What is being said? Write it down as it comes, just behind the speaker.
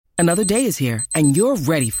Another day is here, and you're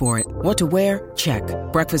ready for it. What to wear? Check.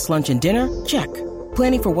 Breakfast, lunch, and dinner? Check.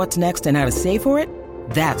 Planning for what's next and how to save for it?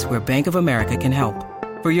 That's where Bank of America can help.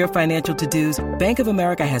 For your financial to-dos, Bank of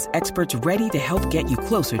America has experts ready to help get you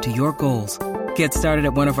closer to your goals. Get started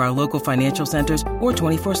at one of our local financial centers or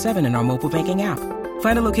 24/7 in our mobile banking app.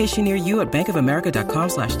 Find a location near you at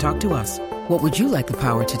bankofamerica.com/talktous. What would you like the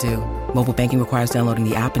power to do? Mobile banking requires downloading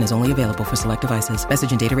the app and is only available for select devices.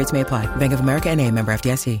 Message and data rates may apply. Bank of America N.A., member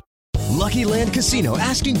FDIC. Lucky Land Casino,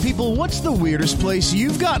 asking people, what's the weirdest place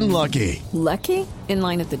you've gotten lucky? Lucky? In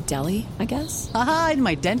line at the deli, I guess? Aha, in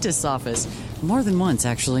my dentist's office. More than once,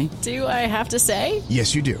 actually. Do I have to say?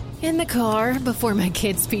 Yes, you do. In the car before my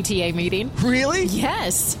kids' PTA meeting. Really?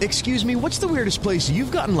 Yes. Excuse me, what's the weirdest place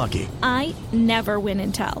you've gotten lucky? I never win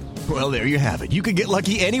and tell. Well, there you have it. You can get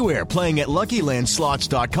lucky anywhere, playing at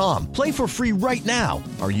LuckyLandSlots.com. Play for free right now.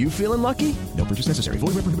 Are you feeling lucky? No purchase necessary.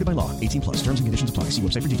 Void where prohibited by law. 18+. Terms and conditions apply. See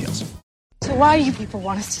website for details. So why do you people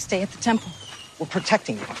want us to stay at the temple? We're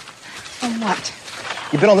protecting you. From what?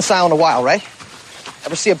 You've been on this island a while, right?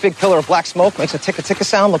 Ever see a big pillar of black smoke, makes a ticka-ticka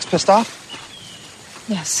sound, looks pissed off?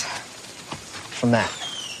 Yes. From that.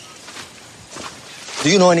 Do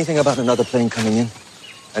you know anything about another plane coming in?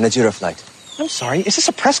 An Ajira flight? I'm sorry, is this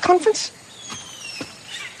a press conference?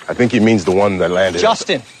 I think he means the one that landed.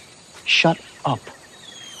 Justin, shut up.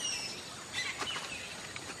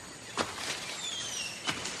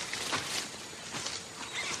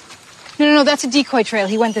 No, that's a decoy trail.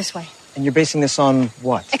 He went this way. And you're basing this on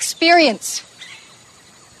what? Experience.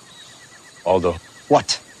 Aldo,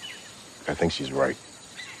 What? I think she's right.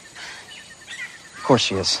 Of course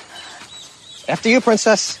she is. After you,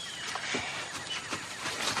 princess.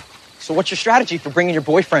 So what's your strategy for bringing your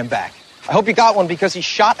boyfriend back? I hope you got one because he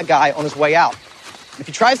shot a guy on his way out. If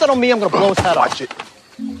he tries that on me, I'm gonna blow his head off. Watch it.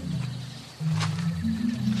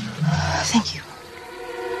 Thank you.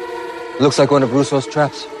 Looks like one of Russo's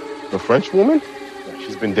traps. The French woman? Yeah,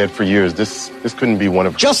 she's been dead for years. This couldn't be one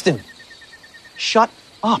of... Justin! Shut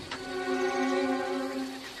up.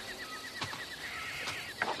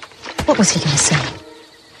 What was he going to say?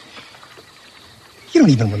 You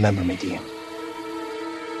don't even remember me, do you?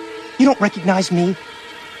 You don't recognize me?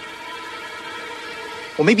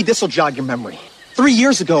 Well, maybe this'll jog your memory. 3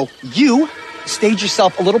 years ago, you staged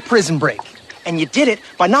yourself a little prison break. And you did it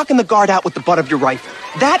by knocking the guard out with the butt of your rifle.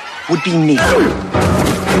 That would be me.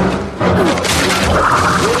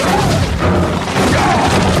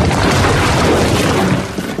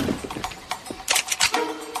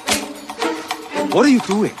 What are you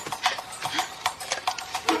doing?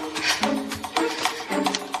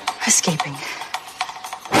 Escaping.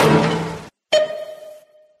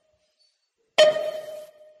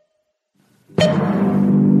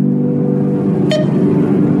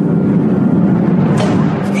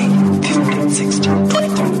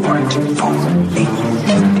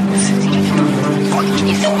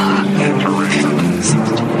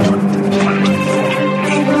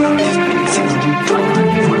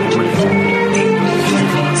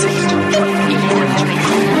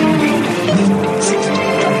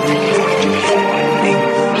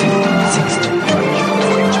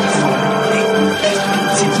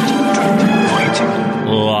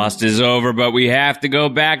 Is over, but we have to go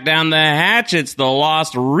back down the hatch. It's the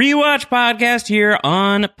Lost Rewatch podcast here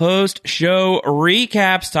on Post-Show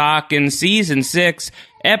Recaps, talking Season 6,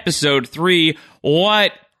 Episode 3,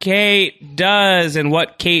 What Kate Does. And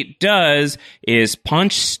what Kate does is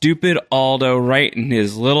punch stupid Aldo right in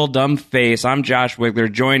his little dumb face. I'm Josh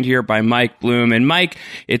Wigler, joined here by Mike Bloom. And Mike,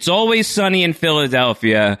 it's always sunny in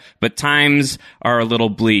Philadelphia, but times are a little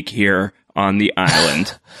bleak here on the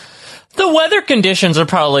island. The weather conditions are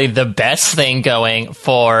probably the best thing going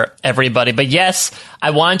for everybody. But yes,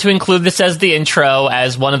 I wanted to include this as the intro,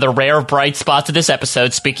 as one of the rare bright spots of this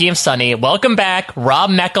episode. Speaking of sunny, welcome back, Rob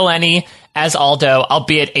McElhenney as Aldo,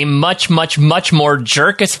 albeit a much, much, much more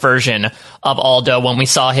jerkish version of Aldo when we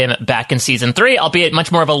saw him back in Season 3, albeit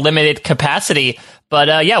much more of a limited capacity.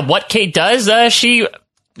 But yeah, what Kate does, she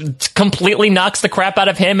completely knocks the crap out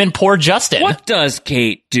of him and poor Justin. What does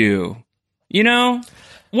Kate do? You know?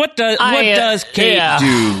 What does Kate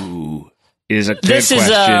do? Is a good question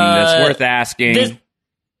that's worth asking.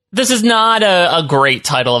 This is not a great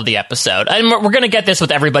title of the episode. And we're going to get this with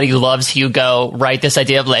Everybody Loves Hugo, right? This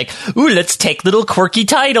idea of like, ooh, let's take little quirky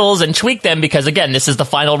titles and tweak them because, again, this is the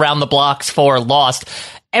final round the blocks for Lost.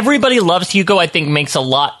 Everybody Loves Hugo, I think, makes a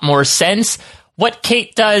lot more sense. What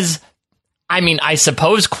Kate does, I mean, I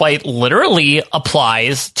suppose quite literally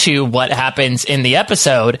applies to what happens in the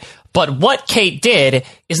episode. But what Kate did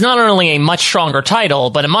is not only a much stronger title,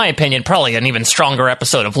 but in my opinion, probably an even stronger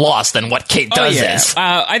episode of Lost than what Kate does is.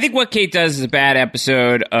 I think what Kate does is a bad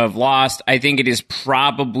episode of Lost. I think it is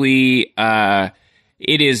probably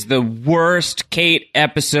it is the worst Kate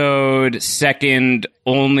episode, second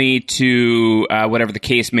only to whatever the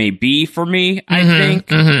case may be for me, I think.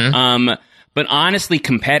 But honestly,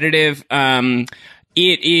 competitive.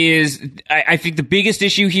 It is, I think the biggest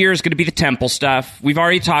issue here is going to be the temple stuff. We've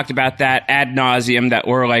already talked about that ad nauseum, that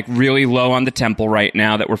we're like really low on the temple right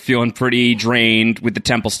now, that we're feeling pretty drained with the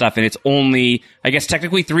temple stuff. And it's only, I guess,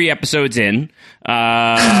 technically 3 episodes in.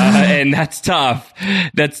 And that's tough.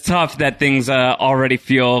 That's tough that things already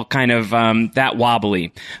feel kind of that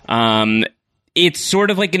wobbly. It's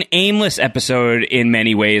sort of like an aimless episode in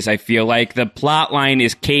many ways. I feel like the plot line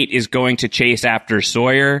is Kate is going to chase after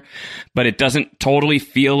Sawyer, but it doesn't totally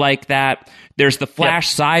feel like that. There's the Flash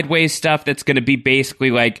sideways stuff that's going to be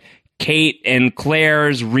basically like Kate and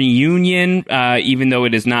Claire's reunion, even though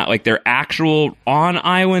it is not like their actual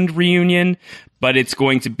on-island reunion. But it's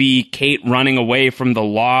going to be Kate running away from the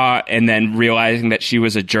law and then realizing that she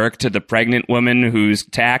was a jerk to the pregnant woman whose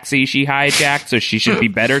taxi she hijacked, so she should be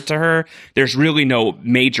better to her. There's really no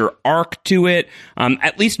major arc to it.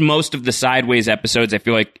 At least most of the Sideways episodes, I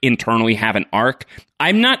feel like, internally have an arc.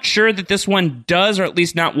 I'm not sure that this one does, or at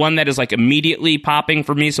least not one that is like immediately popping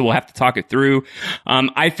for me, so we'll have to talk it through.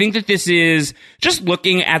 I think that this is just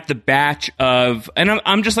looking at the batch of, and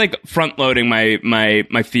I'm just like front loading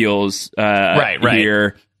my feels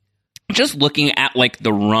here. Just looking at like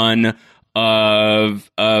the run of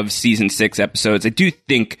season 6 episodes, I do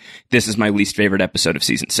think this is my least favorite episode of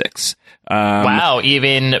season 6. Wow,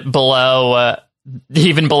 even below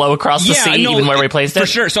Across the Sea, even where we placed it? For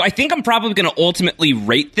sure. So I think I'm probably going to ultimately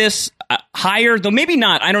rate this higher, though maybe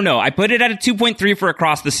not. I don't know. I put it at a 2.3 for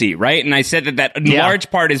Across the Sea, right? And I said that in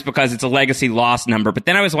large part is because it's a Legacy Lost number. But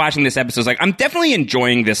then I was watching this episode, I was like, I'm definitely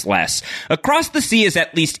enjoying this less. Across the Sea is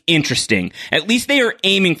at least interesting. At least they are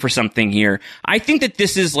aiming for something here. I think that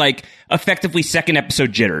this is like effectively second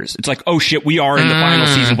episode jitters. It's like, oh shit, we are in the final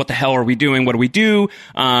season. What the hell are we doing? What do we do?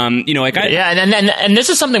 And this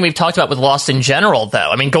is something we've talked about with Lost in general,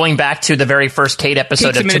 though. I mean, going back to the very first Kate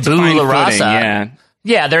episode of Tabula Rasa.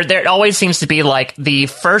 Yeah, there always seems to be like the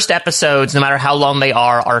first episodes, no matter how long they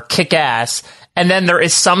are kick-ass, and then there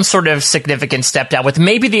is some sort of significant step down, with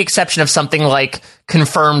maybe the exception of something like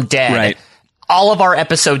Confirmed Dead. Right. All of our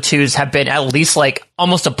episode 2s have been at least like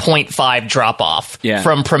almost a 0.5 drop off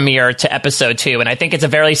from premiere to episode 2. And I think it's a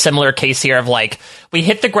very similar case here of like, we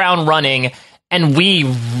hit the ground running and we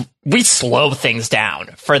slow things down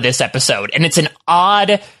for this episode. And it's an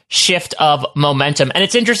odd shift of momentum. And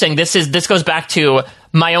it's interesting. This goes back to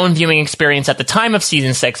my own viewing experience at the time of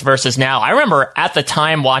season 6 versus now. I remember at the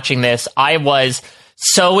time watching this, I was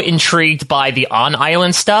so intrigued by the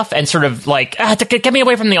on-island stuff and sort of like, get me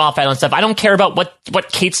away from the off-island stuff. I don't care about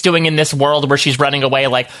what Kate's doing in this world where she's running away.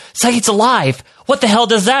 Like, Saeed's alive. What the hell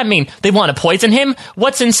does that mean? They want to poison him?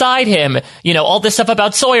 What's inside him? You know, all this stuff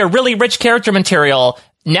about Sawyer, really rich character material.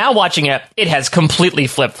 Now watching it, it has completely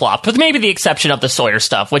flip-flopped, with maybe the exception of the Sawyer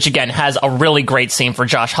stuff, which again has a really great scene for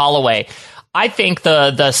Josh Holloway. I think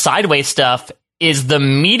the Sideways stuff is the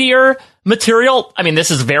meatier material. I mean, this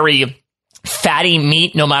is very fatty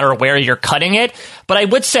meat no matter where you're cutting it. But I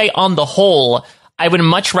would say on the whole, I would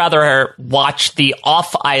much rather watch the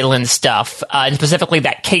off-island stuff, and specifically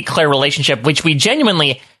that Kate-Claire relationship, which we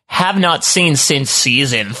genuinely have not seen since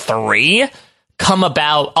season 3, come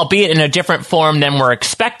about, albeit in a different form than we're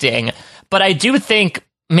expecting. But I do think,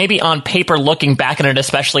 maybe on paper, looking back at it,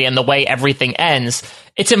 especially in the way everything ends,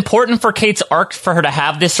 it's important for Kate's arc for her to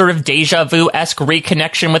have this sort of deja vu-esque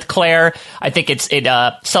reconnection with Claire. I think it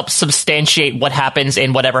helps substantiate what happens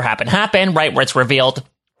in Whatever Happened, right, where it's revealed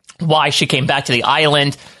why she came back to the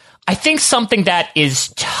island. I think something that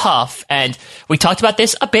is tough, and we talked about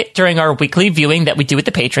this a bit during our weekly viewing that we do with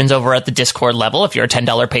the patrons over at the Discord level. If you're a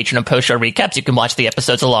 $10 patron of Post Show Recaps, you can watch the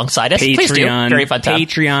episodes alongside us. Please do. Very fun time.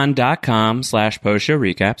 Patreon.com/Post Show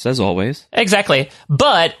Recaps, as always. Exactly.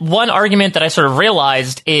 But one argument that I sort of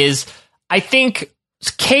realized is, I think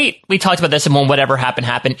Kate, we talked about this in Whatever Happened,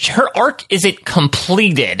 her arc isn't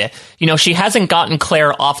completed. You know, she hasn't gotten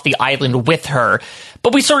Claire off the island with her,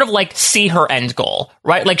 but we sort of like see her end goal,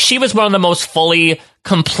 right? Like, she was one of the most fully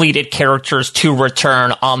completed characters to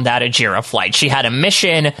return on that Ajira flight. She had a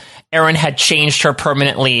mission, Aaron had changed her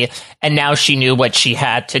permanently, and now she knew what she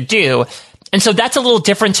had to do. And so that's a little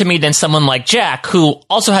different to me than someone like Jack, who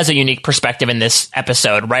also has a unique perspective in this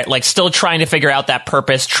episode, right? Like, still trying to figure out that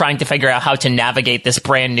purpose, trying to figure out how to navigate this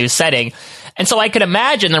brand new setting. And so I could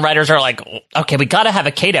imagine the writers are like, okay, we got to have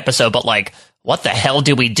a Kate episode, but like, what the hell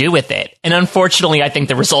do we do with it? And unfortunately, I think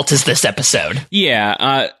the result is this episode.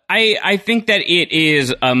 Yeah, I think that it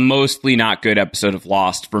is a mostly not good episode of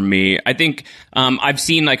Lost for me. I think I've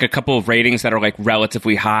seen like a couple of ratings that are like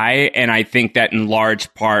relatively high, and I think that in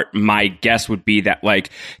large part, my guess would be that like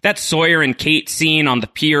that Sawyer and Kate scene on the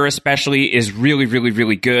pier especially is really, really,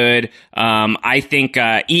 really good. I think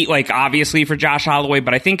like obviously for Josh Holloway,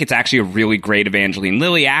 but I think it's actually a really great Evangeline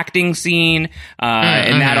Lilly acting scene,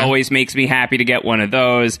 and that always makes me happy to get one of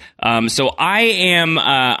those. So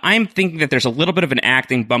I'm thinking that there's a little bit of an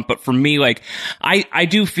acting bump, but for me, like I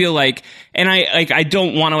do feel like, and I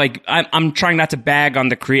don't want to like, I'm trying not to bag on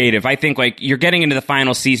the creative. I think like you're getting into the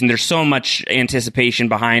final season. There's so much anticipation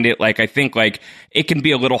behind it. Like I think like it can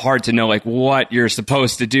be a little hard to know like what you're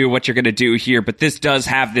supposed to do, what you're going to do here. But this does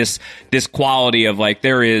have this quality of like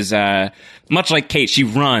there is much like Kate, she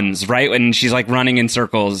runs, right? And she's like running in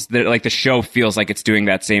circles. Like the show feels like it's doing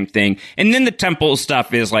that same thing. And then the temple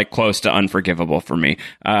stuff is like close to unforgivable for me.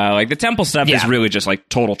 Like the temple stuff is really just like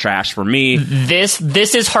total trash for me. This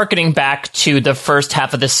is hearkening back to the first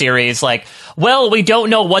half of the series. Like, well, we don't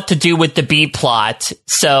know what to do with the B plot,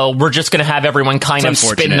 so we're just going to have everyone kind of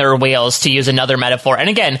spin their wheels, to use another metaphor. And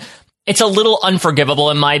again, it's a little unforgivable,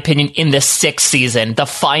 in my opinion, in the 6th season, the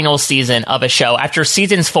final season of a show. After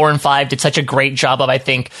seasons 4 and 5 did such a great job of, I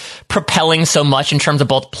think, propelling so much in terms of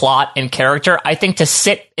both plot and character, I think to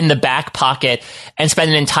sit in the back pocket and spend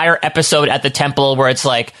an entire episode at the temple where it's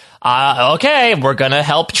like, okay, we're going to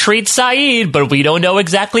help treat Saeed, but we don't know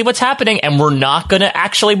exactly what's happening, and we're not going to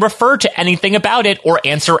actually refer to anything about it or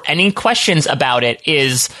answer any questions about it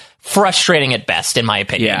is frustrating at best, in my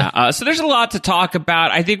opinion. Yeah, so there's a lot to talk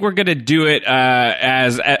about. I think we're going to do it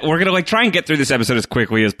as we're going to like try and get through this episode as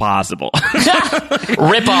quickly as possible.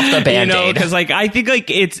 Rip off the Band-Aid. You know, because like I think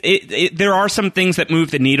like there are some things that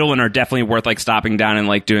move the needle and are definitely worth like stopping down and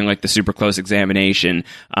like doing like the super close examination.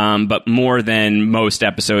 But more than most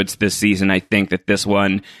episodes this season, I think that this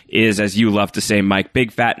one is, as you love to say, Mike,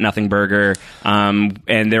 big fat nothing burger. And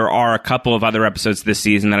there are a couple of other episodes this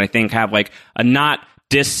season that I think have like a not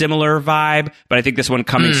dissimilar vibe, but I think this one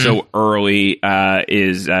coming so early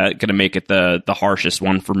is going to make it the harshest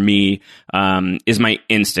one for me, is my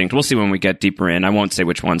instinct. We'll see when we get deeper in. I won't say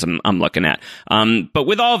which ones I'm looking at. But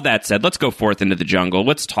with all of that said, let's go forth into the jungle.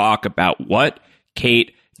 Let's talk about what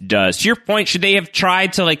Kate does. To your point, should they have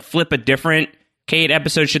tried to like flip a different Kate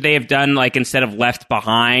episode? Should they have done like, instead of Left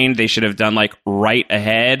Behind, they should have done like Right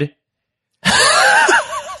Ahead?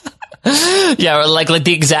 Yeah, or like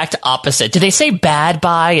the exact opposite. Did they say bad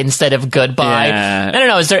bye instead of goodbye? Yeah. I don't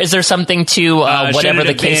know. Is there something to whatever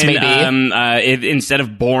the case may be? Instead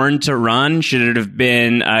of Born to Run, should it have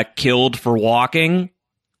been Killed for Walking?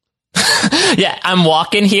 Yeah, I'm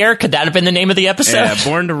walking here. Could that have been the name of the episode? Yeah,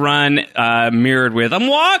 Born to Run mirrored with I'm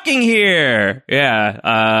walking here. Yeah,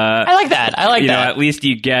 I like that. I like that. You know, at least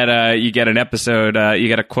you get an episode. You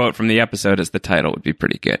get a quote from the episode as the title would be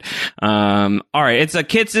pretty good. All right, it's a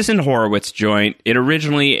Kitsis and Horowitz joint. It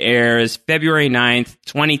originally airs February 9th,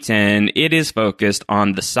 2010. It is focused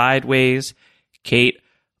on the Sideways Kate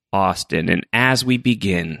Austin, and as we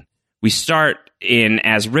begin, we start in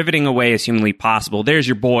as riveting a way as humanly possible. There's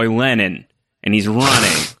your boy Lennon, and he's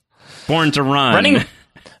running. Born to Run.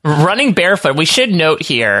 Running barefoot. We should note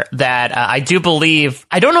here that I do believe,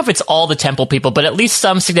 I don't know if it's all the temple people, but at least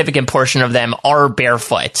some significant portion of them are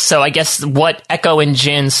barefoot. So I guess what Echo and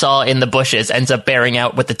Jin saw in the bushes ends up bearing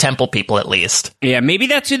out with the temple people, at least. Yeah, maybe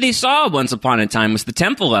that's who they saw once upon a time, was the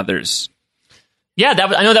temple others. Yeah,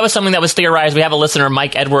 I know that was something that was theorized. We have a listener,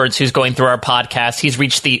 Mike Edwards, who's going through our podcast. He's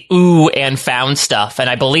reached the ooh and found stuff, and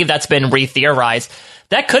I believe that's been re-theorized.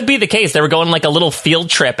 That could be the case. They were going like a little field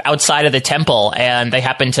trip outside of the temple, and they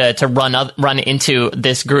happened to run into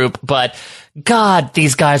this group. But God,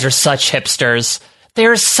 these guys are such hipsters.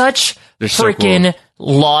 They're freaking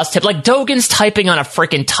lost. Like Dogen's typing on a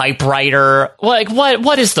freaking typewriter. Like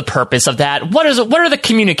what is the purpose of that? What are the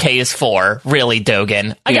communiques for, really,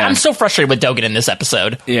 Dogen? I'm so frustrated with Dogen in this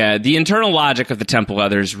episode. Yeah, the internal logic of the temple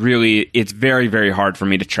others, really, it's very, very hard for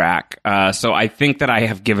me to track. So I think that I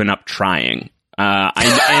have given up trying.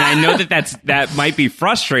 I know that might be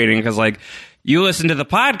frustrating because like you listen to the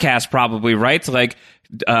podcast probably, right? So like,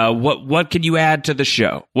 what can you add to the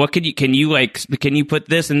show? What can you put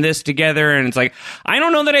this and this together? And it's like, I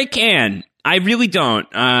don't know that I can. I really don't.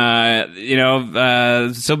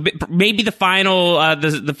 So maybe the final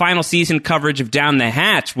the final season coverage of Down the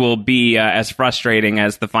Hatch will be as frustrating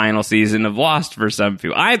as the final season of Lost for some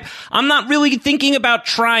people. I'm not really thinking about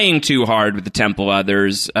trying too hard with the Temple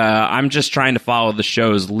Others. I'm just trying to follow the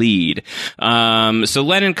show's lead. So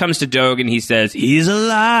Lennon comes to Dogen. He says he's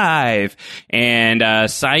alive, and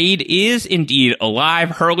Sayid is indeed alive.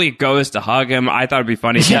 Hurley goes to hug him. I thought it'd be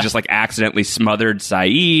funny if he just like accidentally smothered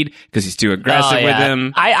Sayid because he's too aggressive with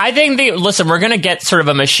him. I think we're going to get sort of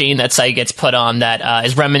a machine that Sayid gets put on that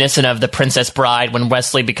is reminiscent of the Princess Bride when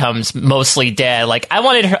Wesley becomes mostly dead. Like, I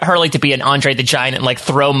wanted Hurley to be an Andre the Giant and like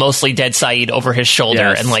throw mostly dead Sayid over his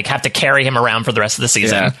shoulder and like have to carry him around for the rest of the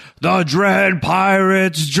season. Yeah. The Dread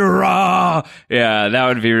Pirates, Jura. Yeah, that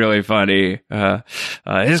would be really funny.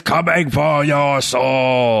 He's coming for your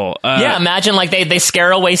soul. Imagine like they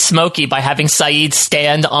scare away Smokey by having Sayid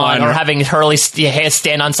stand on or having Hurley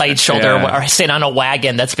stand on Sayid's shoulder or stand on a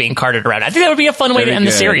wagon that's being carted around. I think that would be a fun way to end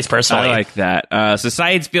the series, personally. I like that. So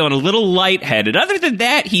Sayid's feeling a little lightheaded. Other than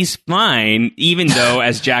that, he's fine, even though,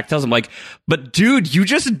 as Jack tells him, like, but dude, you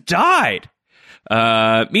just died.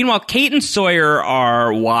 Meanwhile, Kate and Sawyer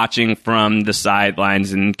are watching from the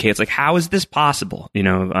sidelines, and Kate's like, how is this possible?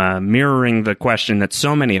 Mirroring the question that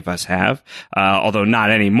so many of us have, although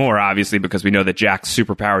not anymore, obviously, because we know that Jack's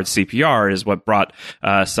superpowered CPR is what brought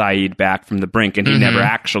Sayid back from the brink, and he never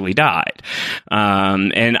actually died.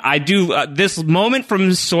 And I do, this moment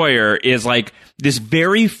from Sawyer is like this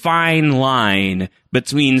very fine line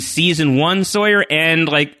between season 1 Sawyer and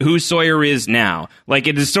like who Sawyer is now. Like,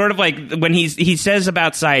 it is sort of like when he says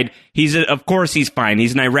about Sayid, of course he's fine.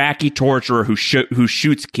 He's an Iraqi torturer who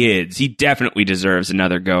shoots kids. He definitely deserves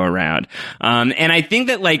another go around. And I think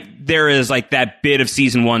that like there is like that bit of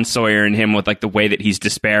season 1 Sawyer in him with like the way that he's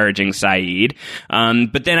disparaging Sayid.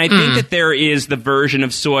 But then I think that there is the version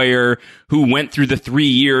of Sawyer who went through the 3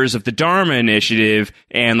 years of the Dharma Initiative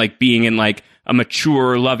and like being in like a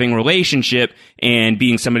mature, loving relationship and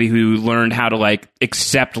being somebody who learned how to like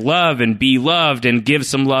accept love and be loved and give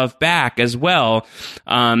some love back as well.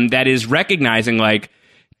 That is recognizing like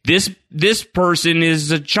this person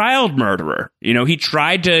is a child murderer. He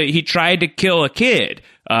tried to kill a kid.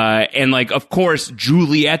 And like, of course,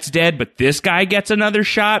 Juliet's dead, but this guy gets another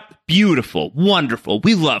shot. Beautiful. Wonderful.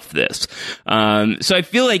 We love this. So I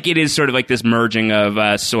feel like it is sort of like this merging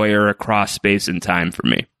of Sawyer across space and time for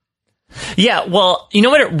me. Yeah, well, you know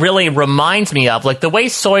what it really reminds me of? Like, the way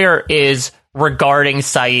Sawyer is regarding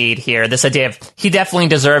Sayid here, this idea of he definitely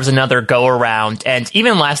deserves another go-around. And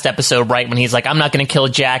even last episode, right, when he's like, I'm not going to kill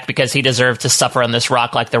Jack because he deserves to suffer on this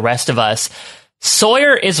rock like the rest of us.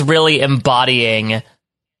 Sawyer is really embodying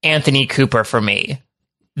Anthony Cooper for me.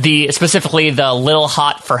 Specifically the little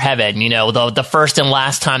hot for heaven, the first and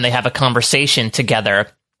last time they have a conversation together.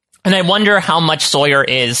 And I wonder how much Sawyer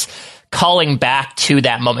is calling back to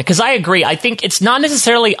that moment. Because I agree. I think it's not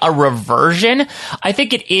necessarily a reversion. I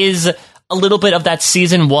think it is a little bit of that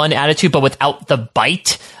season 1 attitude, but without the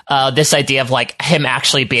bite. This idea of like him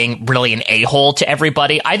actually being really an a-hole to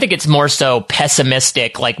everybody. I think it's more so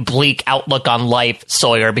pessimistic, like bleak outlook on life,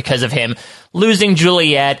 Sawyer, because of him losing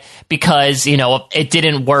Juliet, because, it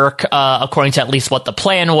didn't work according to at least what the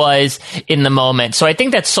plan was in the moment. So I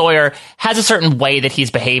think that Sawyer has a certain way that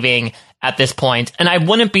he's behaving at this point, and I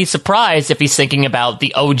wouldn't be surprised if he's thinking about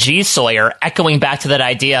the OG Sawyer, echoing back to that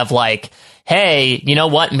idea of like, hey, you know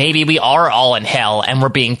what? Maybe we are all in hell and we're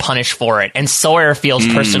being punished for it. And Sawyer feels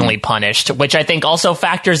personally punished, which I think also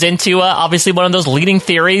factors into obviously one of those leading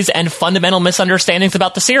theories and fundamental misunderstandings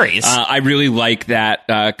about the series. I really like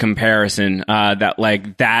that comparison.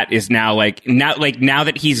 That is now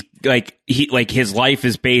that he's his life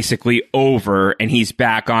is basically over and he's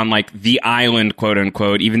back on like the island, quote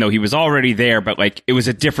unquote, even though he was already there, but like it was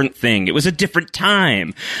a different thing. It was a different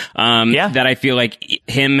time. That I feel like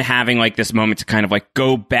him having like this moment to kind of like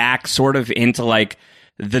go back sort of into like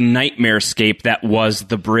the nightmarescape that was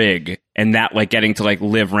the brig, and that like getting to like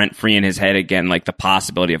live rent free in his head again, like the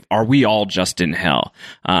possibility of, are we all just in hell?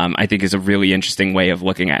 I think is a really interesting way of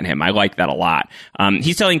looking at him. I like that a lot.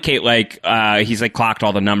 He's telling Kate like he's like clocked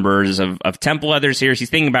all the numbers of Temple Others here. He's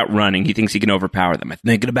thinking about running. He thinks he can overpower them. I'm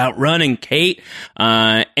thinking about running, Kate.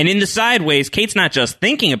 And in the sideways, Kate's not just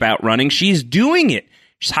thinking about running; she's doing it.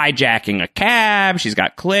 She's hijacking a cab. She's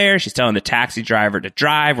got Claire. She's telling the taxi driver to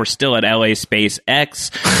drive. We're still at LA Space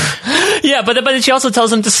X. Yeah, but then she also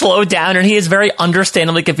tells him to slow down, and he is very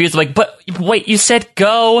understandably confused. Like, but wait, you said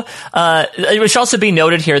go. It should also be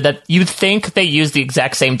noted here that you'd think they use the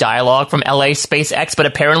exact same dialogue from LA SpaceX, but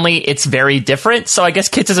apparently it's very different. So I guess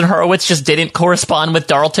Kitsis and Horowitz just didn't correspond with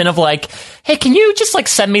Darlton of like, hey, can you just like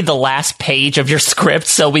send me the last page of your script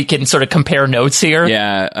so we can sort of compare notes here?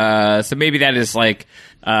 Yeah, so maybe that is like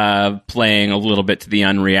playing a little bit to the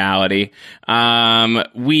unreality.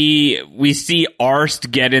 We see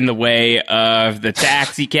Arst get in the way of the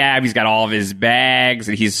taxi cab. He's got all of his bags,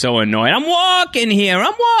 and he's so annoyed. I'm walking here.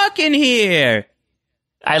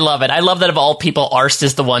 I love it. I love that of all people, Arst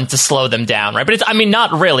is the one to slow them down, right? But it's, I mean,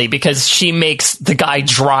 not really, because she makes the guy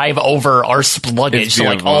drive over Arst's luggage. So,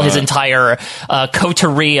 like, all his entire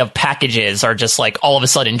coterie of packages are just, like, all of a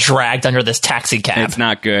sudden dragged under this taxi cab. It's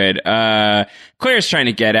not good. Claire's trying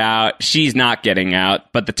to get out. She's not getting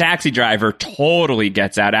out, but the taxi driver totally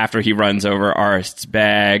gets out after he runs over Arst's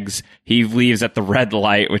bags. He leaves at the red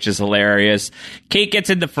light, which is hilarious. Kate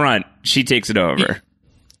gets in the front. She takes it over.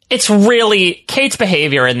 It's really, Kate's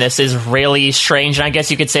behavior in this is really strange, and I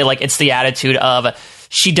guess you could say, like, it's the attitude of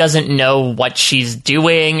she doesn't know what she's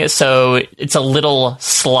doing, so it's a little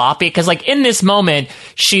sloppy, because, like, in this moment,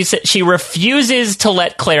 she refuses to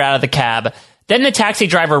let Claire out of the cab, then the taxi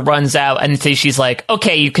driver runs out, and she's like,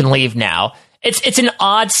 okay, you can leave now. It's an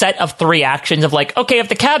odd set of three actions of like, okay, if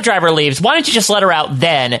the cab driver leaves, why don't you just let her out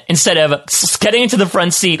then, instead of getting into the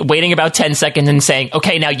front seat, waiting about 10 seconds and saying,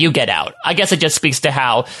 okay, now you get out. I guess it just speaks to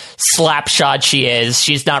how slapshod she is.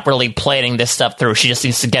 She's not really planning this stuff through. She just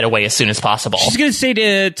needs to get away as soon as possible. She's going to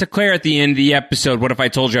say to Claire at the end of the episode, what if I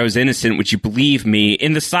told you I was innocent? Would you believe me?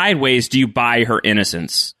 In the sideways, do you buy her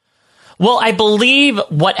innocence? Well, I believe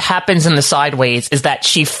what happens in the sideways is that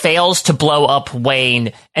she fails to blow up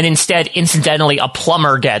Wayne, and instead, incidentally, a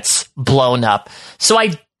plumber gets blown up. So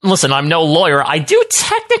listen, I'm no lawyer. I do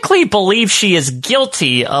technically believe she is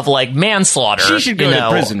guilty of, like, manslaughter. She should go to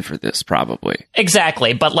prison for this, probably.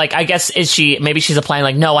 Exactly. But, like, I guess maybe she's applying,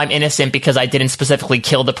 like, no, I'm innocent because I didn't specifically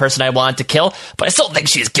kill the person I wanted to kill, but I still think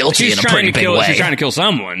she's guilty in a pretty big way. She's trying to kill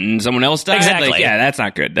someone. Someone else died. Exactly. Like, yeah, that's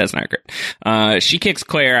not good. That's not good. She kicks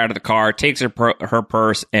Claire out of the car, takes her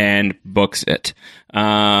purse, and books it.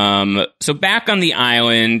 So back on the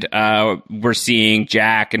island, we're seeing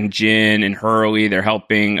Jack and Jin and Hurley. They're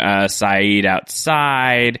helping Saeed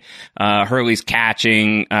outside. Hurley's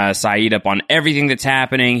catching Saeed up on everything that's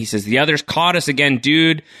happening. He says, the others caught us again,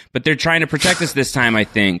 dude, but they're trying to protect us this time, I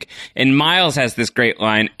think. And Miles has this great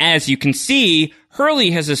line, as you can see,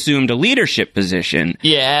 Hurley has assumed a leadership position.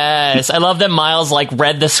 Yes, I love that Miles like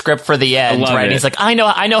read the script for the end, right? He's like, I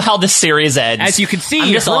know how this series ends. As you can see,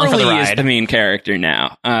 Hurley is the main character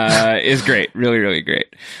now. Is great, really, really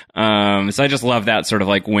great. So I just love that sort of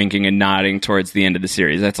like winking and nodding towards the end of the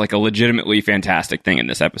series. That's like a legitimately fantastic thing in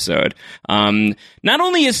this episode. Not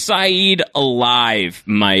only is Saeed alive,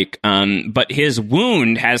 Mike, but his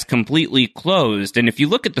wound has completely closed, and if you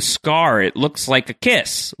look at the scar, it looks like a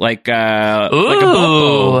kiss, like a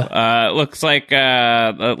Bopo. Looks like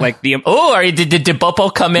the. Oh, did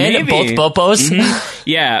Bopo come in? Maybe. Both Bopos? Mm-hmm.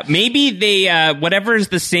 Yeah, maybe they whatever is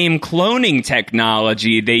the same cloning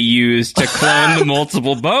technology they use to clone the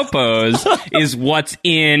multiple Bopos is what's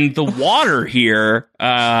in the water here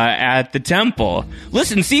at the temple.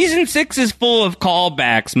 Listen, season 6 is full of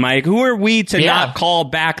callbacks, Mike. Who are we to not call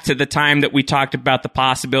back to the time that we talked about the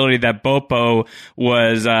possibility that Bopo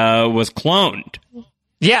was cloned?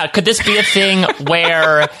 Yeah, could this be a thing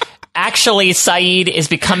where actually Saeed is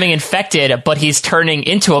becoming infected, but he's turning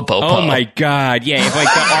into a Bopo? Oh my god, yeah, if like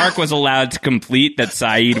the arc was allowed to complete, that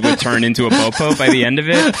Saeed would turn into a Bopo by the end of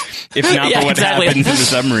it, if not for what happens in the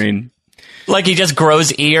submarine. Like he just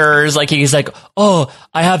grows ears, like he's like, oh,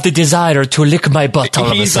 I have the desire to lick my butt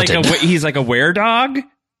all of a sudden. He's like a were-dog?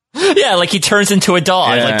 Yeah, like he turns into a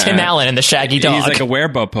dog, like Tim Allen in The Shaggy Dog. He's like a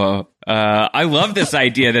were-bopo. I love this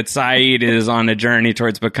idea that Saeed is on a journey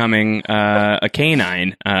towards becoming a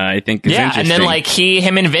canine. I think is interesting. And then like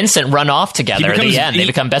him and Vincent run off together at the end. They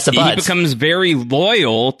become best of buds. He becomes very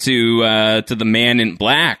loyal to the man in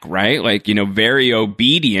black, right? Like, you know, very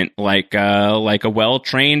obedient, like a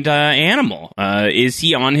well-trained animal. Is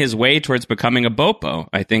he on his way towards becoming a Bopo?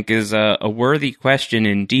 I think is a worthy question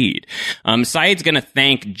indeed. Saeed's going to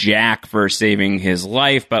thank Jack for saving his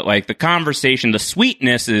life, but like the conversation, the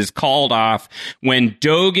sweetness is called off when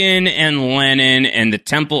Dogen and Lennon and the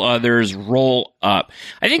Temple others roll up.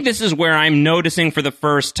 I think this is where I'm noticing for the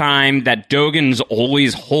first time that Dogen's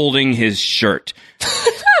always holding his shirt.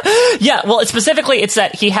 Yeah, well, specifically, it's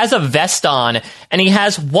that he has a vest on, and he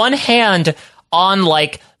has one hand on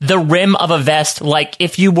like the rim of a vest, like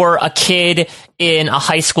if you were a kid in a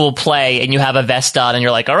high school play and you have a vest on and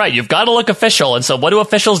you're like, all right, you've got to look official. And so what do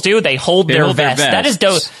officials do? They hold their vest.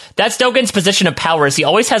 That's Dogen's position of power, is he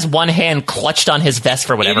always has one hand clutched on his vest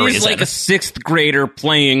for whatever reason. It is like a 6th grader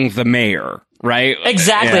playing the mayor. Right?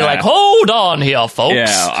 Exactly. Yeah. Like, hold on here, folks.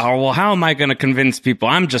 Yeah. Well, how am I going to convince people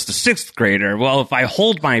I'm just a 6th grader? Well, if I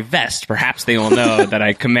hold my vest, perhaps they will know that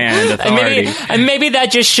I command authority. and maybe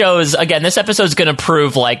that just shows, again, this episode's going to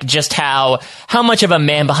prove, like, just how much of a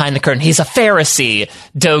man behind the curtain, he's a Pharisee,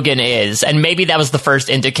 Dogen is. And maybe that was the first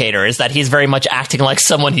indicator, is that he's very much acting like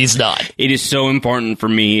someone he's not. It is so important for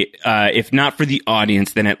me, if not for the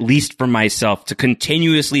audience, then at least for myself, to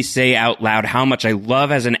continuously say out loud how much I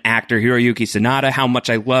love as an actor Hiroyuki Sanada, how much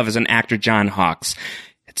I love as an actor John Hawkes.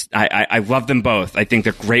 I love them both. I think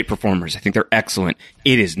they're great performers. I think they're excellent.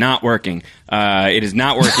 It is not working. It is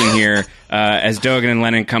not working here. As Dogen and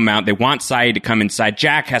Lennon come out, they want Sayid to come inside.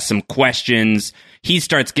 Jack has some questions. He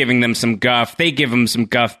starts giving them some guff. They give him some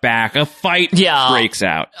guff back. A fight breaks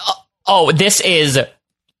out. This is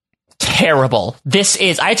terrible. I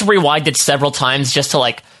had to rewind it several times just to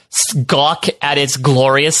like gawk at its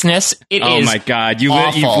gloriousness. Oh my God. You've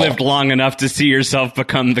lived long enough to see yourself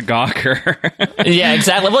become the gawker. Yeah,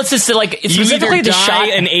 exactly. Well, it's just like, it's you specifically either the shot.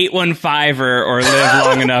 an 815er or live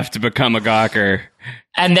long enough to become a gawker.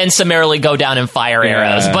 And then summarily go down and fire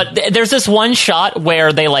arrows. But there's this one shot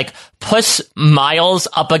where they like push Miles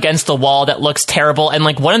up against the wall that looks terrible, and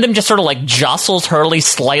like one of them just sort of like jostles Hurley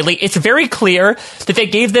slightly. It's very clear that they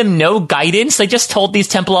gave them no guidance. They just told these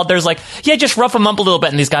temple elders like, yeah, just rough them up a little bit.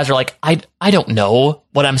 And these guys are like, I don't know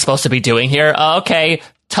what I'm supposed to be doing here. Okay.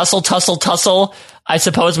 Tussle. I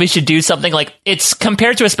suppose we should do something. Like, it's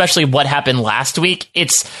compared to especially what happened last week.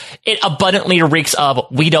 It abundantly reeks of,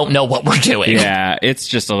 we don't know what we're doing. Yeah, it's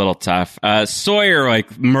just a little tough. Sawyer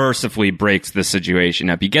like mercifully breaks the situation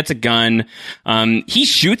up. He gets a gun. He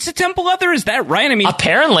shoots a temple elder. Is that right? I mean,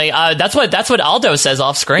 apparently, that's what Aldo says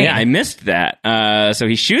off screen. Yeah, I missed that. So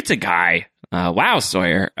he shoots a guy. Wow,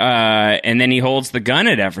 Sawyer. And then he holds the gun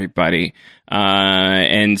at everybody,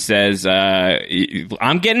 and says,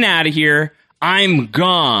 I'm getting out of here. I'm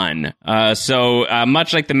gone. So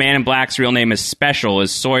much like the Man in Black's real name is Special,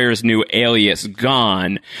 is Sawyer's new alias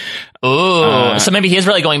Gone. Ooh, so maybe he's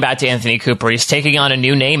really going back to Anthony Cooper. He's taking on a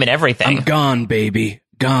new name and everything. I'm gone, baby.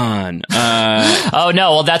 Gone. Oh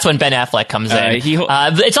no! Well, that's when Ben Affleck comes in.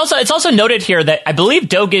 It's also noted here that I believe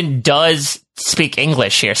Dogen does speak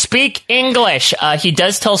English here. Speak English. He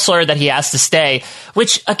does tell Sawyer that he has to stay,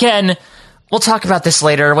 which again, we'll talk about this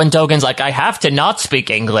later when Dogen's like, I have to not speak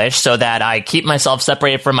English so that I keep myself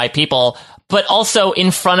separated from my people. But also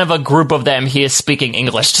in front of a group of them, he is speaking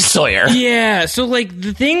English to Sawyer. Yeah, so like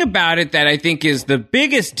the thing about it that I think is the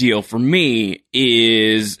biggest deal for me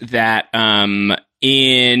is that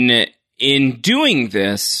in doing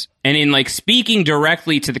this and in like speaking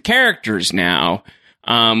directly to the characters now,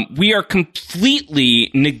 we are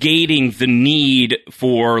completely negating the need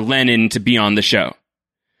for Lennon to be on the show.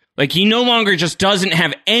 Like, he no longer just doesn't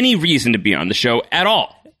have any reason to be on the show at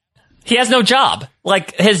all. He has no job.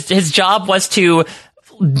 Like, his job was to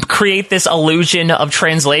create this illusion of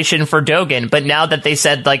translation for Dogen, but now that they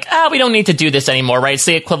said, like, we don't need to do this anymore, right? It's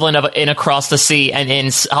the equivalent of in Across the Sea and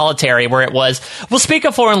in Solitary, where it was, we'll speak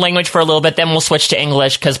a foreign language for a little bit, then we'll switch to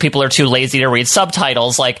English because people are too lazy to read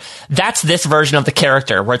subtitles. Like, that's this version of the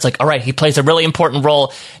character, where it's like, all right, he plays a really important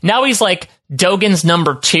role. Now he's like Dogen's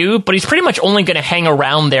number 2, but he's pretty much only going to hang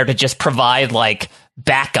around there to just provide, like,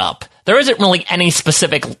 backup. There isn't really any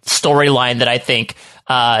specific storyline that I think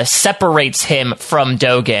separates him from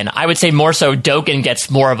Dogen. I would say more so Dogen gets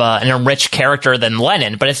more of an enriched character than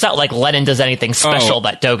Lennon, but it's not like Lennon does anything special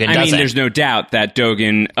that Dogen doesn't. I mean, there's no doubt that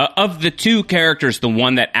Dogen, of the two characters, the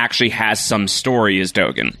one that actually has some story is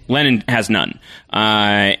Dogen. Lennon has none.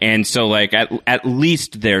 And so, like, at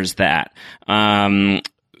least there's that.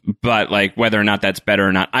 But, like, whether or not that's better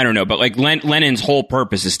or not, I don't know. But, like, Lennon's whole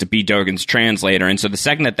purpose is to be Dogen's translator. And so the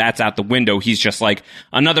second that that's out the window, he's just, like,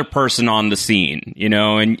 another person on the scene, you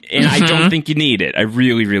know? And I don't think you need it. I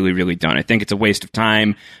really, really, really don't. I think it's a waste of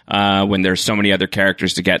time when there's so many other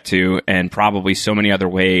characters to get to and probably so many other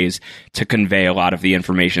ways to convey a lot of the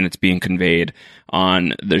information that's being conveyed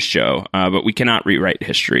on the show. But we cannot rewrite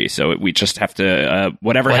history. So we just have to,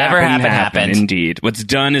 whatever happened. Indeed. What's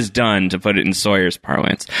done is done, to put it in Sawyer's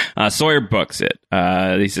parlance. Sawyer books it.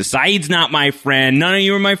 He says, Saeed's not my friend. None of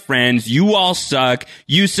you are my friends. You all suck.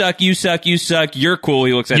 You suck. You're cool.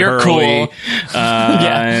 He looks at Hurley. Cool.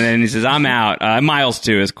 And then he says, I'm out. Miles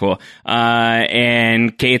too is cool.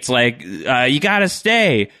 And Kate's like, you gotta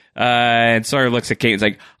stay. And Sawyer looks at Kate and is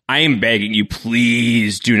like, I am begging you,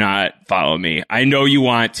 please do not follow me. I know you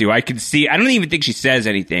want to. I can see. I don't even think she says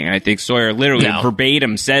anything. I think Sawyer literally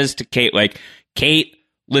verbatim says to Kate, like, Kate,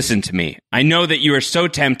 listen to me. I know that you are so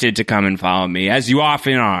tempted to come and follow me, as you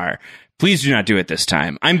often are. Please do not do it this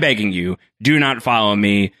time. I'm begging you. Do not follow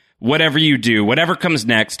me. Whatever you do, whatever comes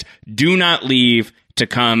next, do not leave to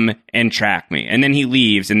come and track me. And then he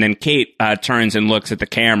leaves, and then Kate turns and looks at the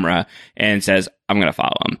camera and says, I'm going to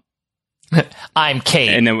follow him. I'm Kate.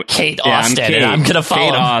 And then, Kate Austin. I'm Kate, and I'm going to follow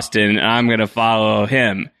Kate him. Austin. I'm going to follow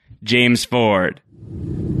him. James Ford.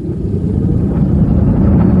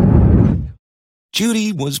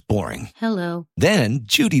 Judy was boring. Hello. Then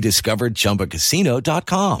Judy discovered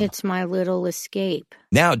ChumbaCasino.com. It's my little escape.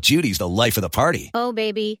 Now Judy's the life of the party. Oh,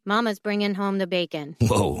 baby, mama's bringing home the bacon.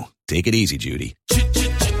 Whoa, take it easy, Judy.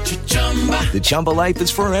 The Chumba life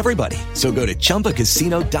is for everybody. So go to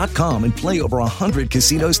ChumbaCasino.com and play over 100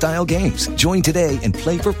 casino-style games. Join today and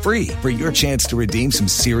play for free for your chance to redeem some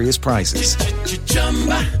serious prizes.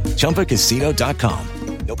 ChumbaCasino.com.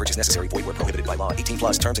 No purchase necessary. Void where prohibited by law.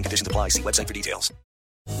 18+ terms and conditions apply. See website for details.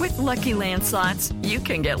 With Lucky Land Slots, you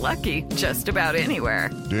can get lucky just about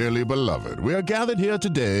anywhere. Dearly beloved, we are gathered here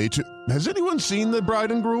today to... Has anyone seen the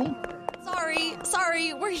bride and groom?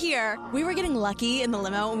 Sorry, we're here. We were getting lucky in the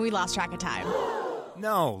limo and we lost track of time.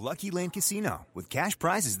 No, Lucky Land Casino, with cash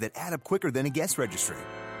prizes that add up quicker than a guest registry.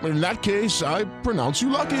 In that case, I pronounce you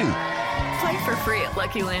lucky. Play for free at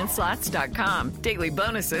LuckyLandSlots.com. Daily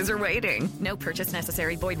bonuses are waiting. No purchase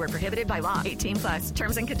necessary. Void where prohibited by law. 18+.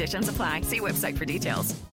 Terms and conditions apply. See website for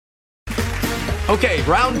details. Okay,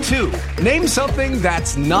 round two. Name something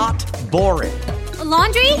that's not boring. A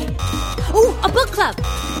laundry? Ooh, a book club.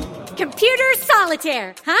 Computer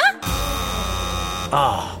solitaire, huh?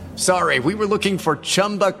 Ah, sorry, we were looking for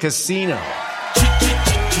Chumba Casino.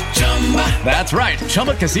 That's right,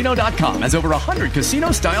 ChumbaCasino.com has over 100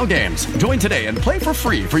 casino-style games. Join today and play for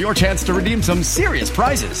free for your chance to redeem some serious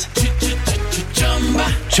prizes.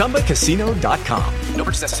 ChumbaCasino.com. No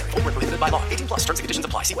purchase necessary. Void where prohibited by law. 18+. Terms and conditions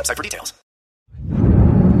apply. See website for details.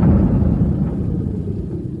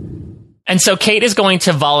 And so Kate is going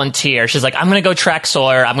to volunteer. She's like, I'm going to go track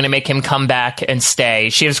Sawyer. I'm going to make him come back and stay.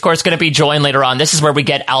 She is, of course, going to be joined later on. This is where we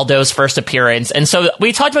get Aldo's first appearance. And so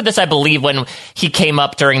we talked about this, I believe, when he came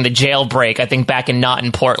up during the jailbreak, I think back not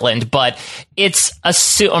in Portland. But it's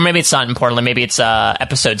assumed, or maybe it's not in Portland. Maybe it's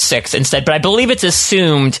episode 6 instead. But I believe it's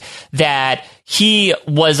assumed that he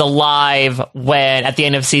was alive when, at the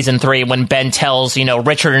end of season 3, when Ben tells,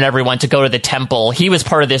 Richard and everyone to go to the temple. He was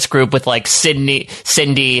part of this group with, like, Cindy. He's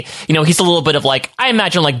a little bit of, like, I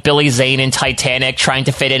imagine, like, Billy Zane in Titanic trying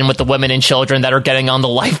to fit in with the women and children that are getting on the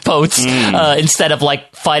lifeboats instead of,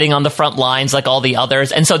 like, fighting on the front lines like all the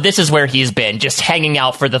others. And so this is where he's been, just hanging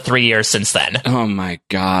out for the 3 years since then. Oh, my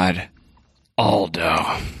God.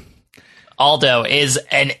 Aldo is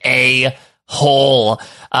an a-hole.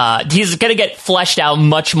 He's going to get fleshed out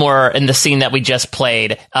much more in the scene that we just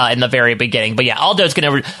played in the very beginning. But yeah, Aldo's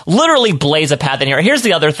going to literally blaze a path in here. Here's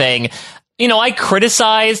the other thing. I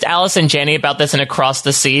criticized Alice and Janney about this in Across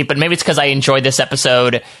the Sea, but maybe it's because I enjoyed this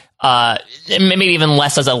episode maybe even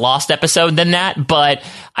less as a Lost episode than that. But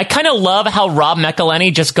I kind of love how Rob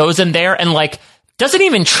McElhenney just goes in there and, like, doesn't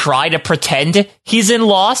even try to pretend he's in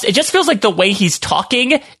Lost. It just feels like the way he's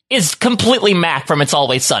talking is completely Mac from It's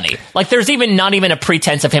Always Sunny. Like, there's not even a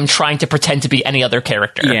pretense of him trying to pretend to be any other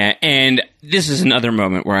character. Yeah, and this is another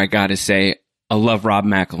moment where I gotta say, I love Rob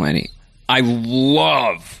McElhenney. I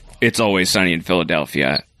love It's Always Sunny in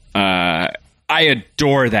Philadelphia. I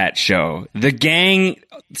adore that show. The gang,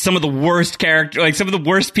 some of the worst characters, like some of the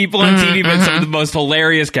worst people on TV, but some of the most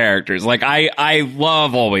hilarious characters. Like, I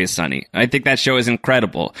love Always Sunny. I think that show is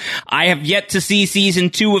incredible. I have yet to see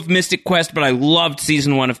season 2 of Mystic Quest, but I loved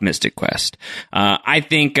season 1 of Mystic Quest. I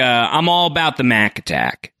think I'm all about the Mac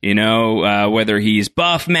attack. Whether he's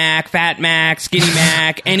buff Mac, fat Mac, skinny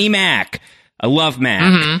Mac, any Mac. I love Mac.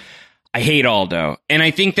 Mm-hmm. I hate Aldo. And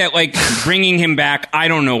I think that, like, bringing him back, I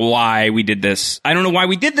don't know why we did this.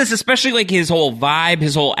 Especially, like, his whole vibe,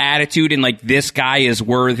 his whole attitude, and, like, this guy is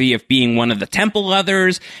worthy of being one of the Temple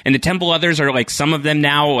Others. And the Temple Others are, like, some of them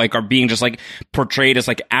now, like, are being just, like, portrayed as,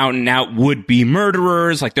 like, out-and-out would-be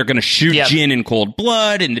murderers. Like, they're gonna shoot Jin in cold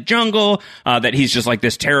blood in the jungle. That he's just, like,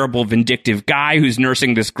 this terrible, vindictive guy who's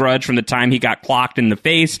nursing this grudge from the time he got clocked in the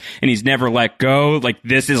face, and he's never let go. Like,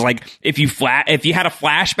 this is, like, if you had a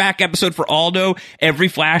flashback episode episode for Aldo, every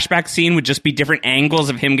flashback scene would just be different angles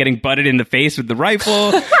of him getting butted in the face with the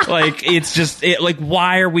rifle. Like, it's just,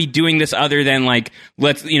 why are we doing this other than, like,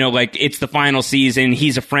 let's, it's the final season,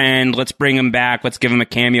 he's a friend, let's bring him back, let's give him a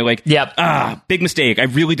cameo. Like, big mistake. I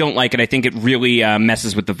really don't like it. I think it really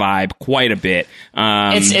messes with the vibe quite a bit.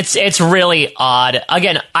 It's really odd.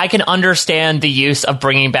 Again, I can understand the use of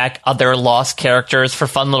bringing back other Lost characters for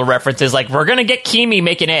fun little references. Like, we're going to get Kimi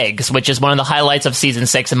making eggs, which is one of the highlights of season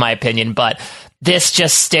 6, in my opinion. But this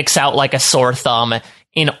just sticks out like a sore thumb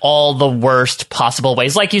in all the worst possible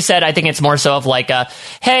ways. Like you said, I think it's more so of like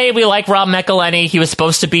hey, we like Rob McElhenney. He was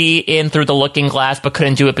supposed to be in Through the Looking Glass, but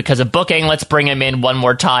couldn't do it because of booking. Let's bring him in one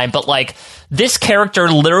more time. But like, this character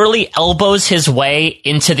literally elbows his way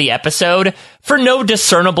into the episode for no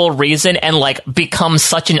discernible reason and like becomes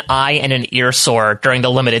such an eye and an ear sore during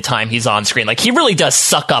the limited time he's on screen. Like, he really does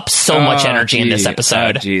suck up so much energy in this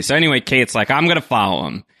episode. So anyway, Kate's like, I'm going to follow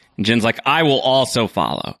him. And Jin's like, I will also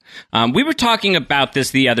follow. We were talking about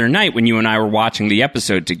this the other night when you and I were watching the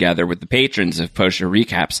episode together with the patrons of Post Show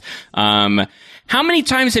Recaps. How many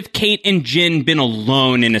times have Kate and Jin been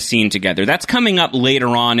alone in a scene together? That's coming up later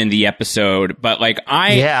on in the episode, but like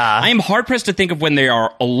I am hard pressed to think of when they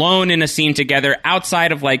are alone in a scene together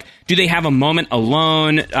outside of like, do they have a moment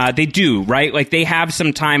alone? They do, right? Like, they have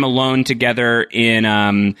some time alone together in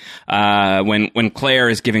when Claire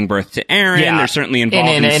is giving birth to Aaron. They're certainly involved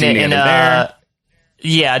in the scene together there.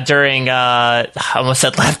 Yeah, during, I almost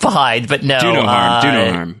said Left Behind, but no. Do no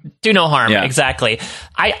harm. Do no harm, exactly.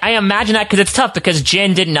 I imagine that because it's tough because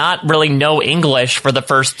Jin did not really know English for the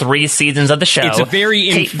first 3 seasons of the show. It's a very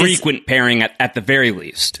infrequent pairing at the very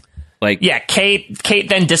least. Like, yeah, Kate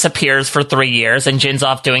then disappears for 3 years and Jin's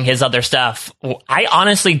off doing his other stuff. I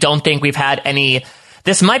honestly don't think we've had any.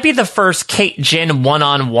 This might be the first Kate-Jin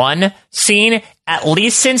one-on-one scene, at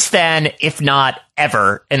least since then, if not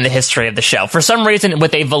ever, in the history of the show. For some reason,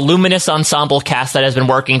 with a voluminous ensemble cast that has been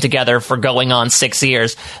working together for going on 6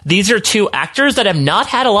 years, these are 2 actors that have not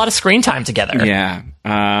had a lot of screen time together. Yeah.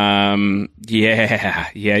 So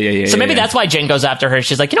maybe that's why Jin goes after her.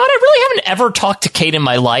 She's like, you know what? I really haven't ever talked to Kate in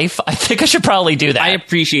my life. I think I should probably do that. I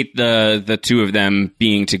appreciate the 2 of them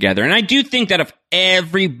being together. And I do think that of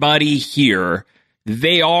everybody here,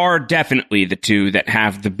 they are definitely the 2 that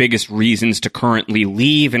have the biggest reasons to currently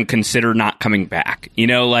leave and consider not coming back.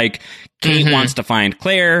 Like, Kate wants to find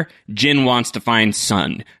Claire, Jin wants to find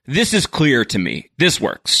Sun. This is clear to me. This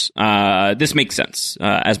works. This makes sense,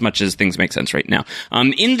 as much as things make sense right now.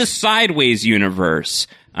 In the Sideways universe,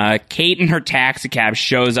 Kate in her taxi cab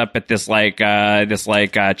shows up at this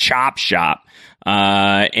chop shop.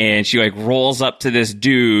 And she like rolls up to this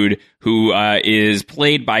dude who is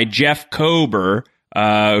played by Jeff Kober,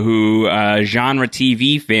 who genre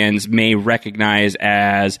TV fans may recognize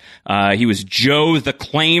as he was Joe the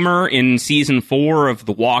Claimer in season 4 of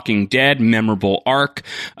The Walking Dead, memorable arc.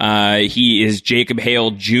 He is Jacob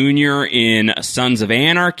Hale Jr. in Sons of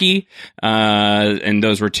Anarchy, and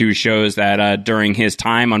those were 2 shows that during his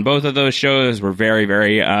time on both of those shows were very,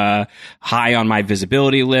 very high on my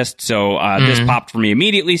visibility list. So this popped for me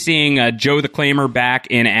immediately, seeing Joe the Claimer back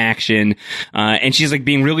in action, and she's like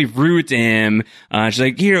being really rude to him. She's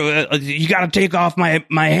like, here, you got to take off my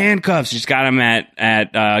handcuffs. She's got him at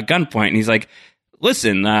gunpoint, and he's like,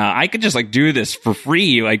 listen, I could just like do this for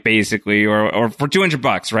free, like basically, or for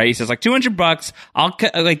 $200, right? He says like $200. I'll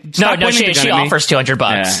like stop pointing the gun she at me. offers $200.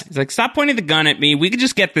 Yeah. He's like, stop pointing the gun at me. We could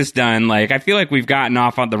just get this done. Like, I feel like we've gotten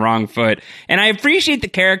off on the wrong foot, and I appreciate the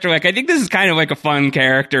character. Like, I think this is kind of like a fun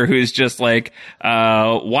character who's just like,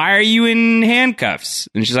 why are you in handcuffs?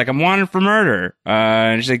 And she's like, I'm wanted for murder.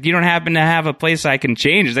 And she's like, you don't happen to have a place I can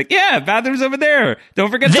change? He's like, yeah, bathroom's over there.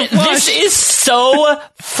 Don't forget to flush. This is so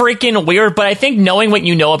freaking weird, but I think knowing what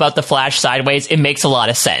you know about the Flash Sideways, it makes a lot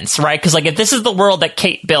of sense, right? Because like, if this is the world that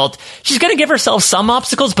Kate built, she's gonna give herself some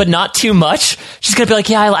obstacles, but not too much. She's gonna be like,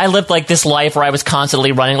 yeah, I lived like this life where I was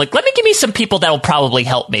constantly running. Like, let me give me some people that will probably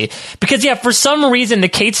help me. Because yeah, for some reason, the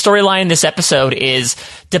Kate storyline in this episode is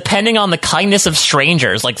depending on the kindness of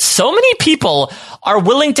strangers. Like, so many people are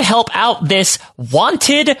willing to help out this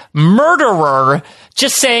wanted murderer,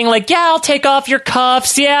 just saying like, yeah, I'll take off your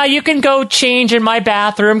cuffs. Yeah, you can go change in my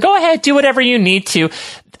bathroom. Go ahead, do whatever you need to.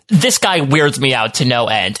 This guy weirds me out to no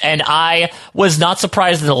end. And I was not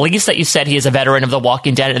surprised in the least that you said he is a veteran of The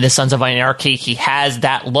Walking Dead and the Sons of Anarchy. He has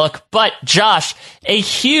that look. But Josh, a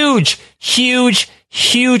huge, huge,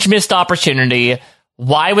 huge missed opportunity.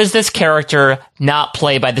 Why was this character not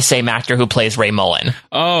played by the same actor who plays Ray Mullen.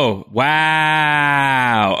 Oh,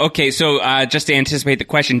 wow. Okay, so just to anticipate the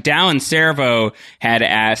question, Dallin Servo had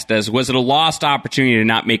asked us, was it a lost opportunity to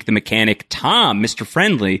not make the mechanic Tom, Mr.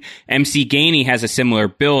 Friendly? MC Gainey has a similar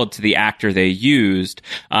build to the actor they used.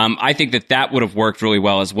 I think that would have worked really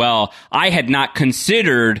well as well. I had not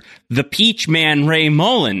considered the Peach Man Ray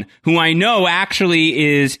Mullen, who I know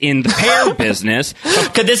actually is in the pear business.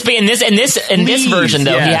 Could this be in this version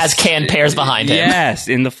though? Yes. He has canned pears behind him. Yes,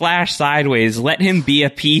 in the Flash Sideways, let him be a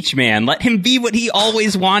Peach Man. Let him be what he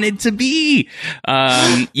always wanted to be.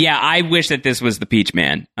 Yeah, I wish that this was the Peach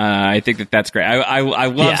Man. I think that's great. I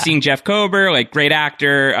love seeing Jeff Kober, like great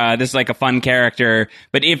actor. This is like a fun character.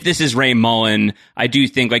 But if this is Ray Mullen, I do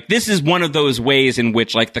think like this is one of those ways in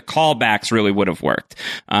which like the callbacks really would have worked.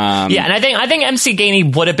 Yeah, and I think MC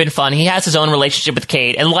Gainey would have been fun. He has his own relationship with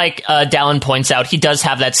Kate, and like Dallin points out, he does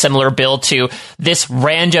have that similar build to this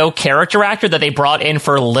rando character actor that they brought in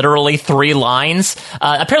for literally 3 lines.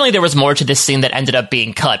 Apparently there was more to this scene that ended up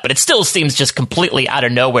being cut, but it still seems just completely out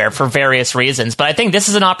of nowhere for various reasons. But I think this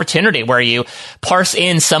is an opportunity where you parse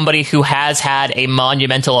in somebody who has had a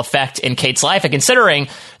monumental effect in Kate's life, and considering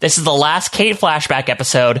this is the last Kate flashback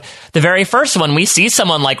episode, the very first one, we see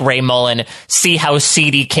someone like Ray Mullen see how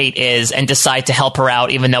seedy Kate is and decide to help her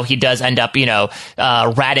out, even though he does end up,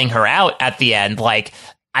 ratting her out at the end. Like,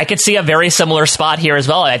 I could see a very similar spot here as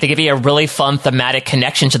well. I think it'd be a really fun thematic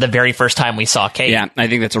connection to the very first time we saw Kate. Yeah, I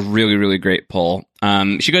think that's a really, really great pull.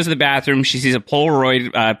 She goes to the bathroom. She sees a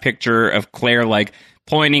Polaroid picture of Claire, like,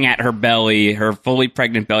 pointing at her belly, her fully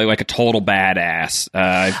pregnant belly, like a total badass.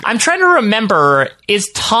 I'm trying to remember,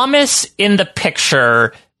 is Thomas in the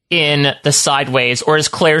picture in the Sideways, or is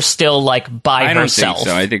Claire still like by herself? I don't think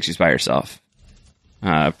so. I think she's by herself.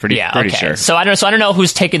 Pretty sure. So I don't know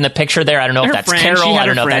who's taking the picture there. I don't know if that's friend. Carol. I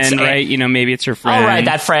don't know friend, if that's right. Maybe it's her friend. Oh, right,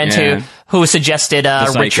 that friend who suggested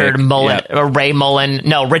Richard Mullen, Ray Mullen.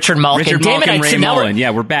 No, Richard Mullen. Damn it, Ray Mullen. Yeah,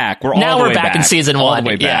 we're back. We're back in season 1. All the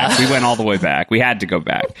way back. Yeah. We went all the way back. We had to go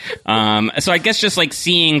back. So I guess just like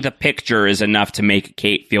seeing the picture is enough to make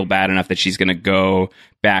Kate feel bad enough that she's going to go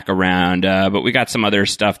back around, but we got some other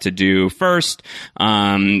stuff to do first.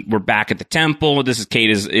 We're back at the temple. This is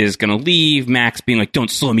Kate is gonna leave. Max being like,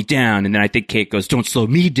 "Don't slow me down," and then I think Kate goes, "Don't slow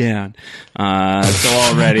me down." So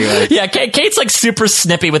already, like, yeah, Kate's like super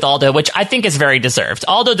snippy with Aldo, which I think is very deserved.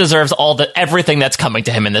 Aldo deserves everything that's coming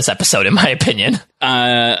to him in this episode, in my opinion.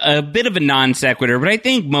 A bit of a non sequitur, but I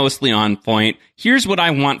think mostly on point. Here's what I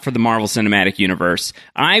want for the Marvel Cinematic Universe.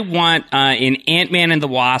 I want, in Ant-Man and the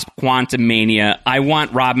Wasp: Quantumania, I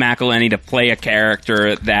want Rob McElhenney to play a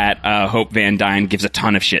character that Hope Van Dyne gives a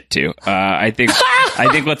ton of shit to. I think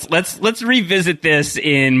let's revisit this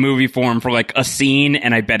in movie form for like a scene,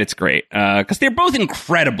 and I bet it's great. Because they're both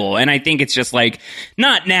incredible, and I think it's just like,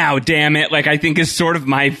 not now, damn it. Like, I think is sort of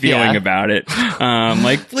my feeling about it.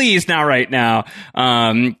 Like, please, not right now.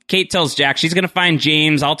 Kate tells Jack she's gonna find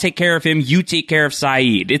James. I'll take care of him. You take care of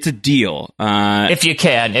Saeed. It's a deal. If you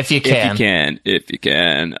can.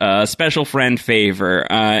 Special friend favor.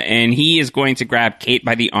 And he is going to grab Kate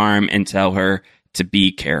by the arm and tell her to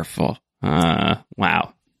be careful.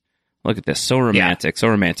 Wow. Look at this. So romantic. So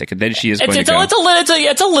romantic. And then she is going to go.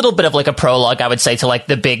 It's a little bit of like a prologue, I would say, to like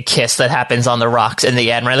the big kiss that happens on the rocks in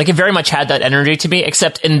the end, right? Like, it very much had that energy to me,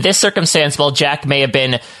 except in this circumstance, while Jack may have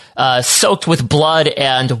been soaked with blood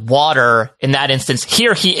and water in that instance,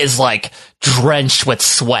 here he is like drenched with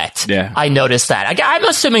sweat. Yeah. I noticed that. I'm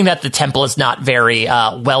assuming that the temple is not very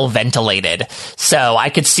well ventilated, so I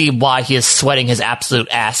could see why he is sweating his absolute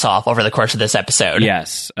ass off over the course of this episode.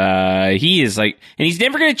 Yes. He is like, and he's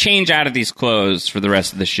never going to change out of these clothes for the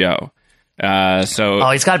rest of the show. He's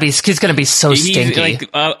going to be so stinky. Like,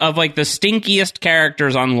 of like the stinkiest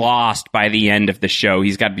characters on Lost by the end of the show,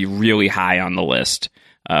 he's got to be really high on the list.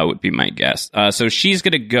 Would be my guess. So she's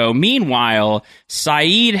going to go. Meanwhile,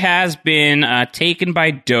 Saeed has been taken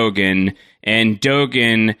by Dogan, and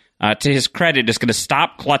Dogan, to his credit, is going to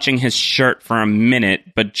stop clutching his shirt for a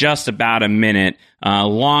minute, but just about a minute,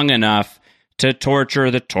 long enough to torture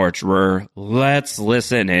the torturer. Let's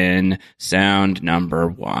listen in. Sound number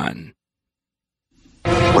 1.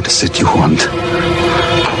 What is it you want?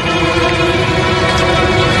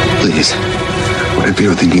 Please, whatever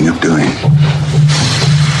you're thinking of doing.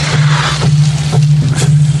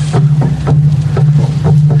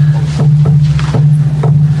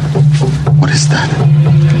 What is that?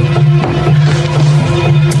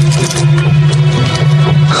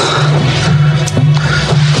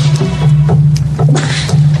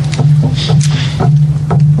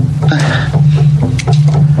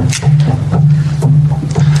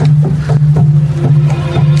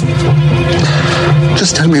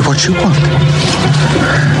 Just tell me what you want.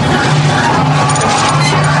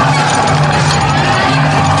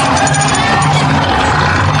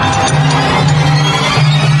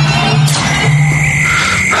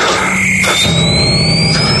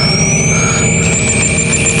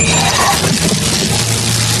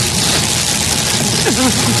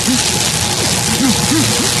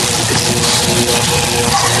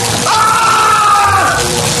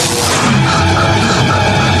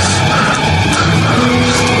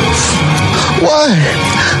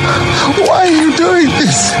 Why are you doing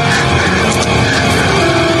this?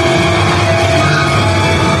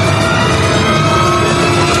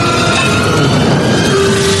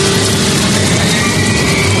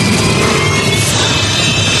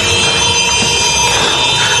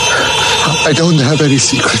 I don't have any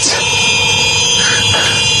secrets.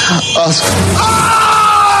 Ask.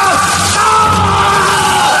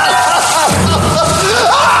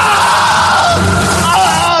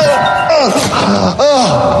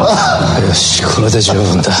よし、これで十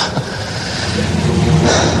分だ。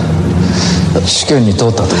試験に通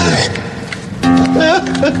ったと言え。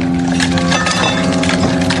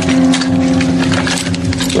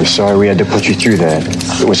 We're sorry we had to put you through that.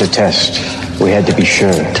 It was a test. We had to be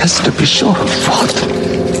sure. Test to be sure of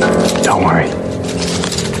what? Don't worry.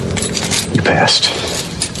 You passed.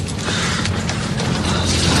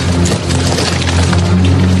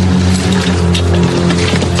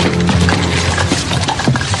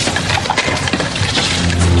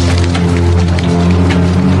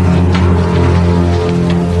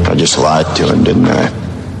 I just lied to him, didn't I?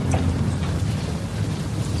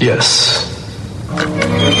 Yes.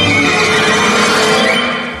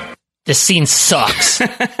 This scene sucks.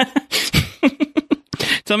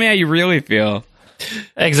 Tell me how you really feel.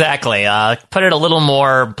 Exactly. Put it a little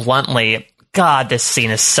more bluntly. God, this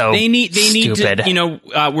scene is so they need stupid.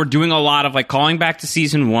 to, we're doing a lot of like calling back to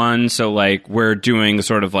season 1. So like we're doing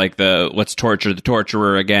sort of like the let's torture the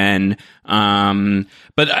torturer again.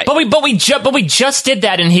 But we just did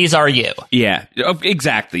that in He's Our You. Yeah,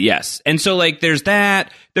 exactly. Yes. And so like there's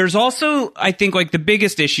that. There's also, I think, like the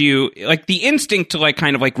biggest issue, like the instinct to like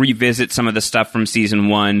kind of like revisit some of the stuff from season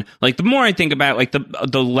 1. Like the more I think about it, like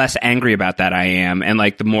the less angry about that I am, and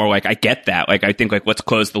like the more like I get that. Like I think like let's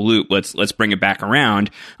close the loop, let's bring it back around.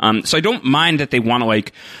 So I don't mind that they want to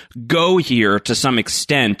like go here to some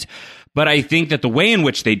extent. But I think that the way in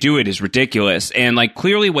which they do it is ridiculous. And, like,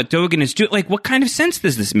 clearly what Dogen is doing, like, what kind of sense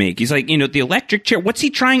does this make? He's like, the electric chair, what's he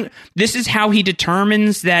trying? This is how he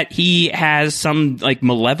determines that he has some, like,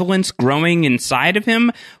 malevolence growing inside of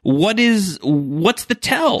him? What's the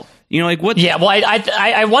tell? Like, what? Yeah, well,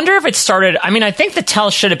 I wonder if it started, I think the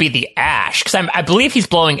tell should be the ash, because I believe he's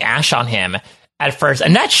blowing ash on him at first,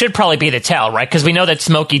 and that should probably be the tell, right? Because we know that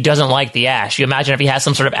Smokey doesn't like the ash. You imagine if he has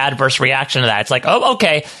some sort of adverse reaction to that. It's like, oh,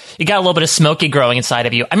 okay, you got a little bit of Smokey growing inside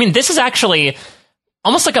of you. This is actually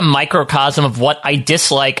almost like a microcosm of what I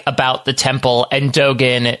dislike about the Temple and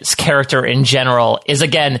Dogen's character in general is,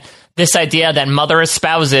 again, this idea that Mother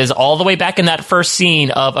espouses all the way back in that first scene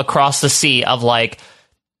of Across the Sea of like,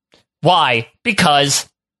 why? Because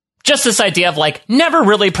just this idea of like never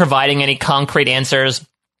really providing any concrete answers,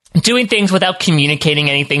 doing things without communicating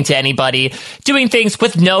anything to anybody, doing things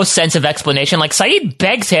with no sense of explanation. Like, Sayid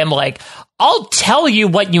begs him, like, I'll tell you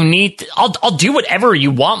what you need. I'll do whatever you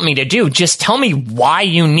want me to do. Just tell me why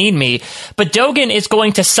you need me. But Dogen is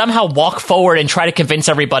going to somehow walk forward and try to convince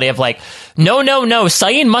everybody of like, no.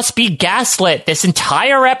 Sayid must be gaslit this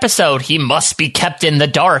entire episode. He must be kept in the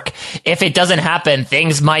dark. If it doesn't happen,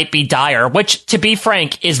 things might be dire, which, to be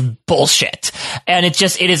frank, is bullshit. And it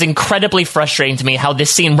is incredibly frustrating to me how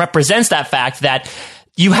this scene represents that fact that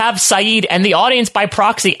you have Sayid and the audience by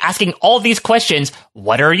proxy asking all these questions.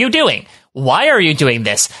 What are you doing? Why are you doing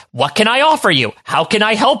this? What can I offer you? How can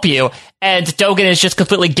I help you? And Dogen is just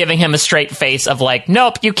completely giving him a straight face of like,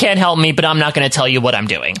 nope, you can't help me, but I'm not going to tell you what I'm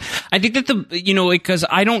doing. I think that because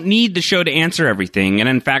I don't need the show to answer everything. And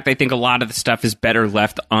in fact, I think a lot of the stuff is better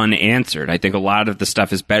left unanswered. I think a lot of the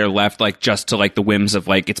stuff is better left like just to like the whims of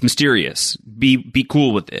like, it's mysterious. Be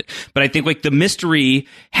cool with it. But I think like the mystery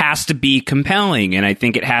has to be compelling, and I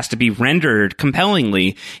think it has to be rendered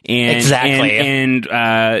compellingly. And, exactly. And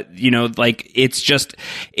like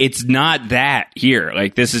it's not that here.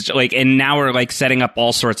 Like this is like, and now we're like setting up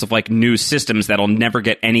all sorts of like new systems that'll never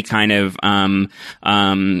get any kind of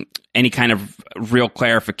any kind of real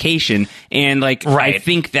clarification. And like, I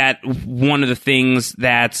think that one of the things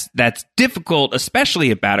that's difficult,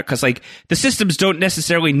 especially about it, because like the systems don't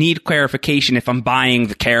necessarily need clarification if I'm buying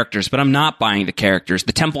the characters, but I'm not buying the characters.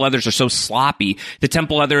 The Temple Others are so sloppy. The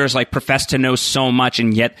Temple Others like profess to know so much,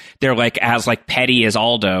 and yet they're like as like petty as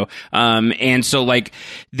Aldo. And so like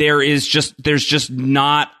there's just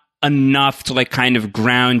not enough to like kind of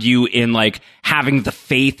ground you in like having the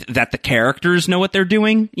faith that the characters know what they're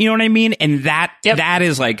doing. You know what I mean? And that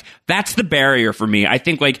is like, that's the barrier for me. I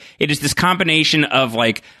think like it is this combination of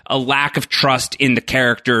like a lack of trust in the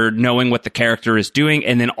character, knowing what the character is doing.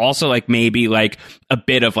 And then also like maybe like a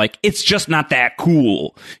bit of like, it's just not that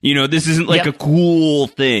cool. You know, this isn't like a cool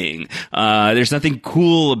thing. There's nothing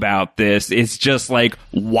cool about this. It's just like,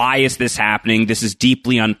 why is this happening? This is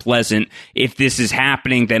deeply unpleasant. If this is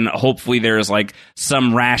happening, then hopefully there's like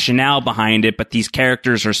some rationale behind it. But these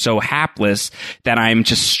characters are so hapless that I'm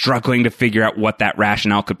just struggling to figure out what that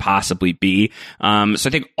rationale could possibly be. So I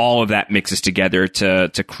think all of that mixes together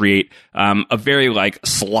to create a very like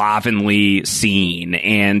slovenly scene,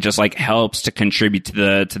 and just like helps to contribute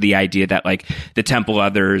to the idea that like the Temple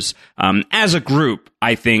Others as a group,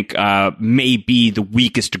 I think may be the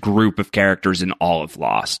weakest group of characters in all of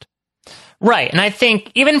Lost. Right. And I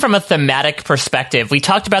think even from a thematic perspective, we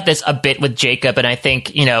talked about this a bit with Jacob, and I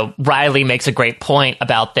think, you know, Riley makes a great point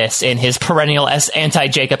about this in his perennial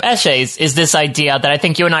anti-Jacob essays, is this idea that I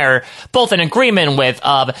think you and I are both in agreement with,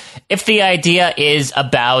 of if the idea is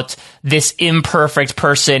about this imperfect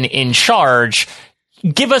person in charge,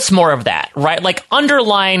 give us more of that, right? Like,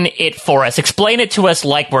 underline it for us. Explain it to us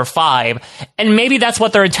like we're 5. And maybe that's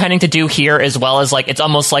what they're intending to do here, as well as, like, it's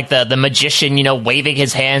almost like the magician, you know, waving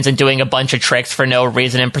his hands and doing a bunch of tricks for no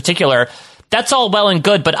reason in particular. That's all well and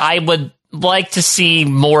good, but I would like to see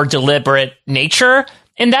more deliberate nature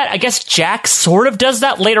in that. I guess Jack sort of does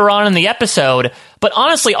that later on in the episode, but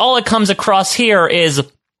honestly, all it comes across here is,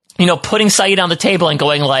 you know, putting Sayid on the table and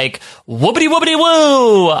going like, whoopity whoopity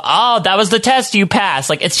woo! Oh, that was the test, you passed.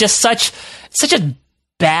 Like, it's just such a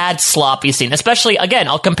bad, sloppy scene. Especially, again,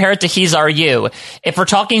 I'll compare it to He's Our You. If we're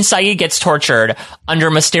talking Sayid gets tortured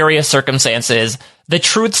under mysterious circumstances, the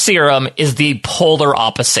truth serum is the polar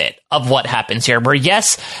opposite of what happens here, where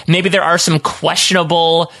yes, maybe there are some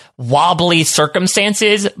questionable, wobbly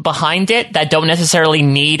circumstances behind it that don't necessarily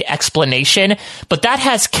need explanation, but that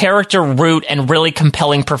has character root and really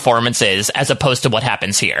compelling performances as opposed to what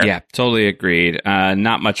happens here. Yeah, totally agreed.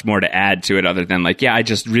 Not much more to add to it other than like, yeah, I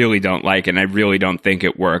just really don't like it, and I really don't think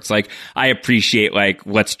it works. Like, I appreciate like,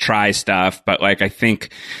 let's try stuff, but like, I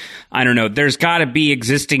think, I don't know, there's got to be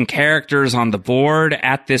existing characters on the board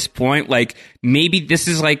at this point. Like, maybe this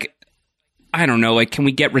is like, I don't know, like, can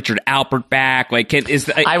we get Richard Alpert back? Like,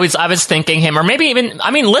 I was thinking him, or maybe even,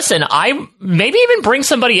 I mean, listen, maybe even bring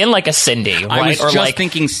somebody in like a Cindy, right? I was just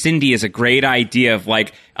thinking Cindy is a great idea of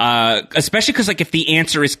like, especially because like if the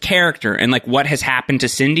answer is character and like what has happened to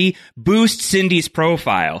Cindy, boost Cindy's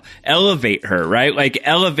profile, elevate her, right? Like,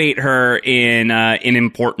 elevate her in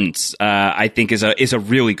importance. I think is a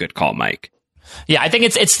really good call, Mike. Yeah, I think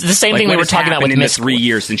it's the same thing we were talking about with Miss. In the 3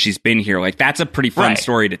 years since she's been here, like, that's a pretty fun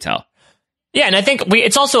story to tell. Yeah, and I think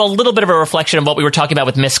it's also a little bit of a reflection of what we were talking about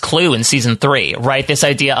with Miss Clue in season 3, right? This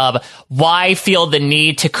idea of why feel the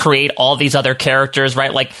need to create all these other characters,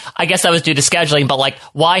 right? Like, I guess that was due to scheduling, but like,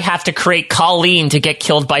 why have to create Colleen to get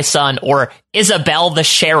killed by Sun, or Isabel the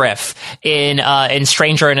sheriff in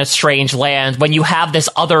Stranger in a Strange Land, when you have this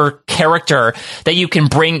other character that you can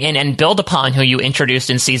bring in and build upon who you introduced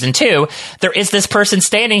in season 2. There is this person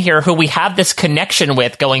standing here who we have this connection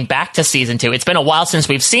with going back to season 2. It's been a while since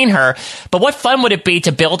we've seen her, but what fun would it be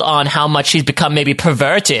to build on how much she's become maybe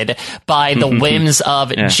perverted by the whims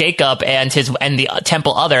of Jacob and the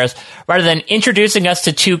Temple Others, rather than introducing us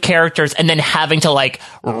to 2 characters and then having to like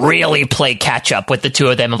really play catch up with the 2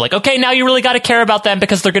 of them of like, okay, now you really got to care about them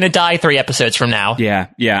because they're going to die 3 episodes from now. Yeah.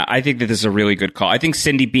 I think that this is a really good call. I think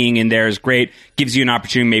Cindy being in there is great. Gives you an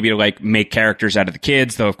opportunity maybe to like make characters out of the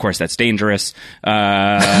kids, though of course that's dangerous.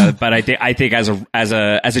 But I think as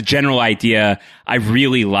a general idea, I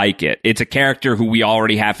really like it. It's a character who we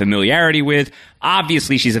already have familiarity with.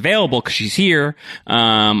 Obviously, she's available because she's here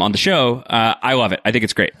on the show. I love it. I think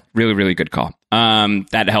it's great. Really, really good call.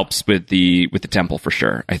 That helps with the temple for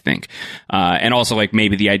sure, I think. And also like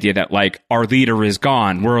maybe the idea that like our leader is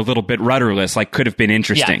gone, we're a little bit rudderless, like could have been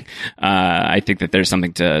interesting. Yeah. I think that there's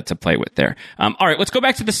something to play with there. All right, let's go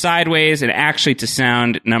back to the sideways and actually to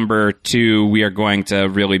sound number 2. We are going to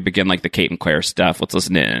really begin like the Kate and Claire stuff. Let's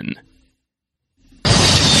listen in.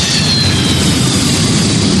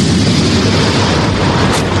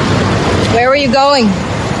 Where were you going?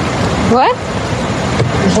 What?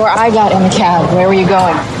 Before I got in the cab, where were you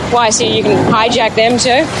going? Why, so you can hijack them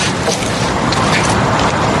too?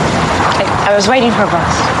 I was waiting for a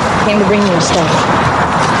bus. Came to bring you stuff.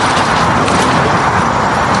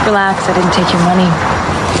 Relax, I didn't take your money.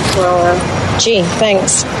 Well, gee,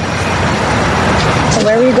 thanks. So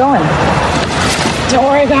where were you going? Don't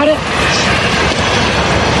worry about it.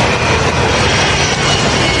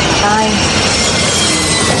 Bye.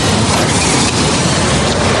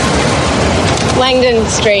 Langdon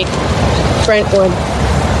Street, Brentwood.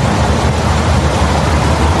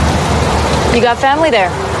 You got family there?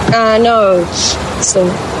 No. It's a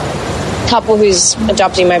couple who's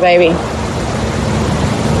adopting my baby.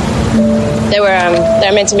 They were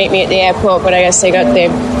meant to meet me at the airport, but I guess they got their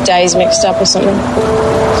days mixed up or something.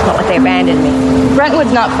 It's not like they abandoned me.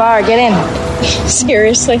 Brentwood's not far. Get in.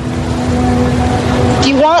 Seriously? Do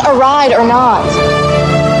you want a ride or not?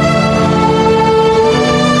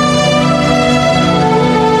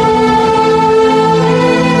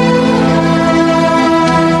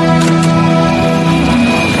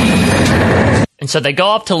 And so they go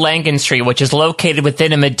up to Langdon Street, which is located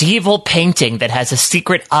within a medieval painting that has a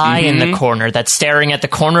secret eye in the corner that's staring at the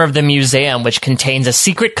corner of the museum, which contains a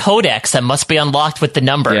secret codex that must be unlocked with the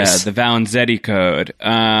numbers. Yeah, the Valenzetti code.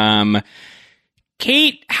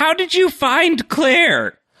 Kate, how did you find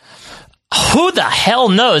Claire? Who the hell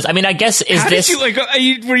knows? I mean, I guess How did you, like,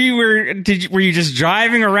 were you just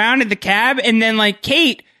driving around in the cab and then, like,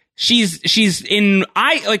 Kate, she's in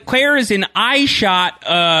Claire is in eye shot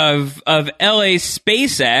of LA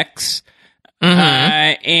SpaceX,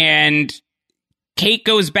 and Kate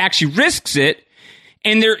goes back. She risks it,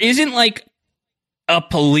 and there isn't like a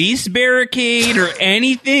police barricade or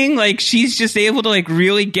anything. Like, she's just able to like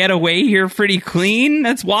really get away here pretty clean.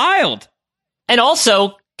 That's wild. And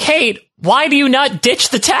also, Kate, why do you not ditch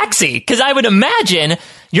the taxi? Because I would imagine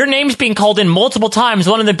your name's being called in multiple times,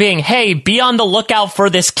 one of them being, hey, be on the lookout for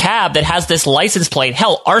this cab that has this license plate.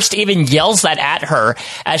 Hell, Arst even yells that at her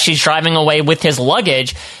as she's driving away with his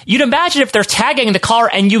luggage. You'd imagine if they're tagging the car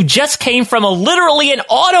and you just came from literally an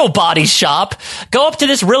auto body shop, go up to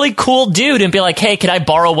this really cool dude and be like, hey, can I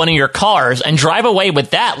borrow one of your cars? And drive away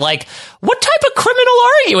with that. Like, what type of criminal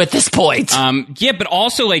are you at this point? Yeah, but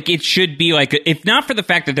also, like, it should be, like, if not for the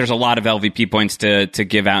fact that there's a lot of LVP points to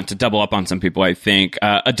give out, to double up on some people, I think,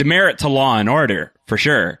 a demerit to Law and Order, for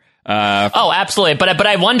sure. Oh, absolutely. But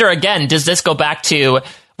I wonder, again, does this go back to,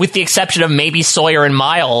 with the exception of maybe Sawyer and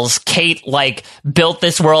Miles, Kate, like, built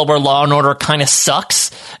this world where Law and Order kind of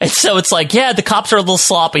sucks? And so it's like, yeah, the cops are a little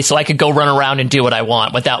sloppy, so I could go run around and do what I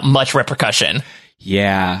want without much repercussion.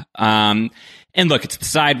 Yeah. And look, it's the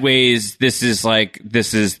sideways. This is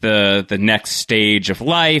the next stage of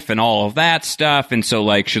life and all of that stuff. And so,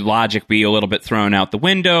 like, should logic be a little bit thrown out the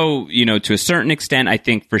window, you know, to a certain extent? I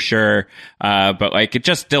think for sure. But like, it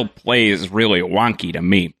just still plays really wonky to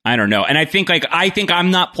me. I don't know. And I think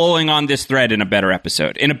I'm not pulling on this thread in a better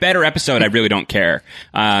episode. In a better episode, I really don't care.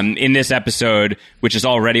 In this episode, which is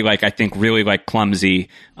already, like, I think really, like, clumsy,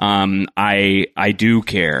 I do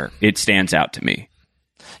care. It stands out to me.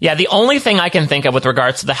 Yeah, the only thing I can think of with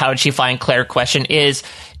regards to the how did she find Claire question is,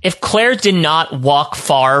 if Claire did not walk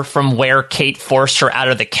far from where Kate forced her out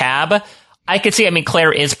of the cab, I could see, I mean,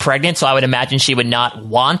 Claire is pregnant, so I would imagine she would not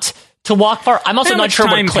want to walk far. I'm also not sure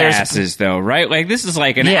what Claire's... passes, though, right? Like, this is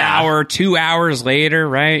like an hour, 2 hours later,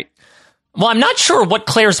 right? Well, I'm not sure what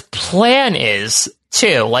Claire's plan is,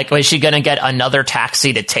 too. Like, was she going to get another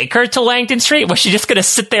taxi to take her to Langdon Street? Was she just going to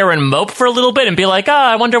sit there and mope for a little bit and be like, oh,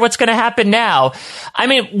 I wonder what's going to happen now? I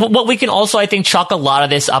mean, what we can also, I think, chalk a lot of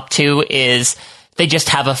this up to is they just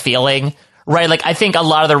have a feeling, right? Like, I think a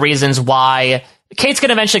lot of the reasons why Kate's going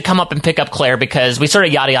to eventually come up and pick up Claire, because we sort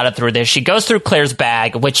of yada yada through this. She goes through Claire's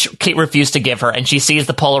bag, which Kate refused to give her, and she sees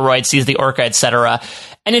the Polaroid, sees the Orca, etc.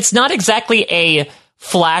 And it's not exactly a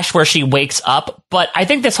flash where she wakes up, but I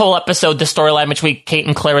think this whole episode, the storyline between Kate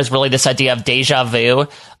and Claire, is really this idea of deja vu,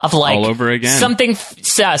 of like, all over again.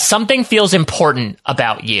 Something feels important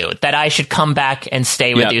about you, that I should come back and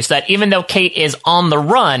stay with you. So that even though Kate is on the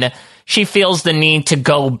run, she feels the need to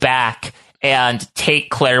go back and take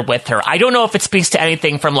Claire with her. I don't know if it speaks to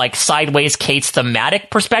anything from like sideways Kate's thematic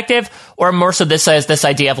perspective, or more so this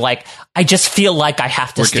idea of like, I just feel like I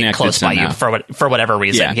have to stay close by you for whatever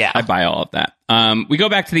reason. Yeah, I buy all of that. We go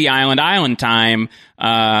back to the island time,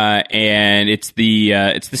 and it's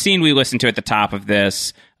the scene we listened to at the top of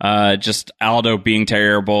this. Just Aldo being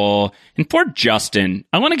terrible, and poor Justin.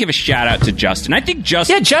 I want to give a shout out to Justin. I think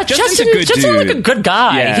Justin's a good Justin's dude. Like a good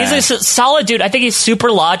guy. Yeah. He's a solid dude. I think he's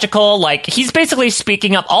super logical. Like, he's basically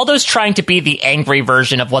speaking up. Aldo's trying to be the angry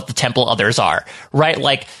version of what the Temple others are, right?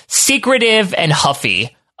 Like, secretive and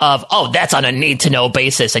huffy of, oh, that's on a need-to-know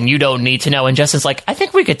basis, and you don't need to know. And Justin's like, I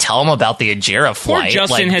think we could tell him about the Ajira flight. Poor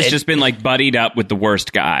Justin has just been, like, buddied up with the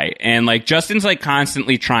worst guy. And, like, Justin's, like,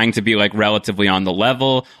 constantly trying to be, like, relatively on the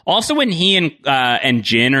level. Also, when he and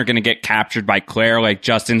Jin are going to get captured by Claire, like,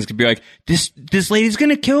 Justin's going to be like, this lady's going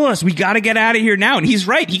to kill us. We got to get out of here now. And he's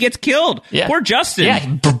right. He gets killed. Yeah. Poor Justin.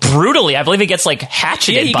 Yeah, brutally. I believe he gets, like,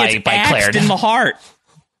 hatcheted by Claire. In the heart.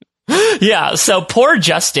 Yeah, so poor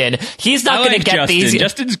Justin. He's not going to get Justin. these.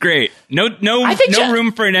 Justin's great. No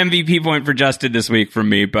room for an MVP point for Justin this week from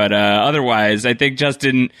me, but otherwise, I think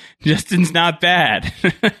Justin's not bad.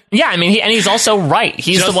 Yeah, I mean, he's also right.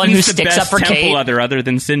 He's Justin's the one who sticks up for Kate. Other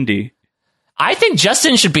than Cindy. I think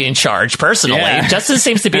Justin should be in charge, personally. Yeah. Justin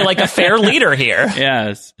seems to be like a fair leader here.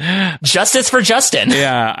 Yes. Justice for Justin.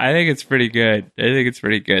 Yeah, I think it's pretty good.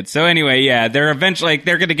 So anyway, yeah, they're eventually, like,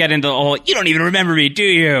 they're going to get into the whole, you don't even remember me, do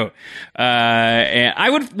you?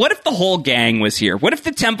 And what if the whole gang was here? What if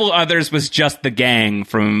the Temple Others was just the gang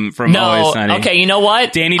from Always Sunny? Okay, you know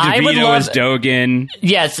what? Danny DeVito as Dogen.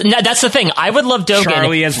 Yes, no, that's the thing. I would love Dogen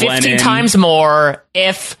Charlie as 15 Lennon. times more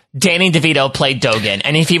if Danny DeVito played Dogen,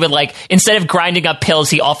 and if he would, like, instead of grinding up pills,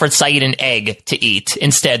 he offered Saeed an egg to eat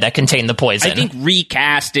instead that contained the poison. I think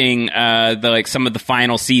recasting some of the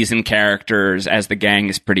final season characters as the gang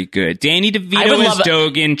is pretty good. Danny DeVito is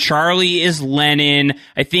Dogen, Charlie is Lennon.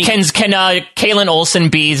 I think can Caitlin Olsen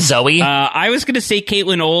be Zoe? I was going to say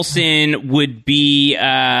Caitlin Olsen would be.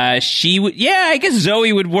 She would. Yeah, I guess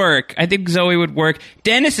Zoe would work. I think Zoe would work.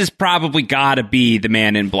 Dennis has probably got to be the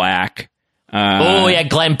Man in Black.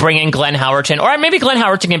 Bring in Glenn Howerton. Or maybe Glenn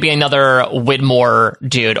Howerton can be another Widmore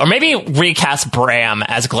dude. Or maybe recast Bram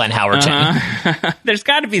as Glenn Howerton. There's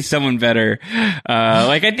got to be someone better.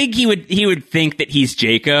 I think he would think that he's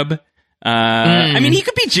Jacob. I mean, he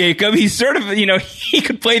could be Jacob. He's sort of, he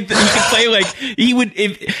could play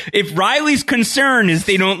if Riley's concern is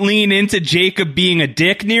they don't lean into Jacob being a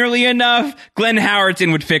dick nearly enough, Glenn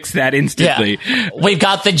Howerton would fix that instantly. Yeah. We've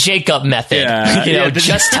got the Jacob method.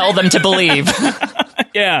 Just tell them to believe.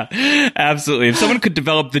 Yeah, absolutely. If someone could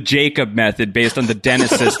develop the Jacob method based on the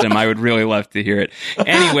Dennis system, I would really love to hear it.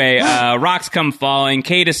 Anyway, rocks come falling.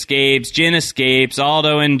 Kate escapes. Jin escapes.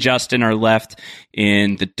 Aldo and Justin are left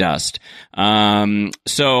in the dust.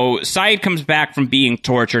 So Saeed comes back from being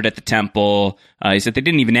tortured at the temple. He said they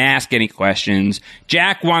didn't even ask any questions.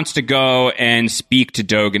 Jack wants to go and speak to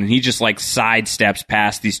Dogen, and he just sidesteps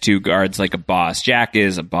past these two guards like a boss. Jack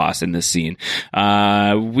is a boss in this scene.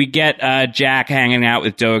 We get Jack hanging out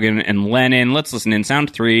with Dogen and Lennon. Let's listen in.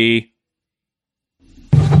 Sound 3.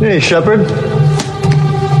 Hey, Shepard.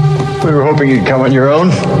 We were hoping you'd come on your own.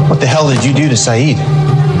 What the hell did you do to Saeed?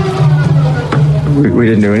 We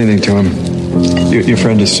didn't do anything to him. Your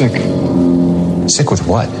friend is sick. Sick with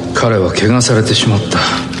what? There's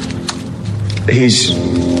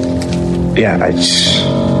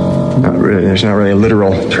not really a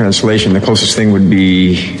literal translation. The closest thing would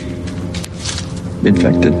be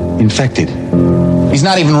infected. Infected? He's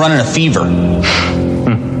not even running a fever.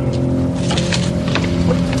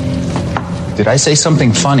 Did I say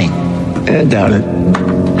something funny? I doubt it.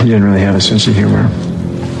 He didn't really have a sense of humor.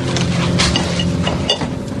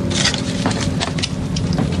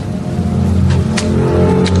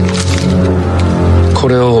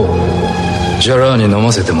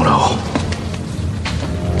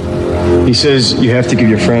 He says you have to give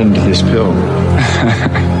your friend this pill.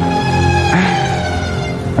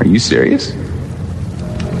 Are you serious?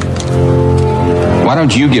 Why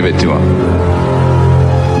don't you give it to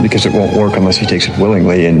him? Because it won't work unless he takes it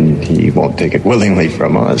willingly, and he won't take it willingly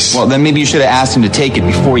from us. Well, then maybe you should have asked him to take it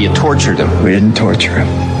before you tortured him. We didn't torture him.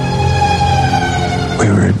 We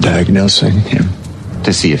were diagnosing him.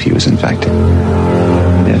 To see if he was infected.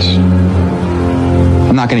 Yes.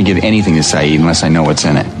 I'm not going to give anything to Saeed unless I know what's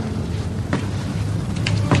in it.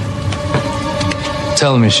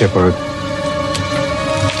 Tell me, Shepard.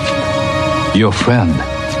 Your friend.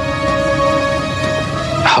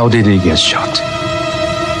 How did he get shot?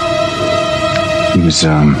 He was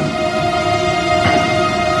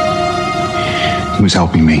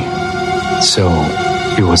helping me. So,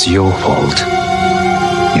 it was your fault?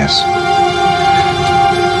 Yes.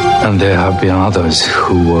 And there have been others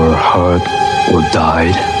who were hurt or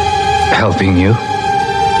died helping you?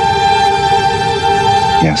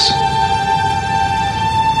 Yes.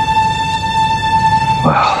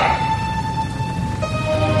 Well,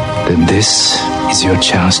 then this is your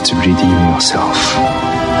chance to redeem yourself.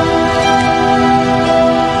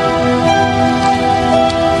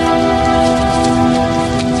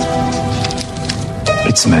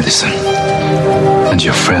 It's medicine, and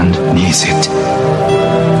your friend needs it.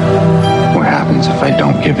 What happens if I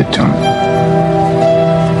don't give it to him?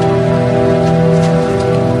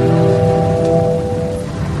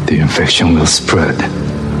 the infection will spread.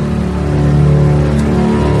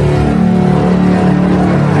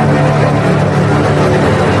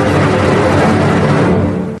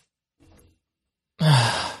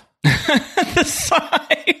 The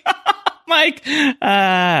sigh. Mike.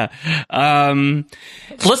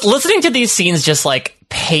 Listening to these scenes just like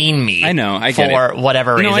pain me. I know. I get for it.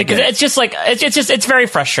 whatever reason. I get it. It's just like it's very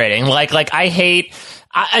frustrating. Like I hate.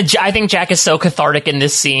 I think Jack is so cathartic in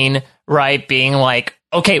this scene, right? Being like,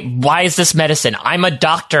 okay, why is this medicine? I'm a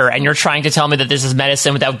doctor, and you're trying to tell me that this is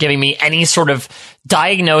medicine without giving me any sort of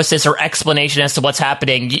diagnosis or explanation as to what's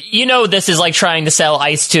happening. You know, this is like trying to sell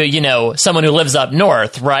ice to, you know, someone who lives up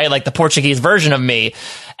north, right? Like the Portuguese version of me.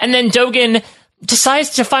 And then Dogen decides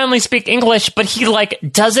to finally speak English, but he like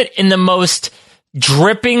does it in the most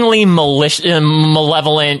drippingly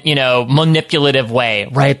malevolent, you know, manipulative way,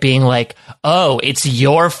 right? Being like, oh, it's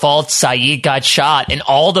your fault Sayid got shot and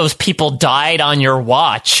all those people died on your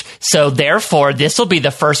watch. So therefore, this will be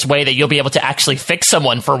the first way that you'll be able to actually fix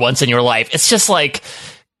someone for once in your life. It's just like,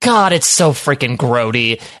 God, it's so freaking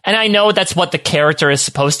grody. And I know that's what the character is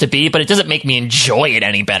supposed to be, but it doesn't make me enjoy it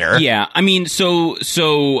any better. Yeah, I mean, so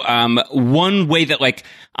one way that like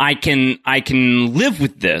I can live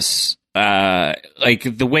with this, like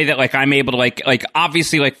the way that like I'm able to like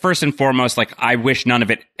obviously like first and foremost, like I wish none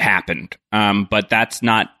of it happened. But that's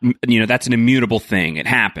not, you know, that's an immutable thing. It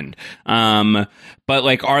happened. But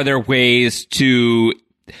like, are there ways to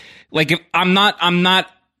like, if I'm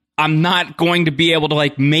not going to be able to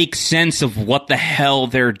like make sense of what the hell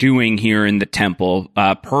they're doing here in the temple,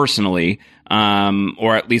 personally,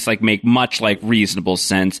 or at least like make much like reasonable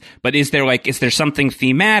sense. But is there something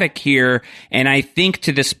thematic here? And I think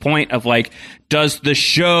to this point of like, does the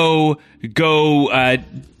show go,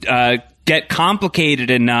 get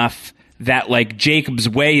complicated enough that like Jacob's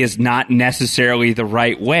way is not necessarily the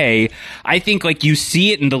right way? I think like you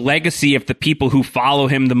see it in the legacy of the people who follow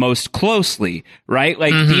him the most closely, right?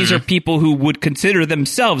 Like these are people who would consider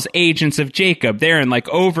themselves agents of Jacob. They're in like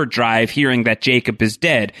overdrive hearing that Jacob is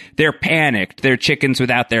dead. They're panicked. They're chickens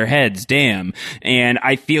without their heads. Damn. And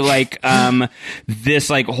I feel like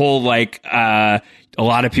this like whole like a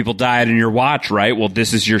lot of people died in your watch, right? Well,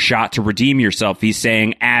 this is your shot to redeem yourself. He's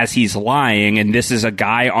saying as he's lying, and this is a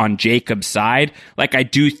guy on Jacob's side. Like I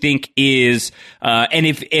do think is, and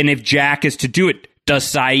if Jack is to do it, does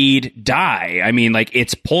Sayid die? I mean, like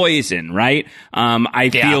it's poison, right? I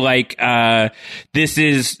feel like this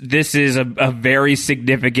is a very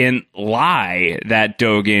significant lie that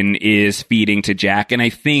Dogen is feeding to Jack, and I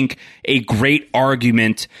think a great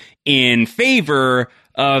argument in favor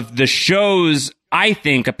of the show's, I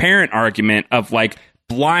think, apparent argument of like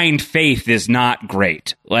blind faith is not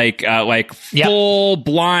great. Like full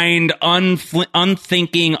blind,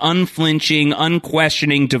 unthinking, unflinching,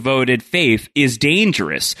 unquestioning, devoted faith is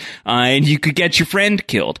dangerous, and you could get your friend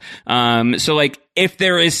killed. So like, if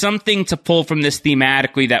there is something to pull from this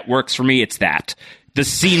thematically that works for me, it's that the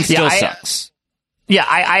scene still sucks. Yeah,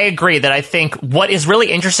 I agree that I think what is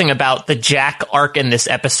really interesting about the Jack arc in this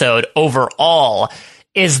episode overall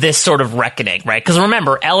is this sort of reckoning, right? Because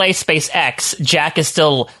remember, LA Space X, Jack is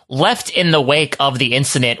still left in the wake of the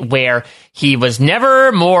incident where he was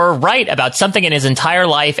never more right about something in his entire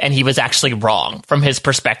life, and he was actually wrong from his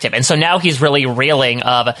perspective. And so now he's really reeling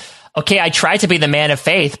of, okay, I tried to be the man of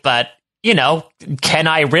faith, but, you know, can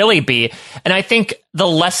I really be? And I think the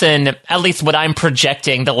lesson, at least what I'm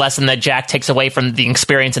projecting, the lesson that Jack takes away from the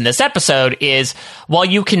experience in this episode is, while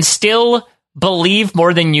you can still believe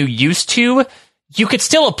more than you used to, you could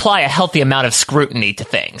still apply a healthy amount of scrutiny to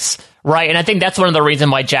things, right? And I think that's one of the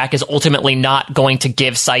reasons why Jack is ultimately not going to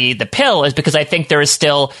give Sayid the pill, is because I think there is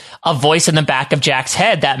still a voice in the back of Jack's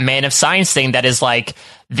head, that man of science thing that is like,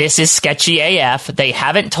 this is sketchy AF. They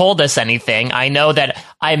haven't told us anything. I know that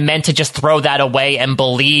I meant to just throw that away and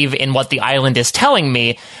believe in what the island is telling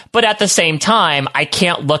me. But at the same time, I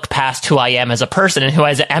can't look past who I am as a person, and who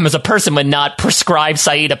I am as a person would not prescribe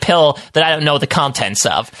Sayid a pill that I don't know the contents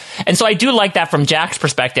of. And so I do like that from Jack's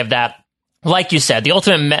perspective, that, like you said, the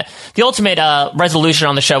ultimate resolution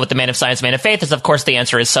on the show with the man of science, man of faith is, of course, the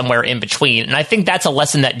answer is somewhere in between. And I think that's a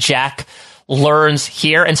lesson that Jack learns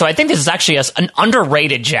here. And so I think this is actually an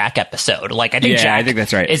underrated Jack episode. Like, I think Jack, I think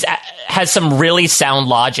that's right, has some really sound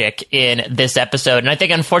logic in this episode. And I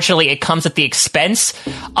think, unfortunately, it comes at the expense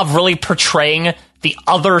of really portraying the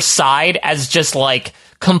other side as just like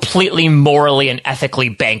completely morally and ethically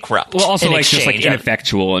bankrupt. Well, also like just like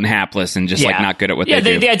ineffectual and hapless and just like not good at what they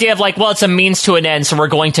do. The idea of like, well, it's a means to an end, so we're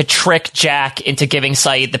going to trick Jack into giving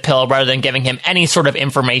Sayid the pill rather than giving him any sort of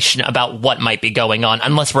information about what might be going on,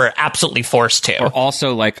 unless we're absolutely forced to. Or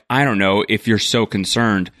also like, I don't know, if you're so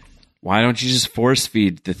concerned, Why don't you just force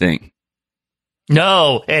feed the thing?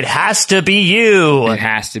 No, it has to be you. It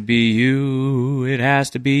has to be you. It has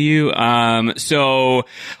to be you. So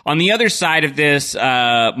on the other side of this,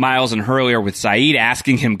 Miles and Hurley are with Sayid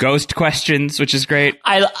asking him ghost questions, which is great.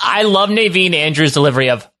 I love Naveen Andrews' delivery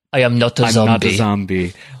of I am not a zombie. I'm not a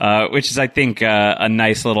zombie. Which is, I think, a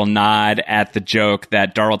nice little nod at the joke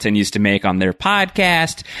that Darlton used to make on their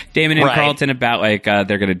podcast, Damon and Carlton, about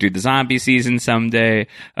they're going to do the zombie season someday.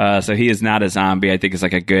 So he is not a zombie, I think is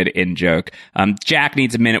like a good in-joke. Jack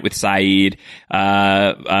needs a minute with Sayid.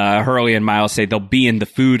 Hurley and Miles say they'll be in the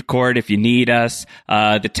food court if you need us.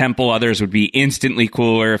 The Temple others would be instantly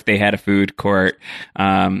cooler if they had a food court.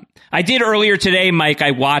 I did earlier today, Mike,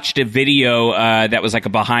 I watched a video that was like a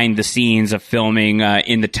behind the scenes of filming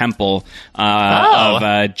in the Temple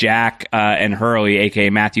of Jack and Hurley, aka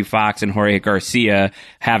Matthew Fox and Jorge Garcia,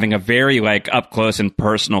 having a very up close and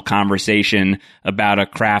personal conversation about a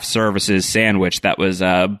craft services sandwich that was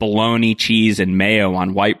bologna, cheese, and mayo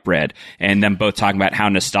on white bread, and them both talking about how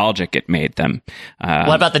nostalgic it made them.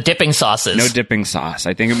 What about the dipping sauces? No dipping sauce.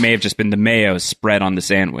 I think it may have just been the mayo spread on the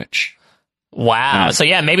sandwich. Wow. So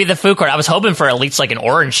maybe the food court. I was hoping for at least like an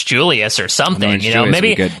Orange Julius or something.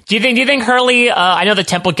 Maybe. Do you think Hurley? I know the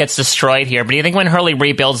Temple gets destroyed here, but do you think when Hurley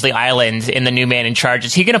rebuilds the island in the New Man in Charge,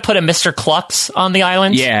 is he going to put a Mr. Klux on the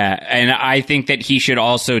island? Yeah, and I think that he should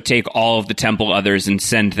also take all of the Temple others and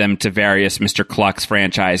send them to various Mr. Klux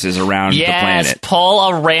franchises around the planet. Yes, pull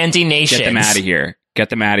a Randy Nation. Get them out of here. Get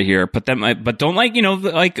them out of here. Put them, but don't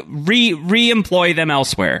re-employ them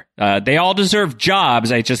elsewhere. They all deserve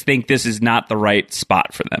jobs. I just think this is not the right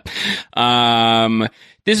spot for them.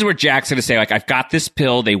 This is where Jack's going to say, I've got this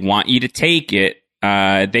pill. They want you to take it.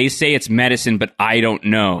 They say it's medicine, but I don't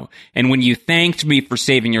know. And when you thanked me for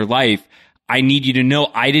saving your life, I need you to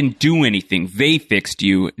know I didn't do anything. They fixed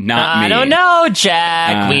you, not me. I don't know,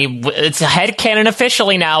 Jack. It's headcanon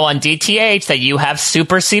officially now on DTH that you have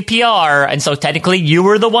super CPR, and so technically you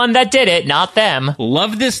were the one that did it, not them.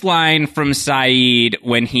 Love this line from Sayid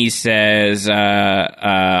when he says,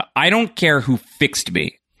 I don't care who fixed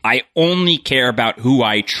me. I only care about who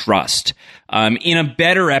I trust. In a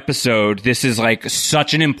better episode, this is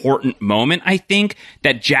such an important moment, I think,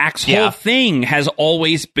 that Jack's whole thing has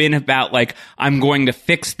always been about I'm going to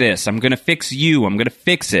fix this. I'm going to fix you. I'm going to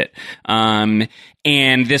fix it. And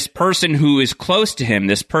this person who is close to him,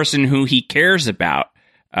 this person who he cares about,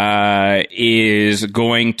 is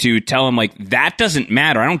going to tell him that doesn't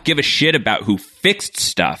matter. I don't give a shit about who fixed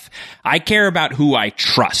stuff. I care about who I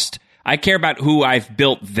trust. I care about who I've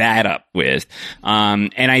built that up with.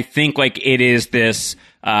 And I think it is this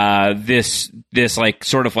I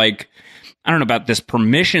don't know about this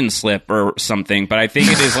permission slip or something, but I think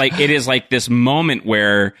it is this moment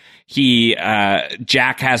where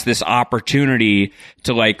Jack has this opportunity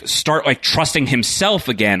to start trusting himself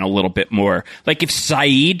again a little bit more. If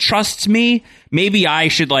Sayid trusts me, maybe I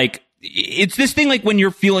should it's this thing when you're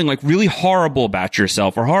feeling really horrible about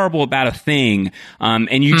yourself or horrible about a thing,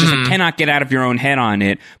 and you just cannot get out of your own head on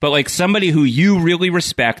it. But somebody who you really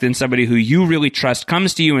respect and somebody who you really trust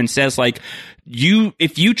comes to you and says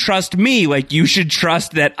if you trust me, you should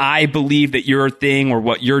trust that I believe that your thing or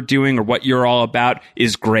what you're doing or what you're all about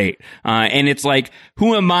is great. And it's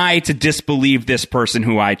who am I to disbelieve this person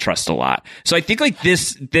who I trust a lot? So I think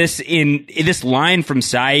this line from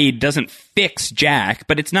Sayid doesn't fix Jack,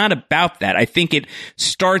 but it's not about that. I think it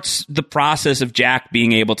starts the process of Jack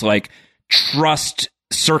being able to trust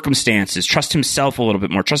circumstances, trust himself a little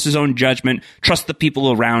bit more, trust his own judgment, trust the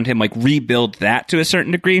people around him, rebuild that to a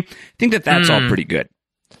certain degree. I think that's all pretty good.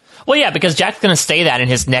 Well, yeah, because Jack's going to say that in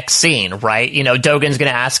his next scene, right? Dogen's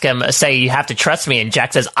going to ask him, say, you have to trust me. And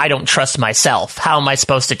Jack says, I don't trust myself. How am I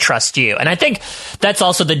supposed to trust you? And I think that's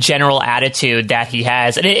also the general attitude that he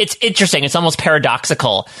has. And it's interesting. It's almost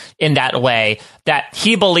paradoxical in that way that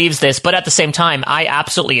he believes this. But at the same time, I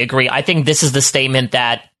absolutely agree. I think this is the statement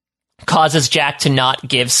that causes Jack to not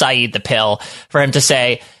give Sayid the pill, for him to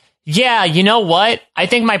say, yeah, you know what? I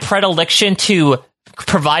think my predilection to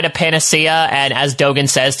provide a panacea and, as Dogen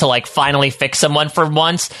says, to finally fix someone for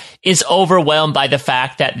once is overwhelmed by the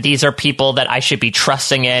fact that these are people that I should be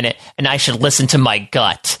trusting in and I should listen to my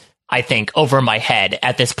gut, I think, over my head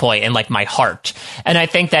at this point and my heart. And I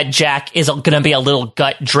think that Jack is going to be a little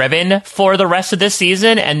gut driven for the rest of this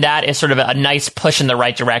season. And that is sort of a nice push in the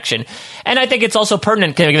right direction. And I think it's also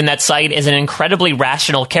pertinent given that Sayid is an incredibly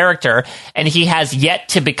rational character and he has yet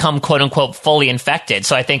to become quote unquote fully infected.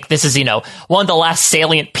 So I think this is, one of the last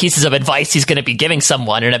salient pieces of advice he's going to be giving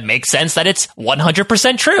someone. And it makes sense that it's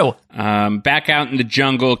 100% true. Back out in the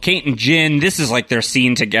jungle, Kate and Jin, this is like their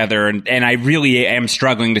scene together, and I really am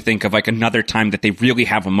struggling to think of like another time that they really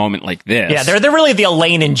have a moment like this. Yeah, they're really the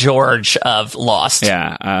Elaine and George of Lost.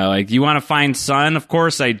 Yeah, like, you want to find Sun? Of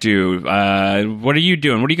course I do. What are you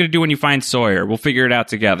doing? What are you going to do when you find Sawyer? We'll figure it out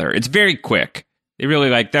together. It's very quick. They really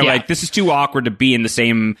they're like, this is too awkward to be in the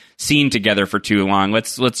same scene together for too long.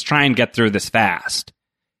 Let's try and get through this fast.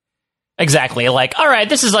 Exactly. Like, all right,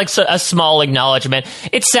 this is like a small acknowledgement.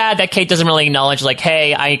 It's sad that Kate doesn't really acknowledge, like,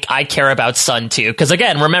 hey, I care about Sun too. Because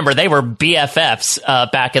again, remember, they were BFFs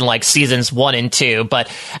back in like seasons 1 and 2.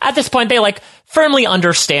 But at this point, they like firmly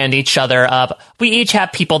understand each other. We each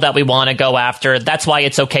have people that we want to go after. That's why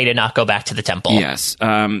it's okay to not go back to the temple. Yes.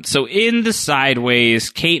 So in the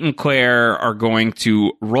sideways, Kate and Claire are going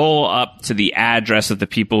to roll up to the address of the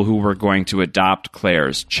people who were going to adopt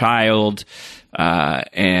Claire's child.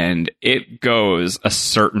 And it goes a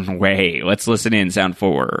certain way. Let's listen in. Sound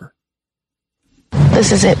 4.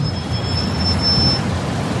 This is it.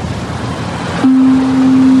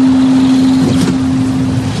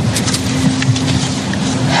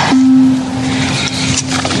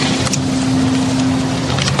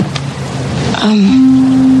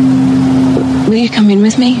 Will you come in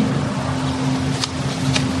with me?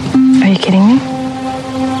 Are you kidding me?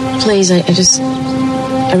 Please, I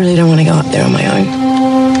really don't want to go up there on my own.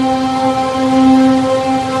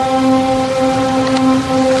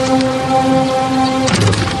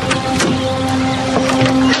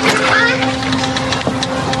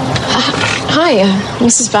 Hi,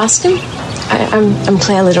 Mrs. Bascom. I'm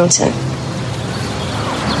Claire Littleton.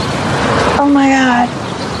 Oh my God.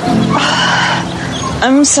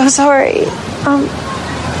 I'm so sorry.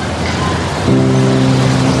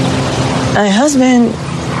 My husband...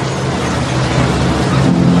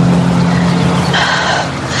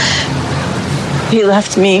 He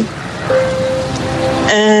left me.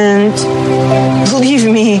 And believe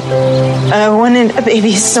me, I wanted a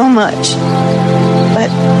baby so much. But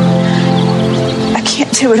I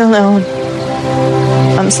can't do it alone.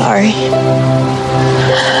 I'm sorry.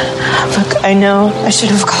 Look, I know I should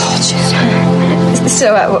have called you.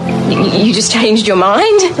 So, you just changed your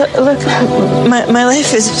mind? Look, my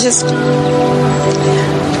life is just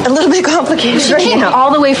a little bit complicated You came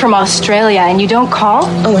all the way from Australia and you don't call?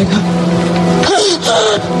 Oh my God.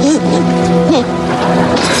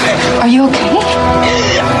 Are you okay? No,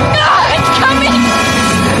 it's coming!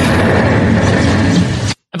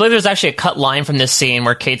 I believe there's actually a cut line from this scene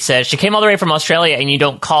where Kate says, she came all the way from Australia and you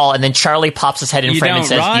don't call, and then Charlie pops his head in frame and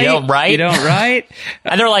says, you don't write? You don't write?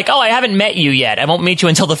 And they're like, oh, I haven't met you yet. I won't meet you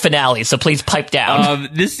until the finale, so please pipe down.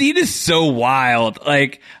 This scene is so wild.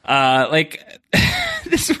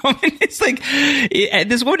 This woman is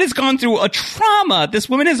this woman has gone through a trauma. This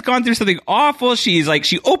woman has gone through something awful. She's like,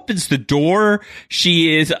 she opens the door.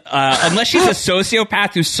 She is, unless she's a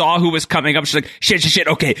sociopath who saw who was coming up, she's like, shit.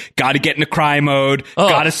 Okay, gotta get into cry mode.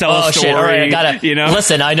 Gotta sell a story. Shit, all right, I gotta, you know?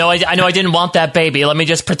 Listen, I know I didn't want that baby. Let me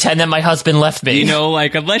just pretend that my husband left me. You know,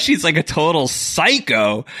 like, unless she's like a total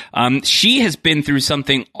psycho, she has been through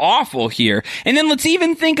something awful here. And then let's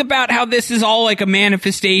even think about how this is all like a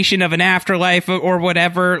manifestation of an afterlife or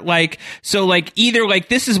whatever. Like, so like either like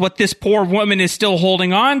this is what this poor woman is still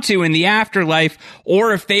holding on to in the afterlife,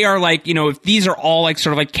 or if they are like, you know, if these are all like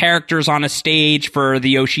sort of like characters on a stage for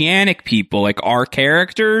the Oceanic people, like our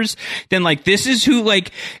characters, then like this is who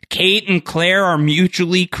like Kate and Claire are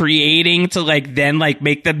mutually creating to like then like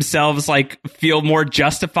make themselves like feel more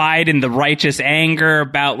justified in the righteous anger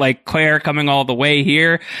about like Claire coming all the way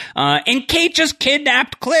here. And Kate just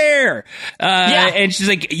kidnapped Claire. And she's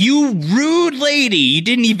like, you rude lady. You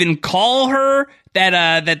didn't even call her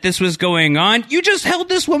that this was going on. You just held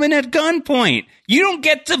this woman at gunpoint. You don't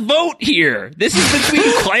get to vote here. This is between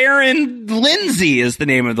Claire and Lindsay is the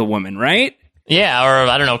name of the woman, right? Yeah, or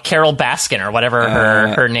I don't know, Carol Baskin or whatever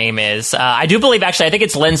her name is. I do believe, actually, I think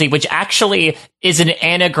it's Lindsay, which actually is an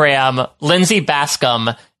anagram. Lindsay Bascom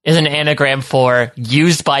is an anagram for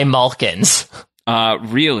used by Malkins.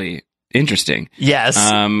 Really? Interesting. Yes,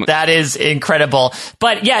 that is incredible.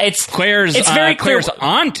 But yeah, it's Claire's. It's very Claire's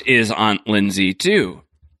aunt is Aunt Lindsay too.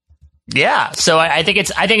 Yeah, so I think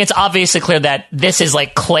it's obviously clear that this is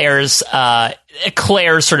like Claire's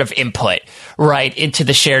sort of input right into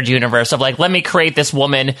the shared universe of like, let me create this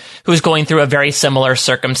woman who's going through a very similar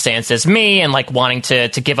circumstance as me and like wanting to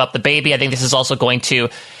give up the baby. I think this is also going to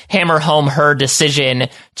hammer home her decision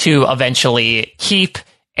to eventually keep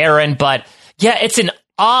Aaron. But yeah, it's an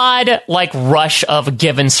odd, like, rush of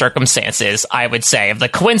given circumstances, I would say. Of the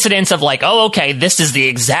coincidence of, like, oh, okay, this is the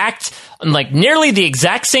exact, like, nearly the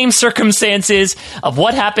exact same circumstances of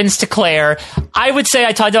what happens to Claire. I would say,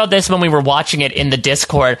 I talked about this when we were watching it in the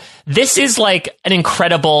Discord, this is, like, an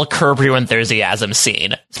incredible Curb Your Enthusiasm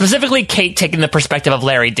scene. Specifically, Kate taking the perspective of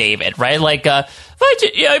Larry David, right? Like, I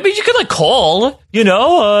mean, you could, like, call, you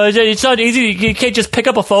know, it's not easy. You can't just pick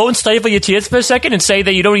up a phone, stifle your tears for a second, and say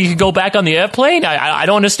that you can go back on the airplane. I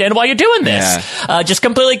don't understand why you're doing this. Yeah. Just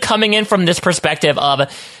completely coming in from this perspective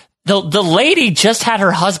of the lady just had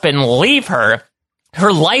her husband leave her.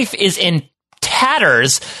 Her life is in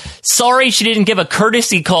tatters. Sorry she didn't give a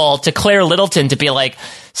courtesy call to Claire Littleton to be like,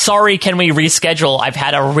 sorry, can we reschedule? I've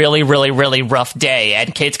had a really, really, really rough day.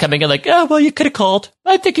 And Kate's coming in like, oh, well, you could have called.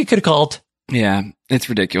 I think you could have called. Yeah, it's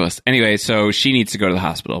ridiculous. Anyway, so she needs to go to the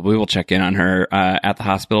hospital. We will check in on her at the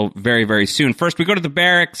hospital very, very soon. First, we go to the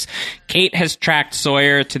barracks. Kate has tracked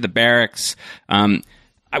Sawyer to the barracks.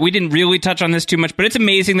 We didn't really touch on this too much, but it's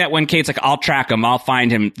amazing that when Kate's like, I'll track him, I'll find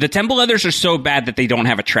him. The Temple Leathers are so bad that they don't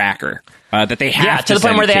have a tracker. That they have to the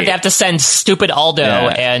point where they have to send stupid Aldo,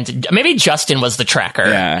 and maybe Justin was the tracker,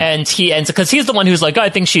 and because he's the one who's like, oh, I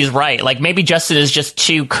think she's right. Like maybe Justin is just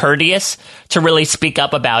too courteous to really speak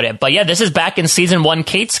up about it. But yeah, this is back in season 1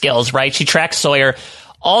 Kate skills, right? She tracks Sawyer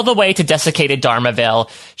all the way to desiccated Dharmaville.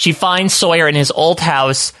 She finds Sawyer in his old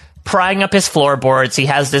house, prying up his floorboards. He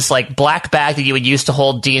has this like black bag that you would use to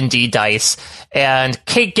hold D&D dice, and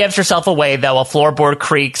Kate gives herself away though. A floorboard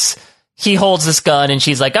creaks. He holds this gun, and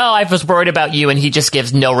she's like, oh, I was worried about you, and he just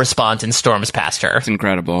gives no response and storms past her. It's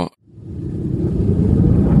incredible.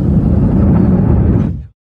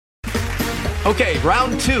 Okay,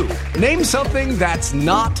 round 2. Name something that's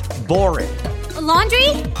not boring. A laundry?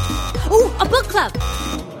 Ooh, a book club.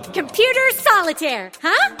 Computer solitaire,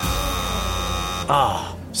 huh?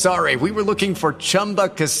 Ah, sorry, we were looking for Chumba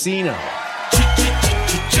Casino.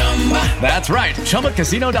 That's right.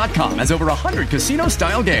 ChumbaCasino.com has over 100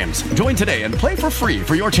 casino-style games. Join today and play for free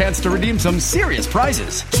for your chance to redeem some serious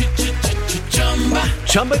prizes.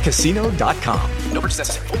 ChumbaCasino.com. No purchase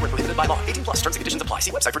necessary. Void where prohibited by law. 18+. Terms and conditions apply.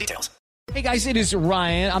 See website for details. Hey guys, it is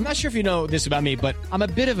Ryan. I'm not sure if you know this about me, but I'm a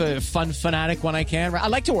bit of a fun fanatic when I can. I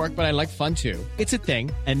like to work, but I like fun too. It's a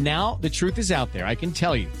thing. And now the truth is out there. I can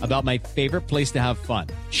tell you about my favorite place to have fun.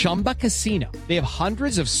 Chumba Casino. They have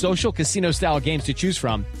hundreds of social casino style games to choose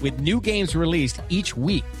from with new games released each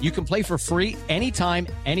week. You can play for free anytime,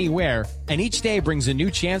 anywhere. And each day brings a new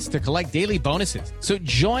chance to collect daily bonuses. So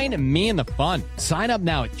join me in the fun. Sign up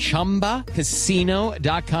now at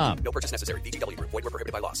ChumbaCasino.com. No purchase necessary. VGW. Void where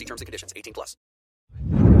prohibited by law. See terms and conditions. 18+.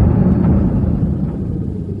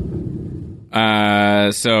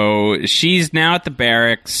 So she's now at the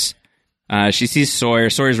barracks. She sees Sawyer.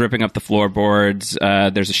 Sawyer's ripping up the floorboards.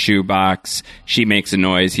 There's a shoebox. She makes a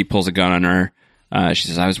noise. He pulls a gun on her. She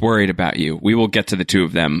says, I was worried about you. We will get to the two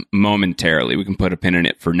of them momentarily. We can put a pin in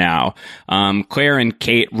it for now. Claire and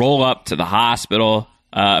Kate roll up to the hospital.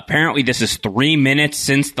 Apparently this is 3 minutes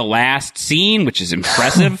since the last scene, which is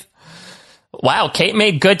impressive. Wow, Kate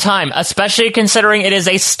made good time, especially considering it is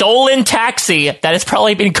a stolen taxi that has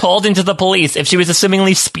probably been called into the police if she was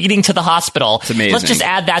assumingly speeding to the hospital. It's amazing. Let's just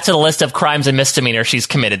add that to the list of crimes and misdemeanors she's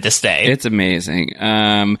committed this day. It's amazing.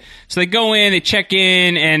 So they go in, they check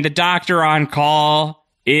in, and the doctor on call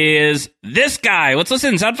is this guy. Let's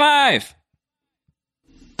listen. Sound 5.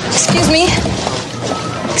 Excuse me.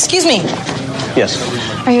 Excuse me. Yes.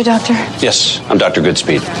 Are you a doctor? Yes, I'm Dr.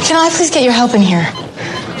 Goodspeed. Can I please get your help in here?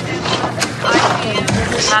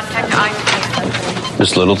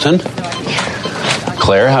 Miss Littleton?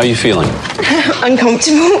 Claire, how are you feeling?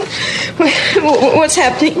 Uncomfortable. What's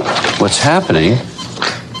happening? What's happening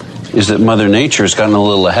is that Mother Nature has gotten a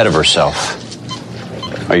little ahead of herself.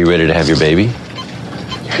 Are you ready to have your baby?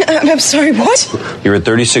 I'm sorry, what? You're at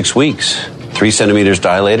 36 weeks, 3 centimeters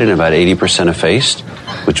dilated and about 80% effaced,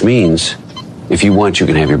 which means if you want, you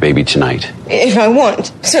can have your baby tonight. If I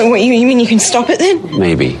want? So what, you mean you can stop it then?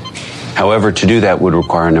 Maybe. However, to do that would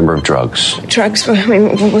require a number of drugs. Drugs? I mean,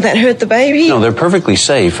 will that hurt the baby? No, they're perfectly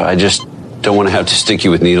safe. I just don't want to have to stick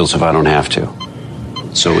you with needles if I don't have to.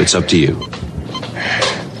 So it's up to you.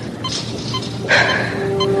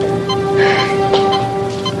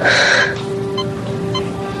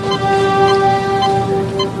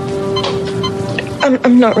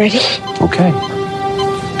 I'm not ready. Okay.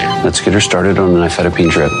 Let's get her started on an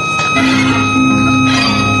nifedipine drip.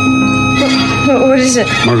 What is it?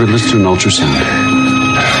 Margaret, let's do an ultrasound.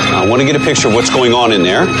 I want to get a picture of what's going on in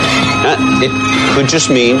there. It could just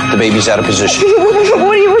mean the baby's out of position.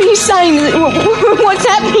 What are you saying? What's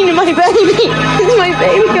happening to my baby? Is my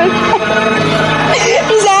baby okay?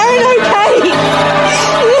 Is Aaron okay?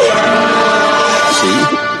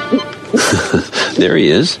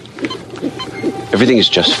 is. Everything is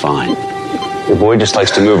just fine. Your boy just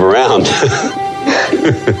likes to move around.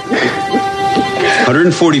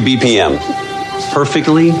 140 BPM.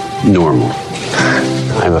 Perfectly normal.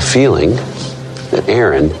 I have a feeling that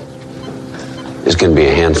Aaron is going to be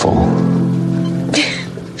a handful.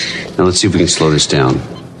 Now let's see if we can slow this down.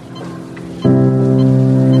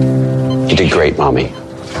 You did great, Mommy.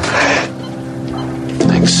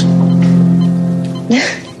 Thanks.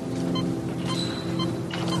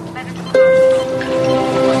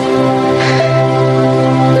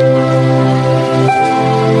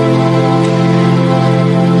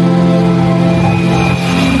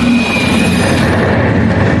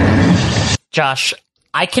 Josh,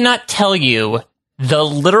 I cannot tell you the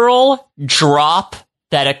literal drop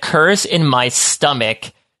that occurs in my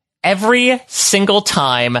stomach every single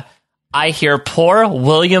time I hear poor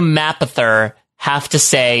William Mapother have to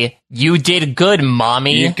say, "You did good,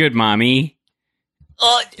 Mommy." You did good, Mommy.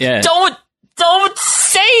 Yeah. Don't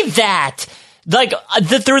say that. Like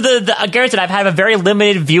through the granted, I've had a very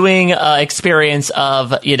limited viewing experience of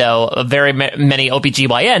very many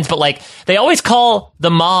OBGYNs, but like they always call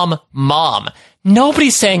the mom.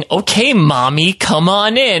 Nobody's saying, "Okay, Mommy, come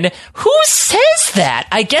on in." Who says that?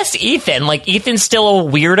 I guess Ethan. Like, Ethan's still a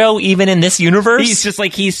weirdo even in this universe. He's just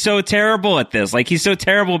like, he's so terrible at this. Like, he's so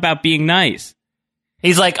terrible about being nice.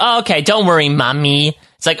 He's like, "Oh, okay, don't worry, Mommy."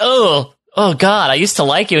 It's like, oh God, I used to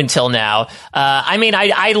like you until now.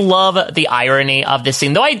 I love the irony of this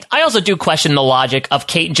scene, though I also do question the logic of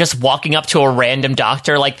Kate just walking up to a random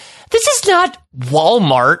doctor. Like, this is not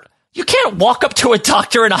Walmart. You can't walk up to a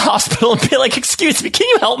doctor in a hospital and be like, "Excuse me, can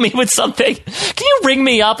you help me with something? Can you ring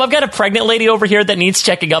me up? I've got a pregnant lady over here that needs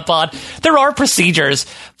checking up on." There are procedures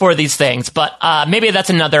for these things, but maybe that's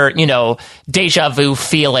another, deja vu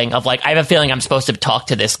feeling of like, I have a feeling I'm supposed to talk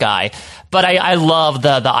to this guy. But I love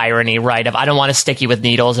the irony, right, of I don't want to stick you with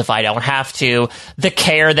needles if I don't have to. The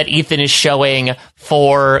care that Ethan is showing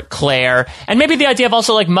for Claire. And maybe the idea of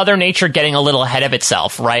also like Mother Nature getting a little ahead of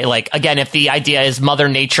itself, right? Like, again, if the idea is Mother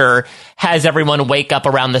Nature has everyone wake up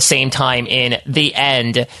around the same time in the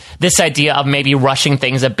end, this idea of maybe rushing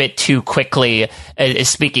things a bit too quickly is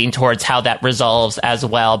speaking towards how that resolves as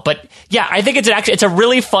well. But yeah, I think it's a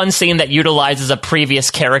really fun scene that utilizes a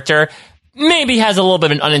previous character. Maybe has a little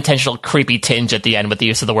bit of an unintentional creepy tinge at the end with the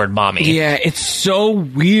use of the word mommy. Yeah, it's so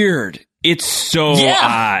weird. It's so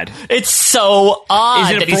odd. It's so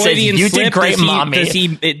odd that he says, "You did great, Mommy."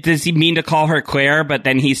 Does he mean to call her Claire, but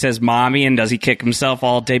then he says Mommy, and does he kick himself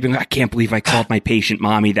all day being like, "I can't believe I called my patient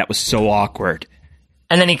Mommy. That was so awkward."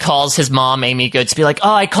 And then he calls his mom, Amy Good, to be like,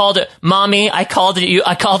 "Oh, I called it, Mommy. I called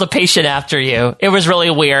a patient after you. It was really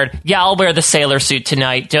weird. Yeah, I'll wear the sailor suit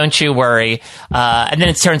tonight. Don't you worry." And then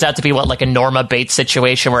it turns out to be like a Norma Bates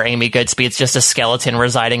situation where Amy Goodspeed's just a skeleton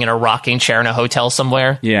residing in a rocking chair in a hotel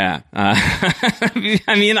somewhere. Yeah.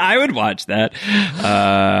 I mean, I would watch that.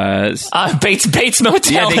 Bates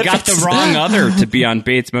Motel. Yeah, they got the wrong other to be on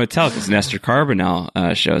Bates Motel because Nestor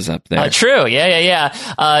Carbonell shows up there. True. Yeah.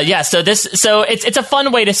 So it's a fun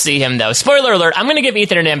way to see him, though. Spoiler alert, I'm going to give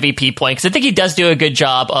Ethan an MVP point because I think he does do a good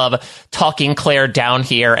job of talking Claire down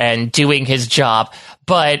here and doing his job,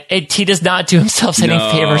 but he does not do himself any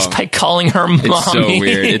favors by calling her Mommy.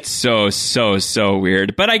 It's so weird. It's so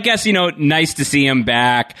weird. But I guess, nice to see him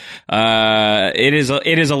back. It is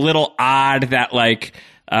a little odd that, like,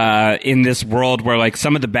 in this world where, like,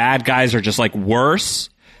 some of the bad guys are just, like, worse,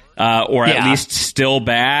 or at least still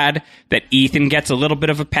bad, that Ethan gets a little bit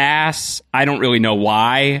of a pass. I don't really know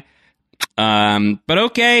why. But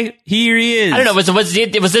okay, here he is. I don't know.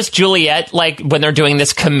 Was this Juliet, like, when they're doing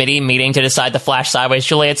this committee meeting to decide the Flash sideways?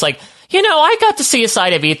 Juliet's like, I got to see a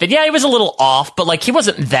side of Ethan. Yeah, he was a little off, but like he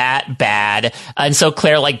wasn't that bad. And so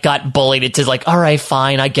Claire like got bullied into like, all right,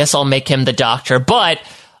 fine, I guess I'll make him the doctor. But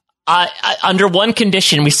under one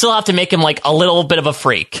condition, we still have to make him like a little bit of a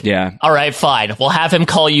freak. Yeah. All right, fine. We'll have him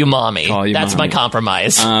call you Mommy. That's my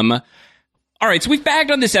compromise. All right, so we've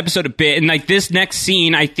bagged on this episode a bit, and like this next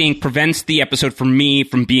scene, I think, prevents the episode for me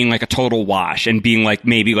from being like a total wash and being like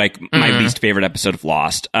maybe like my least favorite episode of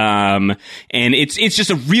Lost. And it's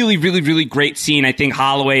just a really, really, really great scene. I think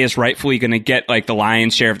Holloway is rightfully going to get like the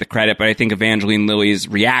lion's share of the credit, but I think Evangeline Lilly's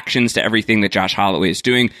reactions to everything that Josh Holloway is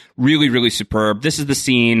doing, really, really superb. This is the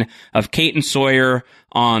scene of Kate and Sawyer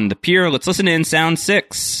on the pier. Let's listen in sound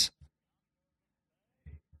 6.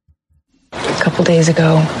 A couple days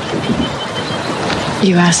ago,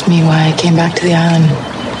 you asked me why I came back to the island.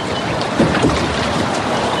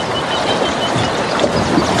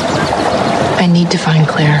 I need to find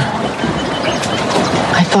Claire.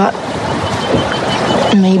 I thought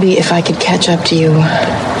maybe if I could catch up to you,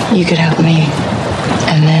 you could help me.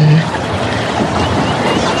 And then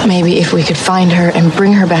Maybe if we could find her and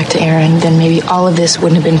bring her back to Aaron, then maybe all of this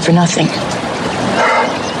wouldn't have been for nothing.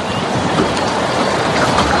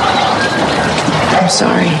 I'm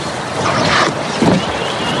sorry.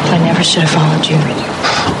 I never should have followed you.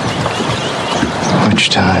 Which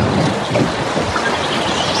time?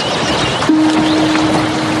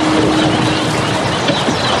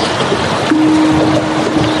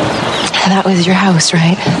 That was your house,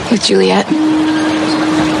 right? With Juliet?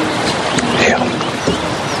 Yeah.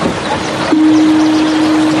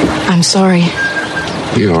 I'm sorry.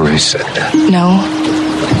 You already said that. No.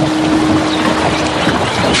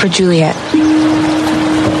 For Juliet.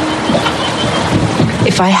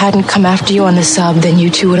 If I hadn't come after you on the sub, then you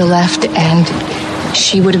two would have left and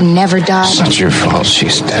she would have never died. It's not your fault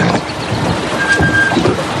she's dead.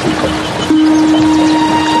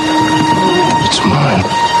 It's mine.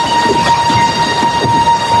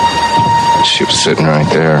 She was sitting right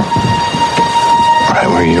there. Right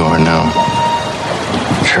where you are now.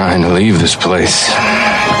 Trying to leave this place.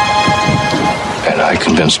 And I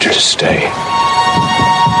convinced her to stay.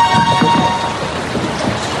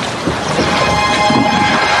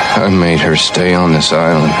 I made her stay on this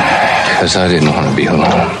island because I didn't want to be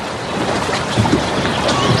alone.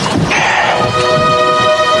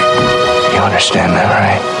 You understand that,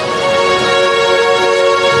 right?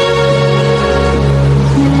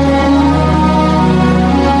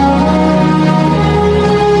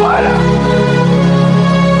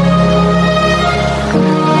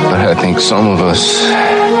 But I think some of us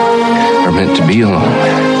are meant to be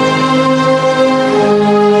alone.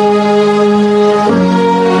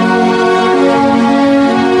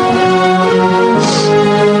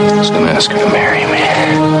 Ask her to marry me.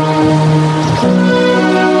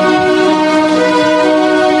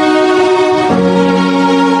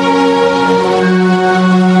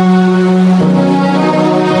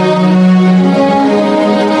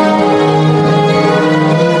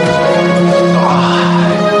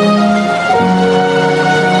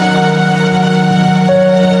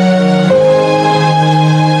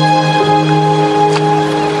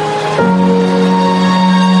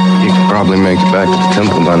 You can probably make it back to the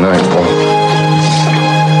temple by nightfall.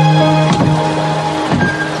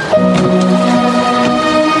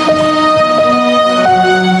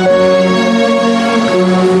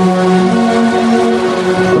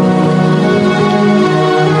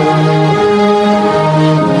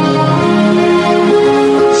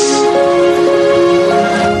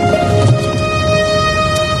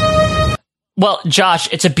 Well, Josh,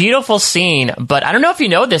 it's a beautiful scene, but I don't know if you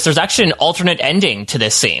know this. There's actually an alternate ending to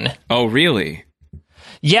this scene. Oh, really?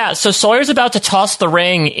 Yeah, so Sawyer's about to toss the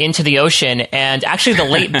ring into the ocean, and actually the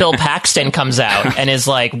late Bill Paxton comes out and is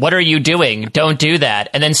like, what are you doing? Don't do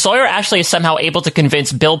that. And then Sawyer actually is somehow able to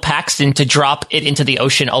convince Bill Paxton to drop it into the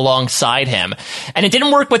ocean alongside him. And it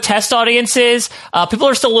didn't work with test audiences. People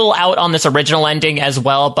are still a little out on this original ending as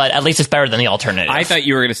well, but at least it's better than the alternative. I thought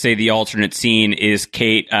you were going to say the alternate scene is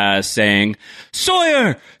Kate saying,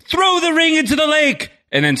 Sawyer, throw the ring into the lake!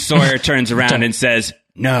 And then Sawyer turns around and says,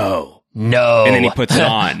 no. No. And then he puts it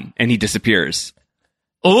on and he disappears.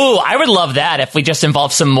 Ooh, I would love that if we just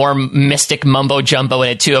involve some more mystic mumbo jumbo in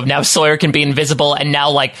it too. Of now Sawyer can be invisible, and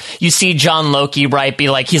now like you see John Loki, right?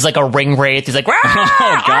 Be like he's like a ring wraith. He's like, oh,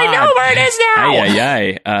 I know where it is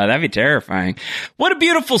now. That'd be terrifying. What a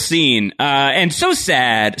beautiful scene, and so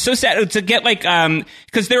sad to get like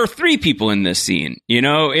because there are three people in this scene. You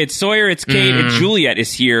know, it's Sawyer, it's Kate, and Juliet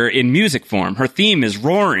is here in music form. Her theme is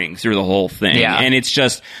roaring through the whole thing, and it's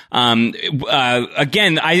just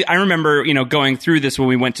again, I remember going through this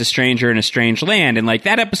when we went to Stranger in a Strange Land, and like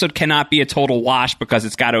that episode cannot be a total wash because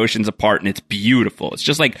it's got Oceans Apart and it's beautiful. It's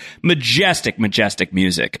just like majestic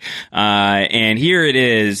music. And here it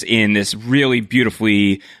is in this really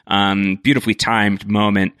beautifully timed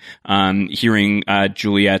moment, hearing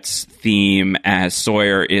Juliet's theme as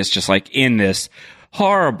Sawyer is just like in this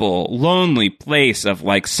horrible, lonely place of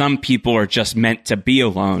like some people are just meant to be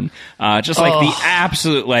alone. Just like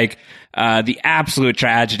the absolute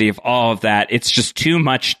tragedy of all of that. It's just too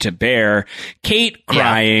much to bear. Kate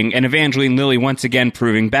crying and Evangeline Lilly once again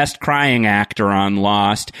proving best crying actor on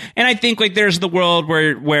Lost. And I think like there's the world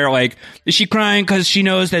where like, is she crying because she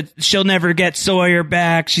knows that she'll never get Sawyer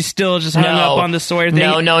back? She's still just hung up on the Sawyer thing.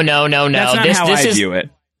 No. That's not how I view it.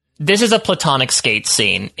 This is a platonic skate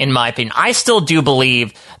scene, in my opinion. I still do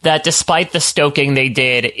believe that despite the stoking they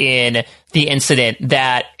did in the incident,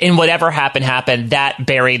 that in whatever happened, that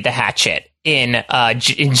buried the hatchet in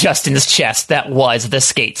Justin's chest. That was the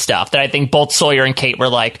skate stuff. That I think both Sawyer and Kate were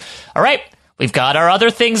like, all right, we've got our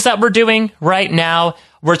other things that we're doing right now.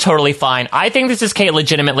 we're totally fine. I think this is Kate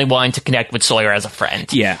legitimately wanting to connect with Sawyer as a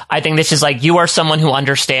friend. Yeah. I think this is like, you are someone who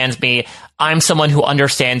understands me. I'm someone who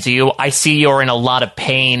understands you. I see you're in a lot of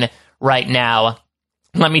pain right now.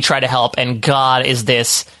 Let me try to help. And God, is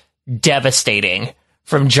this devastating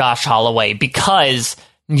from Josh Holloway, because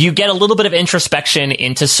you get a little bit of introspection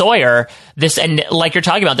into Sawyer, and like you're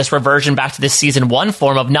talking about, this reversion back to this season 1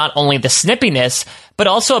 form of not only the snippiness, but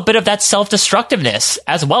also a bit of that self-destructiveness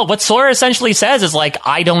as well. What Sawyer essentially says is like,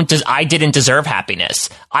 I didn't deserve happiness.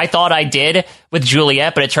 I thought I did with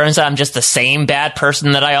Juliet, but it turns out I'm just the same bad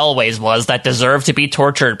person that I always was, that deserved to be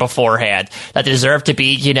tortured beforehand, that deserved to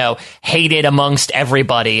be, hated amongst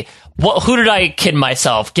everybody. Who did I kid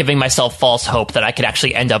myself, giving myself false hope that I could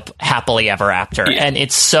actually end up happily ever after? Yeah. And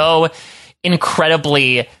it's so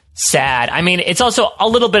incredibly sad. I mean, it's also a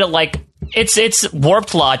little bit of like, it's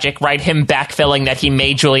warped logic, right? Him backfilling that he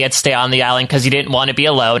made Juliet stay on the island because he didn't want to be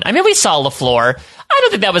alone. I mean, we saw LaFleur. I don't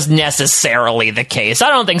think that was necessarily the case. I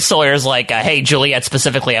don't think Sawyer's like, hey, Juliet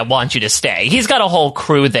specifically, I want you to stay. He's got a whole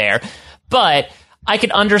crew there. But I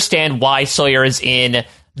can understand why Sawyer is in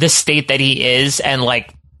the state that he is, and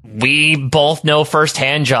like, we both know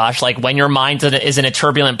firsthand, Josh, like when your mind is in a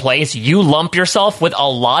turbulent place, you lump yourself with a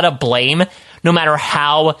lot of blame, no matter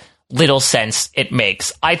how little sense it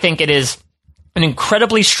makes. I think it is an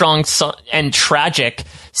incredibly strong and tragic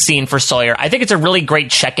scene for Sawyer. I think it's a really great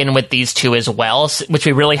check-in with these two as well, which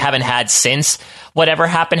we really haven't had since whatever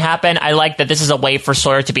happened. I like that this is a way for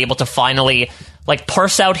Sawyer to be able to finally like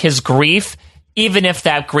parse out his grief, even if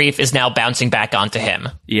that grief is now bouncing back onto him.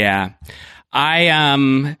 Yeah.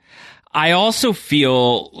 I also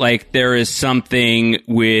feel like there is something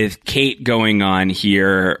with Kate going on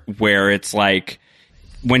here where it's like,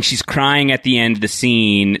 when she's crying at the end of the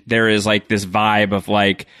scene, there is like this vibe of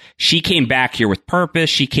like, she came back here with purpose.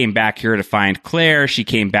 She came back here to find Claire. She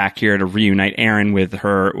came back here to reunite Aaron with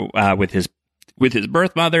her, with his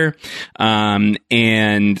birth mother.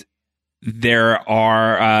 And there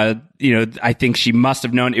are, I think she must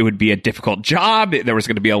have known it would be a difficult job. There was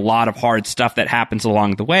going to be a lot of hard stuff that happens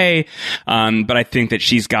along the way. But I think that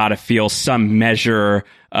she's got to feel some measure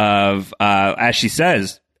of, as she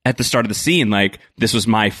says at the start of the scene, like, this was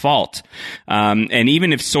my fault. And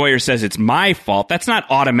even if Sawyer says it's my fault, that's not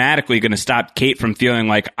automatically going to stop Kate from feeling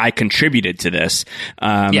like I contributed to this.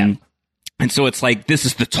 And so it's like, this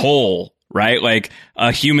is the toll, right? Like,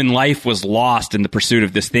 a human life was lost in the pursuit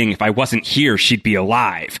of this thing. If I wasn't here, she'd be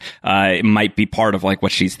alive. It might be part of like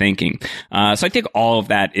what she's thinking. So I think all of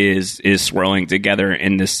that is swirling together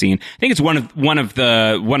in this scene. I think it's one of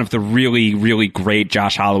the really, really great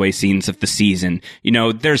Josh Holloway scenes of the season.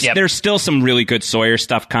 There's still some really good Sawyer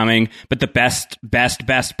stuff coming, but the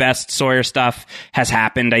best Sawyer stuff has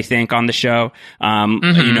happened, I think, on the show.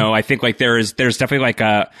 I think like there's definitely like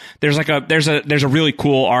there's a really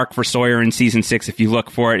cool arc for Sawyer in season 6. If you look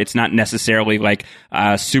for it, it's not necessarily like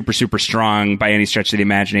super, super strong by any stretch of the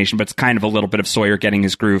imagination, but it's kind of a little bit of Sawyer getting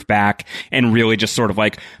his groove back and really just sort of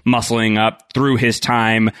like muscling up through his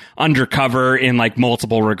time undercover in like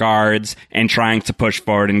multiple regards and trying to push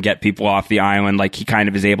forward and get people off the island. Like, he kind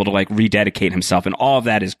of is able to like rededicate himself, and all of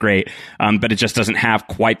that is great. But it just doesn't have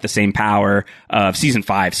quite the same power of season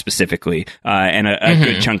 5 specifically, and a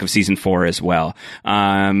good chunk of season 4 as well.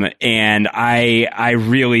 And I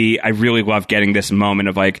really love getting this moment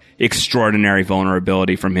of like extraordinary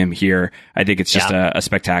vulnerability from him here. I think it's just a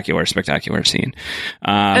spectacular scene.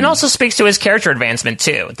 And also speaks to his character advancement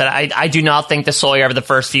too, that I do not think the Sawyer of the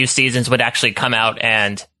first few seasons would actually come out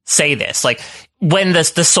and say this. Like, when the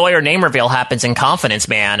Sawyer name reveal happens in Confidence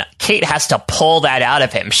Man, Kate has to pull that out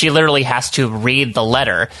of him. She literally has to read the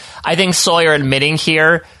letter. I think Sawyer admitting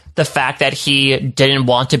here the fact that he didn't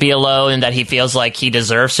want to be alone and that he feels like he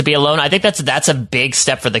deserves to be alone, I think that's a big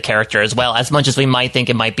step for the character as well, as much as we might think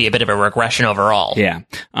it might be a bit of a regression overall. Yeah.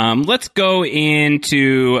 Let's go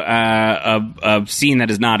into a scene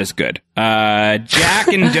that is not as good. Jack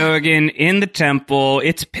and Dogan in the temple.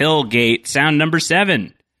 It's Pillgate. Sound number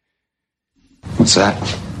 7. What's that?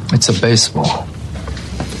 It's a baseball.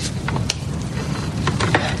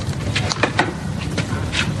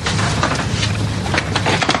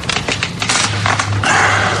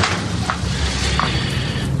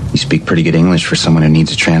 You speak pretty good English for someone who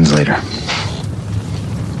needs a translator.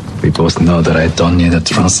 We both know that I don't need a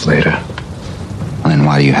translator. Well, then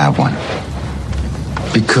why do you have one?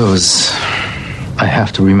 Because I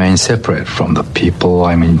have to remain separate from the people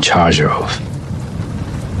I'm in charge of.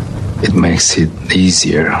 It makes it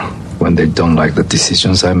easier when they don't like the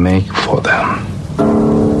decisions I make for them.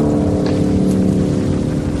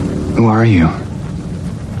 Who are you?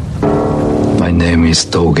 My name is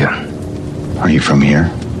Dogan. Are you from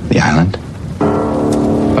here? The island?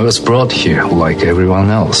 I was brought here like everyone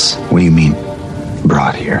else. What do you mean,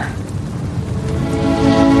 brought here?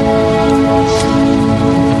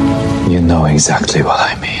 You know exactly what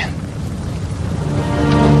I mean.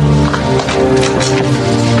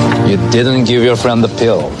 You didn't give your friend the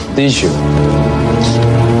pill, did you?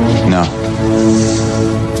 No.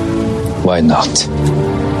 Why not?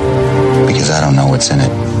 Because I don't know what's in it.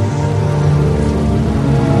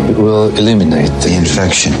 It will eliminate the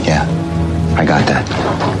infection, yeah. I got that.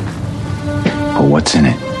 But what's in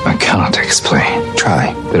it? I cannot explain.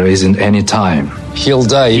 Try. There isn't any time. He'll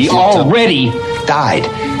die if He you already died.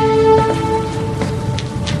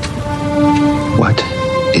 What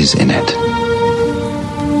is in it?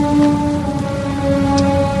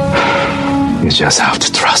 You just have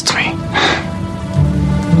to trust me.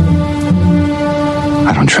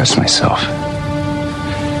 I don't trust myself.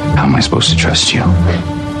 How am I supposed to trust you?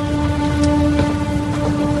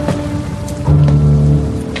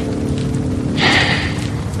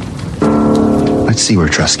 Let's see where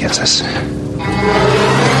trust gets us.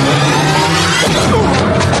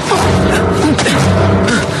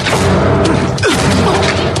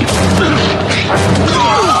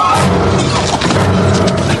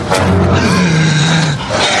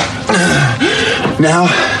 Now,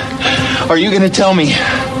 are you going to tell me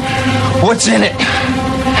what's in it?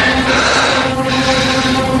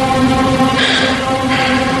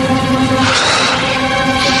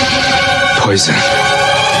 Poison.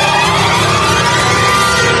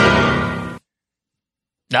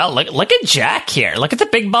 No, look at Jack here. Look at the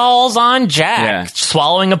big balls on Jack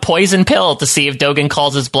swallowing a poison pill to see if Dogen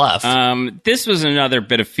calls his bluff. This was another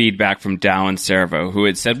bit of feedback from Dallin Servo, who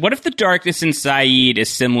had said, what if the darkness in Sayid is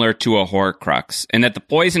similar to a Horcrux, and that the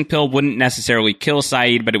poison pill wouldn't necessarily kill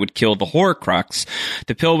Sayid, but it would kill the Horcrux?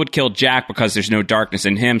 The pill would kill Jack because there's no darkness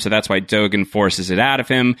in him, so that's why Dogen forces it out of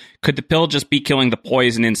him. Could the pill just be killing the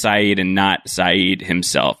poison in Sayid and not Sayid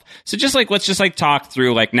himself? So let's just talk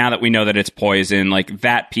through, now that we know that it's poison,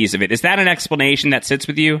 that piece of it. Is that an explanation that sits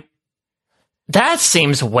with you? That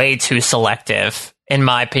seems way too selective, in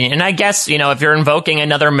my opinion. And I guess, if you're invoking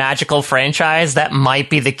another magical franchise, that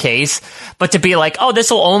might be the case. But to be like, oh,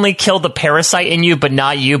 this will only kill the parasite in you, but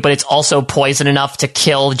not you, but it's also poison enough to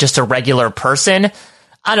kill just a regular person,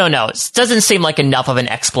 I don't know. It doesn't seem like enough of an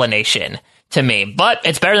explanation to me, but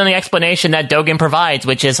it's better than the explanation that Dogen provides,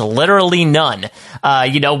 which is literally none.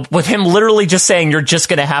 With him literally just saying, you're just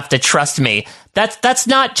going to have to trust me. That's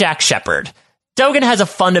not Jack Shephard. Dogen has a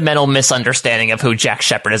fundamental misunderstanding of who Jack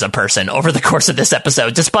Shephard is a person over the course of this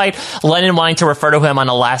episode. Despite Lennon wanting to refer to him on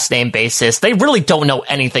a last name basis, they really don't know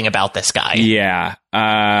anything about this guy. Yeah.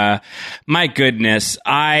 My goodness.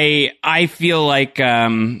 I feel like,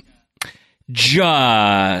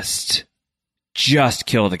 just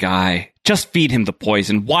kill the guy. Just feed him the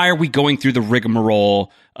poison. Why are we going through the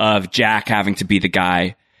rigmarole of Jack having to be the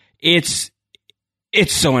guy? It's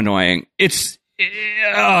so annoying.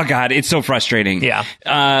 Oh God, it's so frustrating. Yeah.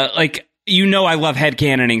 I love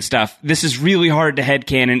headcanoning stuff. This is really hard to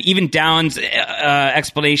headcanon. Even Dallin's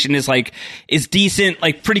explanation is decent,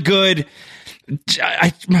 pretty good.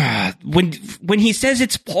 When he says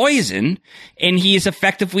it's poison, and he is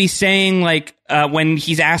effectively saying when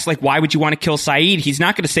he's asked why would you want to kill Sayid, he's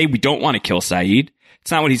not going to say we don't want to kill Sayid.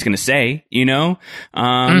 It's not what he's going to say, So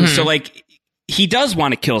he does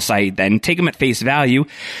want to kill Sayid. Then take him at face value.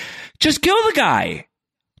 Just kill the guy.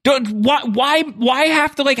 Why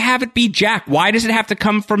have to have it be Jack? Why does it have to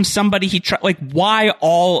come from somebody why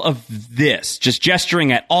all of this? Just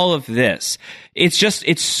gesturing at all of this.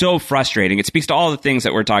 It's so frustrating. It speaks to all the things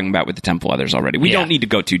that we're talking about with the Temple Others already. We don't need to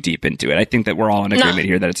go too deep into it. I think that we're all in agreement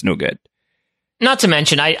here that it's no good. Not to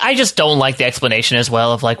mention, I just don't like the explanation as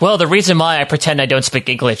well of the reason why I pretend I don't speak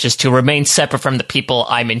English is to remain separate from the people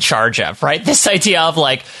I'm in charge of, right? This idea of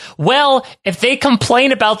if they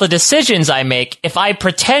complain about the decisions I make, if I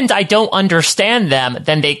pretend I don't understand them,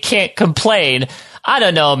 then they can't complain. I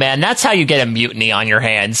don't know, man. That's how you get a mutiny on your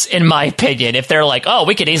hands, in my opinion. If they're oh,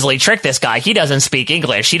 we could easily trick this guy. He doesn't speak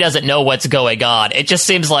English. He doesn't know what's going on. It just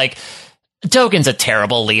seems like Dogen's a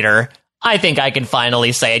terrible leader. I think I can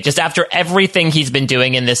finally say it. Just after everything he's been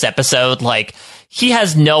doing in this episode, he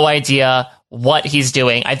has no idea what he's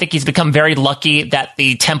doing. I think he's become very lucky that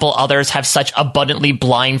the Temple Others have such abundantly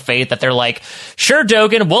blind faith that they're sure,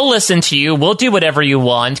 Dogen, we'll listen to you. We'll do whatever you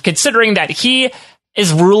want, considering that he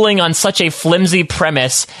is ruling on such a flimsy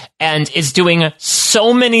premise and is doing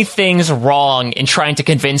so many things wrong in trying to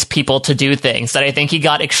convince people to do things that I think he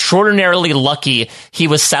got extraordinarily lucky he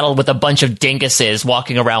was saddled with a bunch of dinguses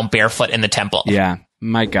walking around barefoot in the temple. Yeah,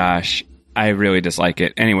 my gosh. I really dislike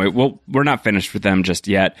it. Anyway, we're not finished with them just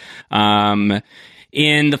yet.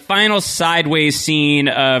 In the final sideways scene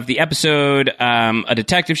of the episode, a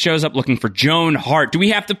detective shows up looking for Joan Hart. Do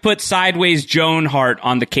we have to put sideways Joan Hart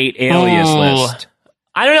on the Kate alias list?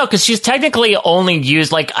 I don't know, because she's technically only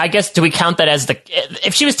used, like, I guess, do we count that as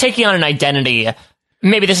if she was taking on an identity,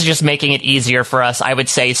 maybe this is just making it easier for us, I would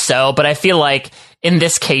say so, but I feel like in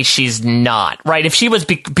this case, she's not, right? If she was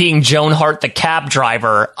being Joan Hart, the cab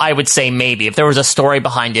driver, I would say maybe, if there was a story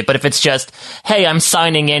behind it. But if it's just, hey, I'm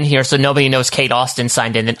signing in here so nobody knows Kate Austin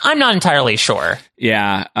signed in, then I'm not entirely sure.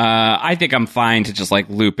 Yeah, I think I'm fine to just, like,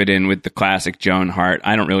 loop it in with the classic Joan Hart.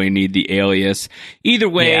 I don't really need the alias. Either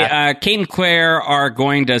way, Kate and Claire are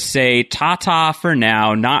going to say ta-ta for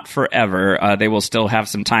now, not forever. They will still have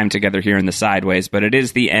some time together here in the Sideways, but it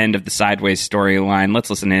is the end of the Sideways storyline.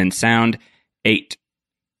 Let's listen in. Sound 8.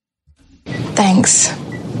 Thanks.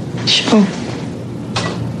 Sure.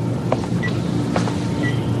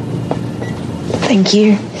 Thank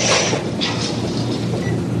you.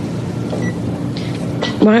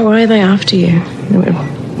 Why are they after you?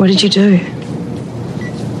 What did you do?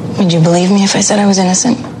 Would you believe me if I said I was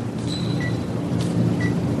innocent?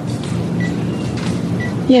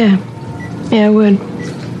 Yeah, I would.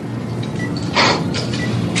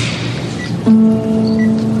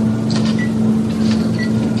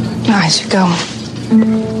 I should go.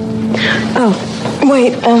 Oh,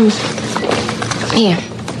 wait, Here,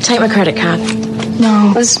 take my credit card.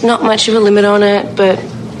 No. There's not much of a limit on it, but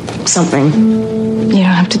something. You don't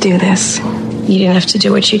have to do this. You didn't have to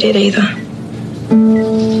do what you did either.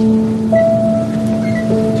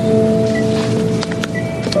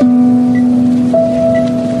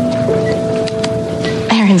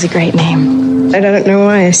 Erin's a great name. I don't know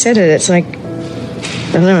why I said it. It's like,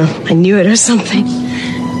 I don't know, I knew it or something.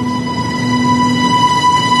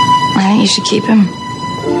 I think you should keep him.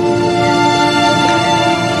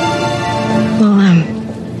 Well,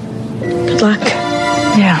 good luck.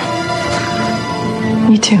 Yeah.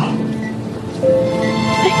 You too.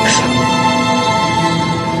 Thanks.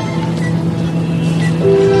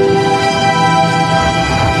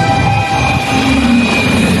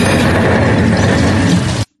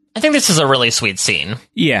 I think this is a really sweet scene.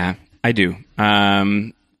 Yeah, I do.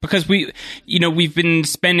 Because we've been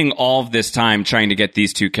spending all of this time trying to get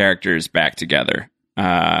these two characters back together.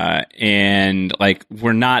 And like,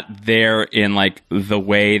 we're not there in like the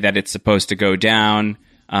way that it's supposed to go down,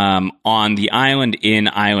 on the island in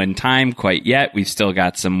Island Time quite yet. We've still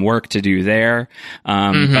got some work to do there.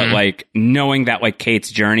 But like, knowing that like Kate's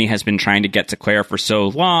journey has been trying to get to Claire for so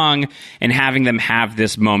long, and having them have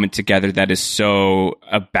this moment together that is so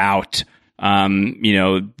about,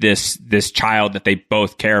 this child that they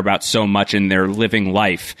both care about so much in their living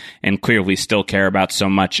life, and clearly still care about so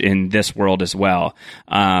much in this world as well.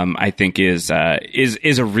 I think is a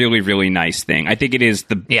really, really nice thing. I think it is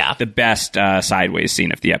the best sideways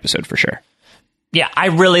scene of the episode for sure. Yeah, I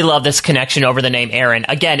really love this connection over the name Erin.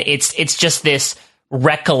 Again, it's just this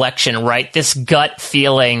recollection, right? This gut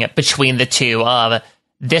feeling between the two of,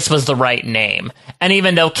 this was the right name. And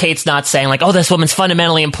even though Kate's not saying like, oh, this woman's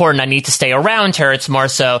fundamentally important, I need to stay around her, it's more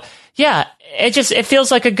so, yeah, it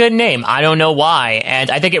feels like a good name. I don't know why.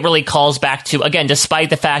 And I think it really calls back to, again,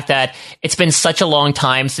 despite the fact that it's been such a long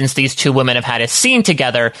time since these two women have had a scene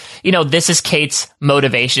together, this is Kate's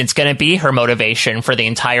motivation. It's going to be her motivation for the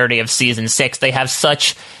entirety of season 6. They have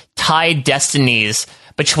such tied destinies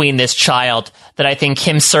between this child that I think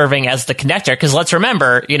him serving as the connector, because let's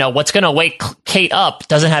remember, what's going to wake Kate up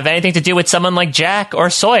doesn't have anything to do with someone like Jack or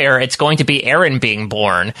Sawyer. It's going to be Erin being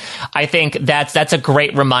born. I think that's a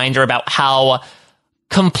great reminder about how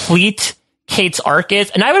complete Kate's arc is.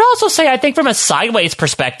 And I would also say, I think from a sideways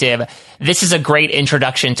perspective, this is a great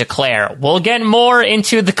introduction to Claire. We'll get more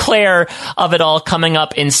into the Claire of it all coming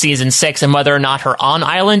up in season 6 and whether or not her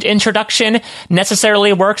on-island introduction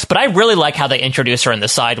necessarily works. But I really like how they introduce her in the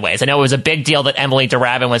sideways. I know it was a big deal that Emily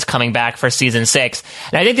DeRavin was coming back for season 6.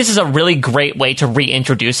 And I think this is a really great way to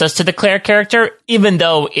reintroduce us to the Claire character, even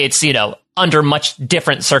though it's, under much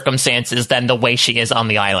different circumstances than the way she is on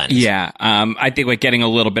the island. Yeah, I think like getting a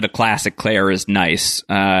little bit of classic Claire is nice,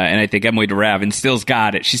 and I think Emily DeRavin still's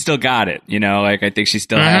got it. She still got it, I think she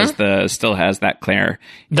still has that Claire.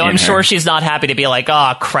 Though I'm sure she's not happy to be like,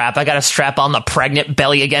 oh crap, I got to strap on the pregnant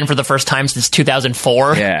belly again for the first time since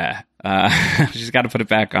 2004. Yeah. She's got to put it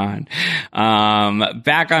back on.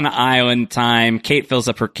 Back on Island Time, Kate fills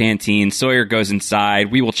up her canteen. Sawyer goes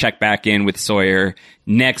inside. We will check back in with Sawyer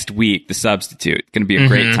next week, The Substitute. Going to be a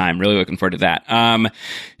great time. Really looking forward to that.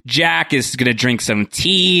 Jack is going to drink some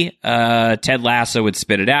tea. Ted Lasso would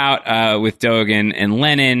spit it out with Dogen and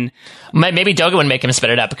Lennon. Maybe Dogen would make him spit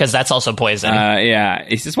it out because that's also poison. Yeah.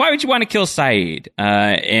 He says, why would you want to kill Saeed?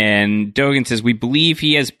 And Dogen says, we believe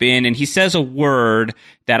he has been, and he says a word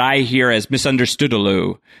that I hear as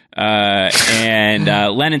misunderstoodaloo. And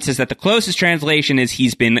Lennon says that the closest translation is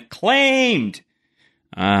he's been claimed.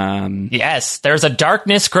 Yes, there's a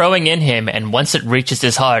darkness growing in him, and once it reaches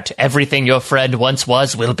his heart, everything your friend once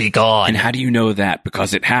was will be gone. And how do you know that?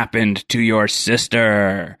 Because it happened to your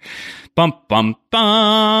sister. Bum, bum,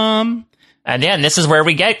 bum. And yeah, and this is where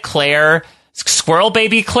we get Claire. Squirrel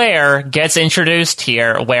baby Claire gets introduced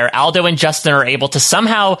here, where Aldo and Justin are able to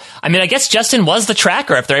somehow, I mean, I guess Justin was the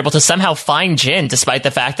tracker if they're able to somehow find Jin, despite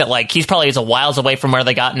the fact that, like, he's probably a whiles away from where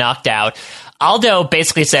they got knocked out. Aldo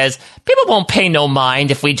basically says, people won't pay no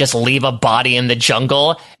mind if we just leave a body in the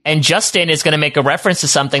jungle. And Justin is going to make a reference to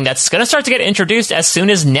something that's going to start to get introduced as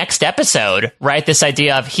soon as next episode, right? This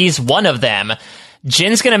idea of he's one of them.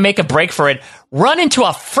 Jin's going to make a break for it, run into a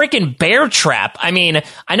freaking bear trap. I mean,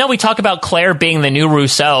 I know we talk about Claire being the new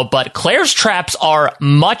Rousseau, but Claire's traps are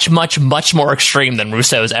much, much, much more extreme than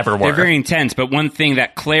Rousseau's ever were. They're very intense, but one thing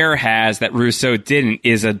that Claire has that Rousseau didn't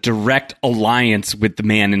is a direct alliance with the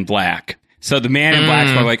Man in Black. So the Man in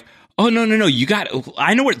Black's probably like, oh, no,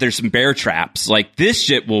 I know where there's some bear traps. Like, this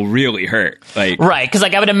shit will really hurt. Like, right, because,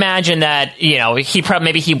 like, I would imagine that, you know,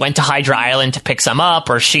 maybe he went to Hydra Island to pick some up,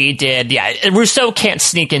 or she did. Yeah, Rousseau can't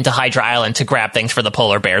sneak into Hydra Island to grab things for the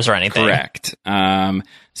polar bears or anything. Correct.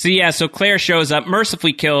 So Claire shows up,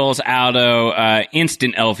 mercifully kills Aldo,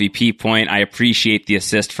 instant LVP point. I appreciate the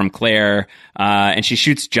assist from Claire. And she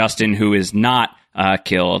shoots Justin, who is not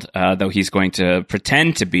killed, though he's going to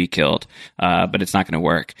pretend to be killed, but it's not going to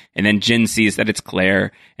work. And then Jin sees that it's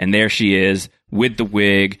Claire, and there she is with the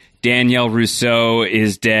wig. Danielle Rousseau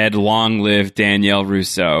is dead. Long live Danielle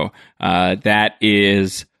Rousseau. That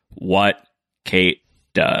is what Kate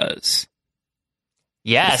does.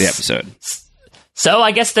 Yes. That's the episode. So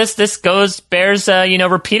I guess this bears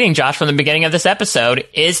repeating, Josh, from the beginning of this episode.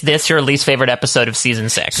 Is this your least favorite episode of season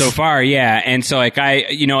 6? So far, yeah. And so I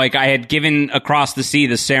had given Across the Sea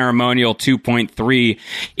the ceremonial 2.3.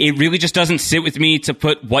 It really just doesn't sit with me to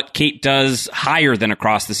put What Kate Does higher than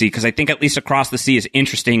Across the Sea, because I think at least Across the Sea is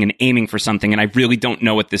interesting and aiming for something, and I really don't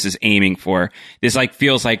know what this is aiming for. This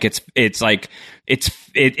feels like it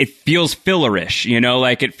feels fillerish,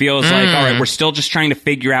 like it feels like, all right, we're still just trying to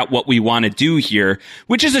figure out what we want to do here,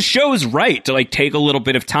 which is a show's right to take a little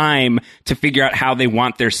bit of time to figure out how they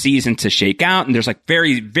want their season to shake out. And there's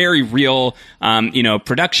very, very real,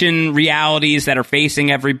 production realities that are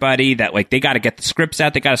facing everybody that they got to get the scripts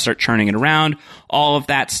out. They got to start churning it around, all of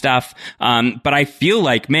that stuff. But I feel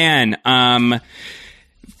like, man,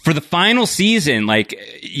 for the final season,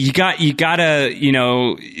 you gotta,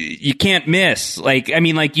 you can't miss.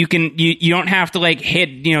 You don't have to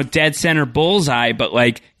hit, dead center bullseye,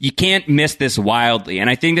 but you can't miss this wildly. And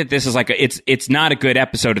I think that this is it's not a good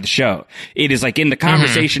episode of the show. It is in the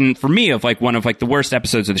conversation for me of one of the worst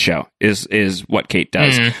episodes of the show is What Kate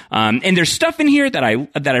Does. And there's stuff in here that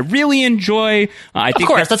I really enjoy. I think of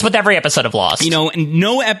course, that's with every episode of Lost.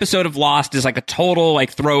 No episode of Lost is a total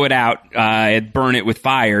throw it out, burn it with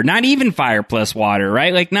fire. Not even fire plus water,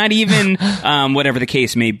 right? Not even whatever the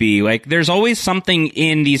case may be. There's always something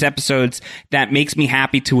in these episodes that makes me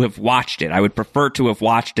happy to have watched it. I would prefer to have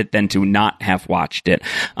watched it than to not have watched it.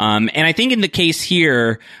 And I think in the case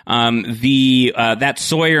here, that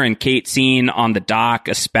Sawyer and Kate scene on the dock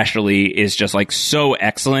especially is just so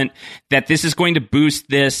excellent that this is going to boost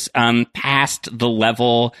this past the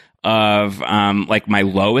level of my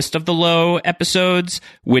lowest of the low episodes,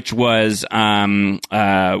 which is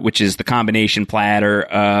the combination platter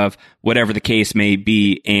of whatever the case may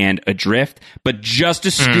be and Adrift, but just a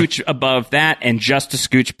scooch above that and just a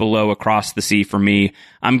scooch below Across the Sea for me.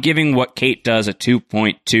 I'm giving What Kate Does a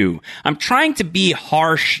 2.2. I'm trying to be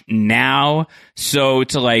harsh now, so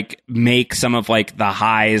to make some of the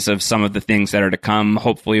highs of some of the things that are to come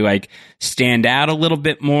hopefully stand out a little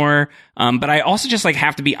bit more. But I also just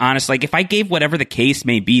have to be honest, if I gave whatever the case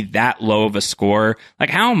may be that low of a score,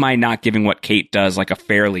 how am I not giving What Kate Does a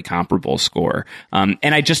fairly comparable score? And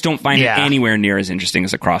I just don't find it anywhere near as interesting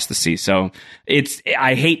as Across the Sea. So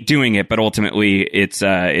I hate doing it, but ultimately it's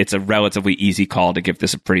a relatively easy call to give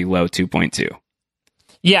this a pretty low 2.2.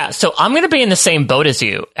 Yeah, so I'm going to be in the same boat as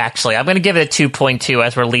you, actually. I'm going to give it a 2.2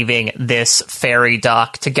 as we're leaving this ferry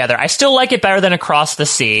dock together. I still like it better than Across the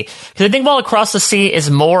Sea, because I think while Across the Sea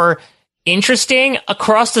is more interesting,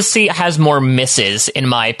 Across the Sea has more misses, in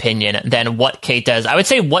my opinion, than What Kate Does. I would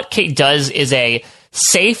say What Kate Does is a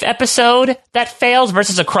safe episode that fails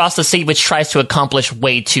versus Across the Sea, which tries to accomplish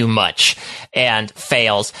way too much and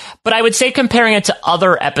fails. But I would say comparing it to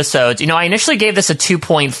other episodes, I initially gave this a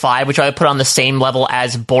 2.5, which I would put on the same level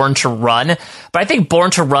as Born to Run. But I think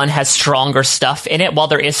Born to Run has stronger stuff in it. While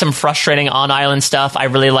there is some frustrating on-island stuff, I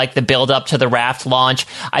really like the build-up to the raft launch.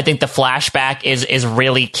 I think the flashback is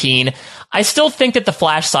really keen. I still think that the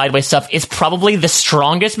Flash Sideways stuff is probably the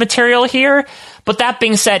strongest material here. But that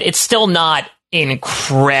being said, it's still not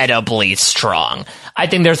incredibly strong. I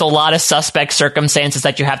think there's a lot of suspect circumstances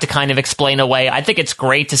that you have to kind of explain away. I think it's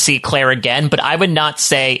great to see Claire again, but I would not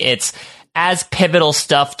say it's as pivotal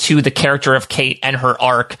stuff to the character of Kate and her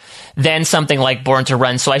arc than something like Born to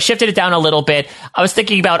Run. So I shifted it down a little bit. I was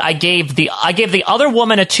thinking about, I gave the Other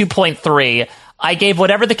Woman a 2.3. I gave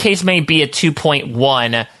Whatever the Case May Be a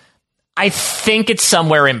 2.1. I think it's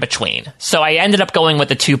somewhere in between. So I ended up going with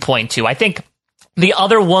the 2.2. I think The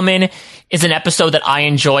Other Woman is an episode that I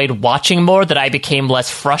enjoyed watching more, that I became less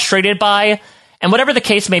frustrated by. And Whatever the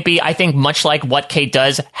Case may be, I think much like What Kate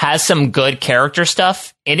Does, has some good character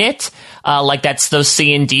stuff in it. Like that's those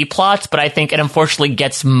C&D plots, but I think it unfortunately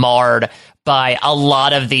gets marred by a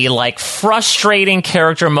lot of the frustrating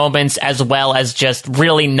character moments, as well as just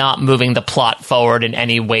really not moving the plot forward in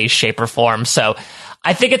any way, shape, or form. So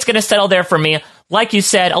I think it's going to settle there for me. Like you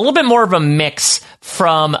said, a little bit more of a mix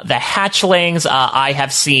from the hatchlings. I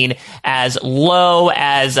have seen as low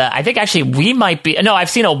as, I think actually we might be, no, I've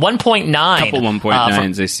seen a 1.9. A couple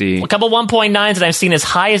 1.9s I see. A couple 1.9s, and I've seen as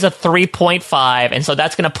high as a 3.5. And so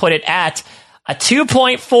that's going to put it at a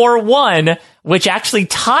 2.41, which actually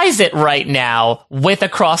ties it right now with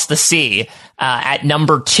Across the Sea at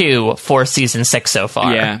number 2 for season 6 so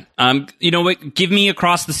far. Yeah. You know what? Give me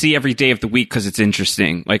Across the Sea every day of the week because it's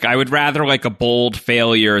interesting. I would rather a bold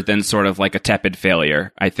failure than sort of a tepid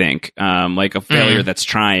failure, I think. A failure that's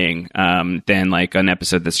trying than an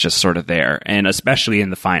episode that's just sort of there. And especially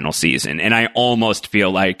in the final season. And I almost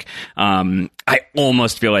feel like I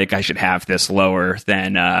should have this lower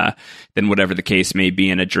than Whatever the Case may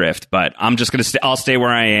be in Adrift. But I'm just going to I'll stay where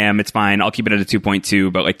I am. It's fine. I'll keep it at a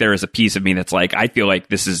 2.2. But there is a piece of me that's I feel like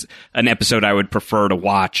this is an episode I would prefer to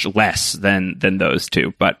watch less than those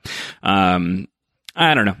two. But I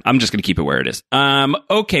don't know. I'm just going to keep it where it is.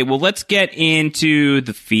 Okay, well, let's get into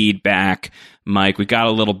the feedback. Mike, we got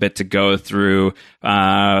a little bit to go through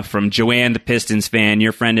from Joanne, the Pistons fan,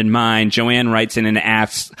 your friend and mine. Joanne writes in and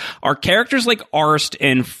asks, are characters like Arzt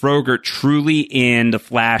and Frogurt truly in the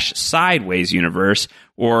Flash Sideways universe,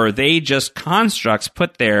 or are they just constructs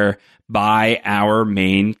put there by our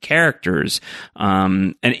main characters?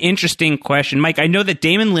 An interesting question. Mike, I know that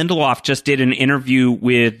Damon Lindelof just did an interview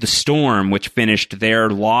with The Storm, which finished their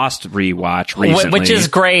Lost rewatch recently. Which is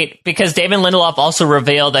great, because Damon Lindelof also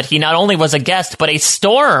revealed that he not only was a guest, but a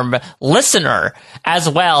Storm listener as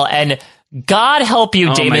well. And God help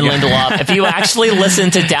you, Damon Lindelof, if you actually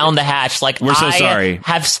listen to Down the Hatch. We're so sorry.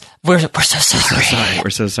 We're so sorry.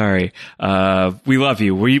 We're so sorry. We love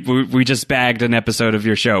you. We just bagged an episode of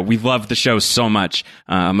your show. We love the show so much.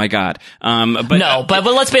 My God. But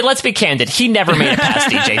let's be candid. He never made it past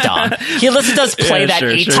DJ Dom. He does play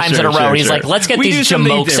eight times in a row. He's like, let's get these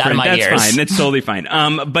jamokes out of my ears. That's fine. That's totally fine.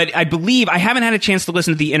 But I believe I haven't had a chance to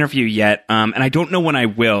listen to the interview yet. And I don't know when I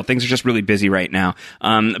will. Things are just really busy right now.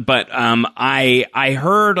 I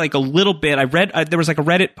heard a little bit. I read there was a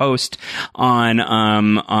Reddit post on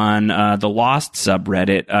the Lost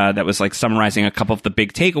subreddit that was summarizing a couple of the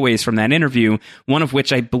big takeaways from that interview. One of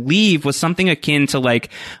which I believe was something akin to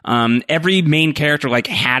every main character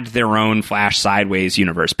had their own Flash Sideways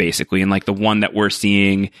universe basically, and the one that we're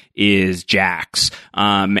seeing is Jax.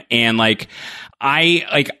 I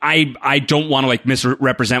don't want to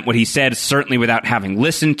misrepresent what he said, certainly without having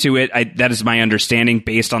listened to it. That is my understanding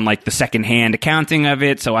based on the secondhand accounting of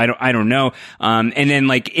it. So I don't know. And then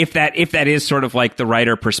if that is sort of the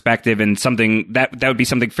writer perspective and something that would be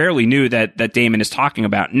something fairly new that Damon is talking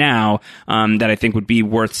about now, that I think would be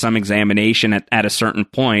worth some examination at a certain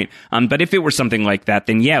point. But if it were something like that,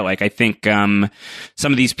 then yeah, I think some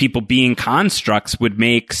of these people being constructs would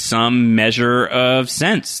make some measure of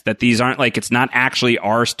sense, that these aren't it's not actually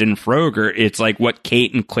Arzt and Frogurt. It's what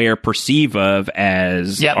Kate and Claire perceive of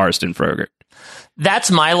as Arzt and Frogurt. That's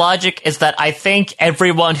my logic, is that I think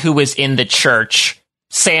everyone who was in the church,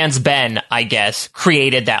 sans Ben, I guess,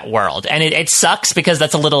 created that world. And it sucks because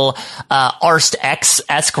that's a little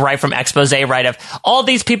Arzt-esque, right, from Exposé, right, of all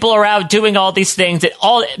these people are out doing all these things, that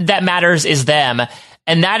all that matters is them.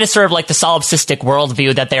 And that is sort of like the solipsistic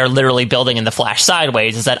worldview that they are literally building in The Flash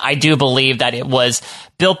Sideways, is that I do believe that it was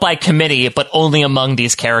built by committee, but only among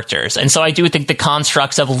these characters. And so I do think the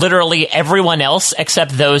constructs of literally everyone else,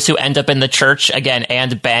 except those who end up in the church, again,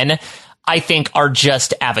 and Ben, I think are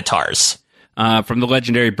just avatars. From the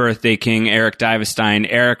legendary birthday king, Eric Divestein,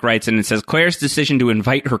 Eric writes in and says, Claire's decision to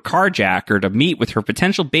invite her carjacker to meet with her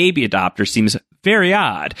potential baby adopter seems very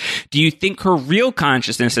odd. Do you think her real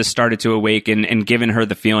consciousness has started to awaken and given her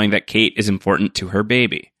the feeling that Kate is important to her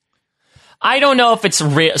baby? I don't know if it's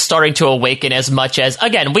starting to awaken as much as,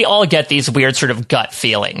 again, we all get these weird sort of gut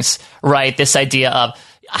feelings, right? This idea of,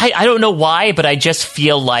 I don't know why, but I just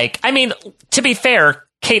feel like, I mean, to be fair,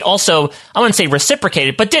 Kate also, I wouldn't say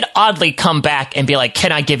reciprocated, but did oddly come back and be like,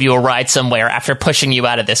 can I give you a ride somewhere after pushing you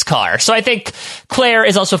out of this car? So I think Claire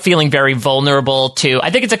is also feeling very vulnerable to,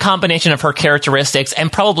 I think it's a combination of her characteristics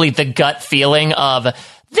and probably the gut feeling of,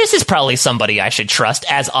 this is probably somebody I should trust,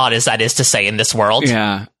 as odd as that is to say in this world.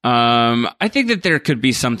 Yeah. I think that there could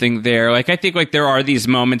be something there. Like, I think like there are these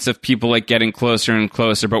moments of people like getting closer and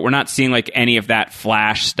closer, but we're not seeing like any of that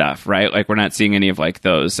Flash stuff, right? Like we're not seeing any of like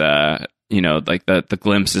those, like the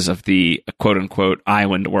glimpses of the quote unquote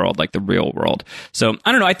island world, like the real world. So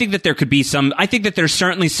I don't know. I think that there could be I think that there's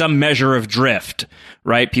certainly some measure of drift,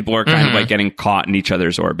 right? People are kind of like getting caught in each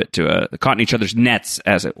other's orbit caught in each other's nets,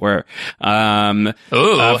 as it were. From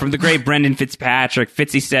the great Brendan Fitzpatrick,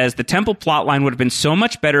 Fitzy says the Temple plotline would have been so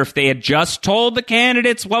much better if they had just told the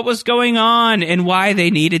candidates what was going on and why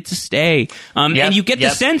they needed to stay. And you get the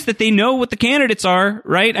sense that they know what the candidates are,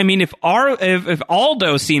 right? I mean, if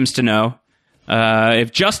Aldo seems to know,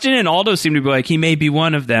 if Justin and Aldo seem to be like, he may be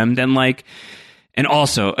one of them, then like, and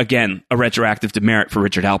also, again, a retroactive demerit for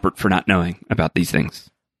Richard Alpert for not knowing about these things.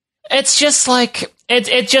 It's just like,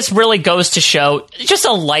 it just really goes to show, just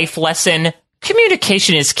a life lesson.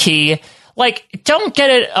 Communication is key. Like, don't get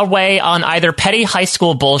it away on either petty high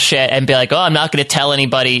school bullshit and be like, oh, I'm not going to tell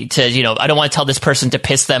anybody to, I don't want to tell this person to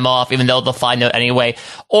piss them off, even though they'll find out anyway.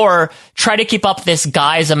 Or try to keep up this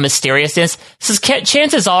guise of mysteriousness. So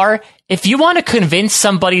chances are, if you want to convince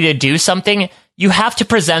somebody to do something, you have to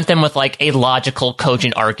present them with like a logical,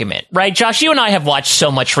 cogent argument, right? Josh, you and I have watched so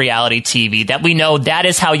much reality TV that we know that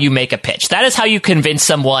is how you make a pitch. That is how you convince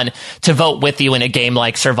someone to vote with you in a game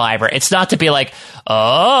like Survivor. It's not to be like,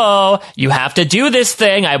 oh, you have to do this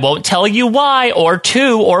thing. I won't tell you why or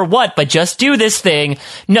to or what, but just do this thing.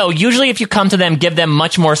 No, usually if you come to them, give them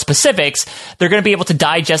much more specifics, they're going to be able to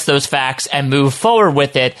digest those facts and move forward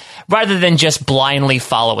with it rather than just blindly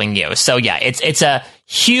following you. So yeah, it's a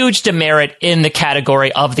huge demerit in the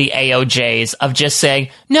category of the AOJs of just saying,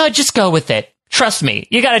 no, just go with it. Trust me.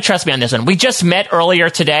 You got to trust me on this one. We just met earlier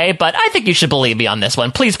today, but I think you should believe me on this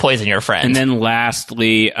one. Please poison your friend. And then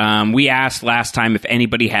lastly, we asked last time if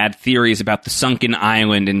anybody had theories about the sunken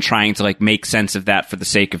island and trying to like make sense of that for the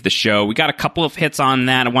sake of the show. We got a couple of hits on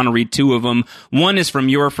that. I want to read two of them. One is from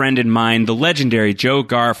your friend and mine, the legendary Joe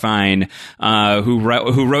Garfine,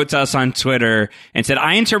 who wrote to us on Twitter and said,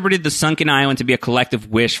 I interpreted the sunken island to be a collective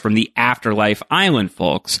wish from the afterlife island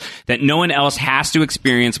folks, that no one else has to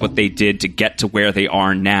experience what they did to get to where they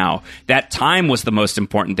are now. That time was the most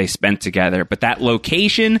important they spent together, but that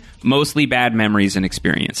location, mostly bad memories and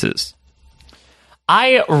experiences.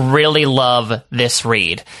 I really love this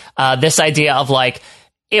read. This idea of like,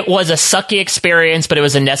 it was a sucky experience, but it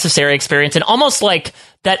was a necessary experience, and almost like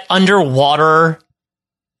that underwater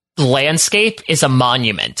landscape is a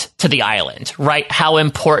monument to the island, right? How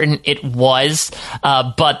important it was,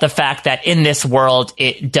 but the fact that in this world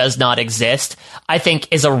it does not exist, I think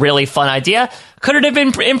is a really fun idea. Could it have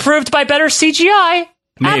been improved by better CGI?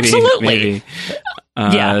 Maybe, absolutely. Maybe.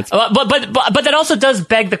 Yeah, but that also does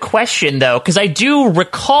beg the question, though, because I do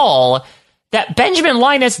recall that Benjamin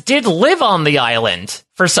Linus did live on the island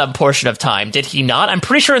for some portion of time, did he not? I'm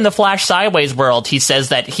pretty sure in the Flash Sideways world, he says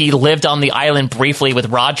that he lived on the island briefly with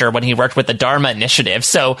Roger when he worked with the Dharma Initiative.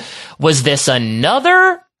 So was this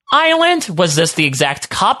another island? Was this the exact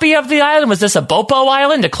copy of the island? Was this a Bopo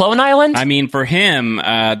island, a clone island? I mean, for him,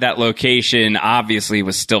 that location obviously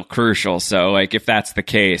was still crucial. So, like, if that's the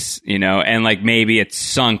case, and like maybe it's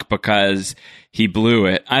sunk because he blew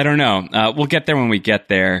it. I don't know. We'll get there when we get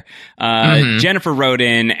there. Jennifer wrote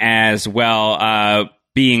in as well,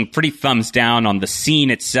 being pretty thumbs down on the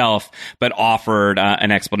scene itself, but offered an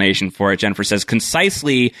explanation for it. Jennifer says,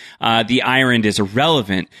 concisely, the island is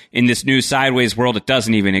irrelevant. In this new Sideways world, it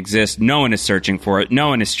doesn't even exist. No one is searching for it. No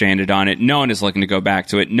one is stranded on it. No one is looking to go back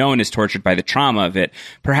to it. No one is tortured by the trauma of it.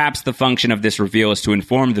 Perhaps the function of this reveal is to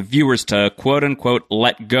inform the viewers to, quote-unquote,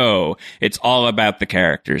 let go. It's all about the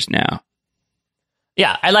characters now.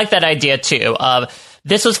 Yeah, I like that idea, too.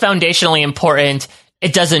 This was foundationally important.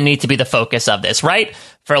 it doesn't need to be the focus of this, right?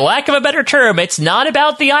 For lack of a better term, it's not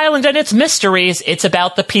about the island and its mysteries. It's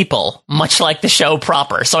about the people, much like the show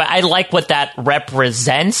proper. So I like what that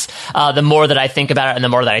represents. The more that I think about it and the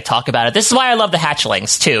more that I talk about it. This is why I love the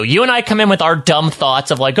hatchlings, too. You and I come in with our dumb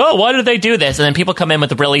thoughts of like, oh, why did they do this? And then people come in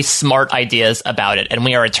with really smart ideas about it. And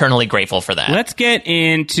we are eternally grateful for that. Let's get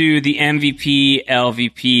into the MVP,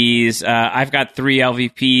 LVPs. I've got 3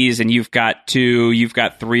 LVPs and you've got 2. You've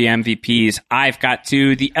got 3 MVPs. I've got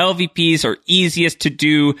 2. The LVPs are easiest to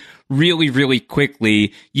do really, really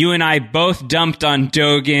quickly. You and I both dumped on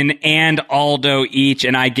Dogen and Aldo each,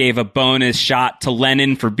 and I gave a bonus shot to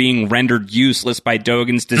Lennon for being rendered useless by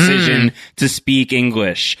Dogen's decision to speak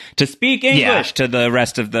English. To the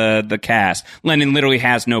rest of the cast. Lennon literally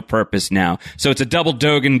has no purpose now. So it's a double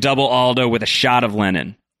Dogen, double Aldo with a shot of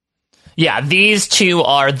Lennon. Yeah, these two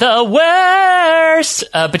are the worst,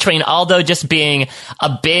 between Aldo just being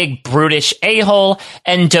a big, brutish a-hole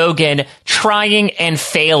and Dogen trying and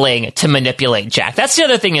failing to manipulate Jack. That's the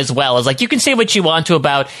other thing as well, is like, you can say what you want to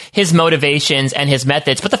about his motivations and his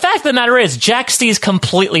methods, but the fact of the matter is, Jack sees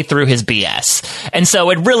completely through his BS. And so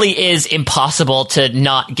it really is impossible to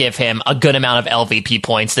not give him a good amount of LVP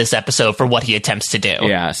points this episode for what he attempts to do.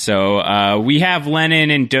 Yeah, so we have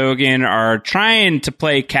Lennon and Dogen are trying to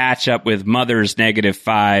play catch-up with Mother's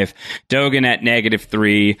 -5, Dogen at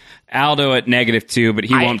 -3, Aldo at -2, but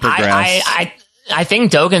he won't progress. I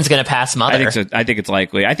think Dogen's going to pass Mother. I think so. I think it's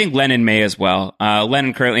likely. I think Lennon may as well.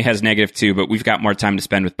 Lennon currently has -2, but we've got more time to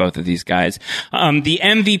spend with both of these guys. The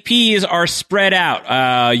MVPs are spread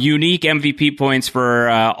out. Unique MVP points for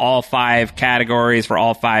all 5 categories, for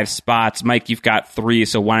all 5 spots. Mike, you've got 3,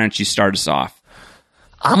 so why don't you start us off?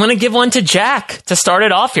 I'm going to give one to Jack to start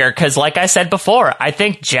it off here, because like I said before, I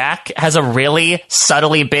think Jack has a really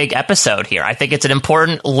subtly big episode here. I think it's an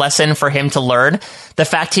important lesson for him to learn. The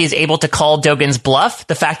fact he is able to call Dogen's bluff,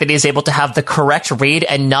 the fact that he is able to have the correct read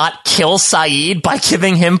and not kill Sayid by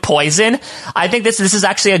giving him poison. I think this is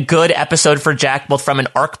actually a good episode for Jack, both from an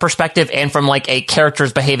arc perspective and from like a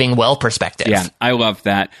characters behaving well perspective. Yeah, I love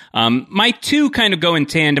that. My 2 kind of go in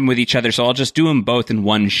tandem with each other, so I'll just do them both in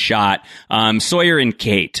one shot. Sawyer and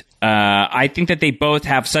Kate. I think that they both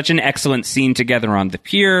have such an excellent scene together on the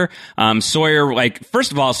pier. Sawyer, like,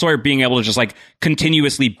 first of all, Sawyer being able to just like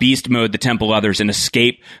continuously beast mode the temple others and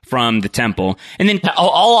escape from the temple. And then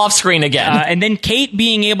all off screen again. And then Kate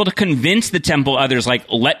being able to convince the temple others, like,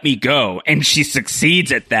 let me go. And she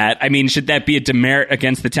succeeds at that. I mean, should that be a demerit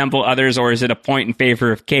against the temple others, or is it a point in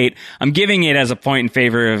favor of Kate? I'm giving it as a point in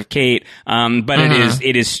favor of Kate. But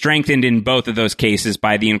it is strengthened in both of those cases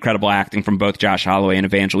by the incredible acting from both Josh Holloway and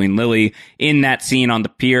Evangeline Lilly in that scene on the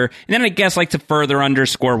pier. And then I guess, like, to further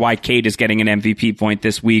underscore why Kate is getting an MVP point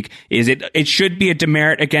this week, is it should be a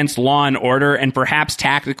demerit against Law and Order, and perhaps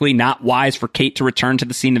tactically not wise for Kate to return to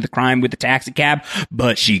the scene of the crime with the taxi cab,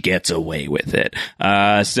 but she gets away with it.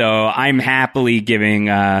 So I'm happily giving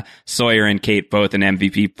Sawyer and Kate both an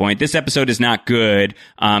MVP point. This episode is not good,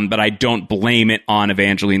 but I don't blame it on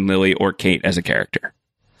Evangeline Lilly or Kate as a character.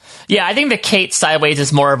 Yeah, I think that Kate sideways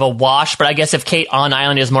is more of a wash, but I guess if Kate on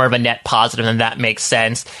Island is more of a net positive, then that makes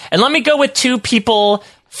sense. And let me go with 2 people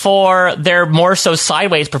for their more so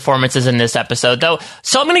sideways performances in this episode, though.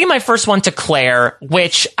 So I'm going to give my first one to Claire,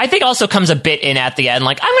 which I think also comes a bit in at the end.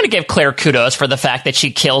 Like, I'm going to give Claire kudos for the fact that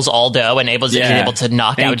she kills Aldo and is able to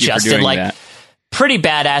knock out Justin. Like, that. Pretty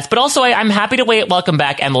badass, but also I'm happy to welcome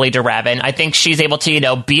back Emily DeRavin. I think she's able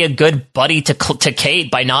to, be a good buddy to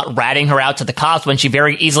Kate by not ratting her out to the cops when she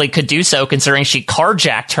very easily could do so, considering she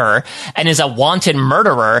carjacked her and is a wanted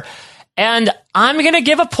murderer. And I'm going to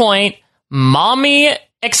give a point, mommy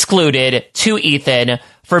excluded, to Ethan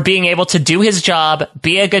for being able to do his job,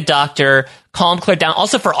 be a good doctor, calm Claire down,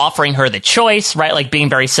 also for offering her the choice, right? Like being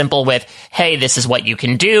very simple with, hey, this is what you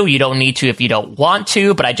can do. You don't need to if you don't want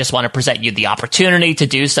to, but I just want to present you the opportunity to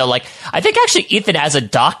do so. Like, I think actually Ethan as a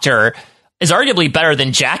doctor is arguably better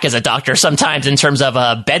than Jack as a doctor sometimes in terms of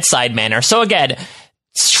a bedside manner. So again,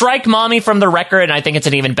 strike mommy from the record, and I think it's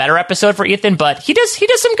an even better episode for Ethan, but he does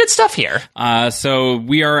some good stuff here. So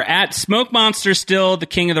we are at Smoke Monster still, the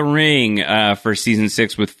King of the Ring, for season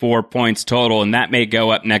 6 with 4 points total, and that may go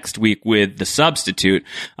up next week with The Substitute.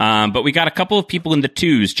 But we got a couple of people in the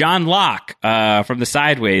 2s. John Locke, from the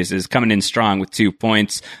Sideways, is coming in strong with 2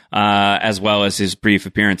 points, as well as his brief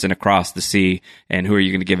appearance in Across the Sea. And who are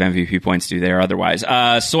you going to give MVP points to there otherwise?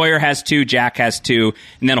 Sawyer has 2, Jack has 2,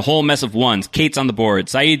 and then a whole mess of 1s. Kate's on the board. board.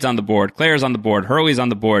 Saeed's on the board. Claire's on the board. Hurley's on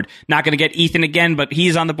the board. Not going to get Ethan again, but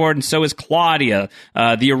he's on the board, and so is Claudia,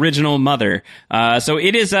 the original mother. So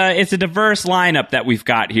it's a diverse lineup that we've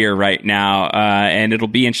got here right now, and it'll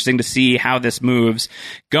be interesting to see how this moves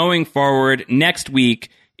going forward. Next week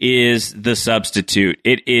is The Substitute.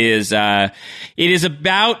 It is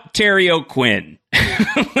about Terry O'Quinn.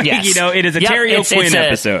 Yes. It is a Terry O'Quinn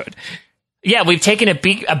episode. Yeah, we've taken a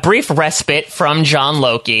brief respite from John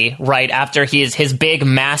Loki right after his big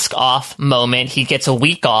mask off moment. He gets a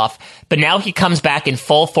week off, but now he comes back in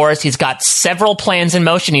full force. He's got several plans in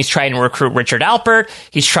motion. He's trying to recruit Richard Alpert.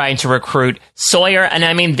 He's trying to recruit Sawyer. And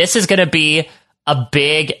I mean, this is going to be a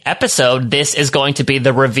big episode. This is going to be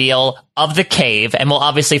the reveal of the cave, and we'll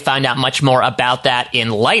obviously find out much more about that in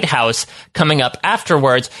Lighthouse coming up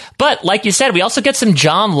afterwards. But like you said, we also get some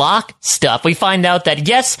John Locke stuff. We find out that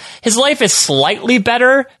yes, his life is slightly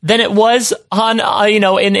better than it was on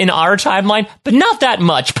in our timeline, but not that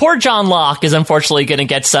much. Poor John Locke is unfortunately going to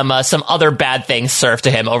get some other bad things served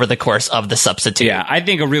to him over the course of The Substitute. Yeah, I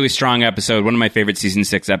think a really strong episode. One of my favorite season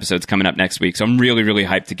 6 episodes coming up next week. So I'm really, really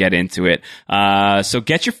hyped to get into it. So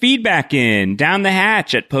get your feedback in down the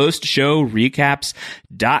hatch at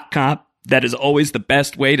postshowrecaps.com. That is always the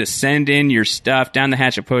best way to send in your stuff. Down the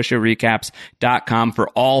hatch at postshowrecaps.com for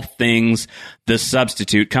all things The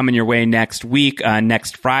Substitute. Coming your way next week,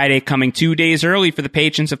 next Friday, coming 2 days early for the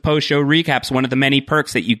patrons of Post Show Recaps. One of the many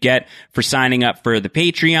perks that you get for signing up for the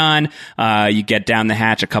Patreon. You get Down the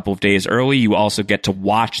Hatch a couple of days early. You also get to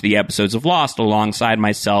watch the episodes of Lost alongside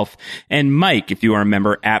myself and Mike, if you are a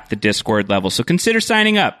member at the Discord level. So consider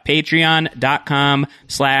signing up.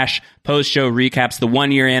 Patreon.com/Post Show Recaps. The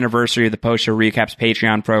 1 year anniversary of the Post Show Recaps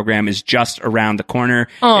Patreon program is just around the corner.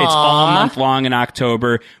 Aww. It's all month long in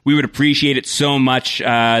October. We would appreciate it so much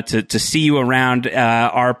to see you around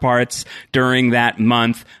our parts during that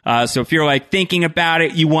month. So if you're thinking about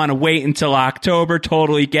it, you want to wait until October,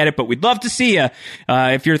 totally get it. But we'd love to see you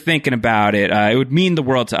if you're thinking about it. It would mean the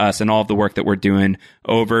world to us and all of the work that we're doing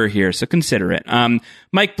over here. So consider it.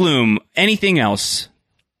 Mike Bloom, anything else?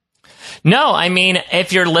 No, I mean,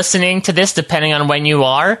 if you're listening to this, depending on when you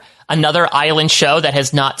are, another island show that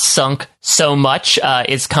has not sunk so much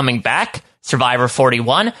is coming back, Survivor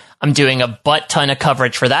 41. I'm doing a butt ton of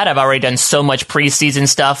coverage for that. I've already done so much preseason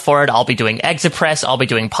stuff for it. I'll be doing Exit Press. I'll be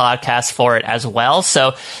doing podcasts for it as well.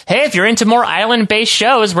 So, hey, if you're into more island-based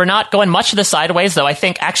shows, we're not going much to the sideways, though I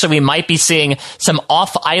think actually we might be seeing some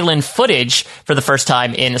off-island footage for the first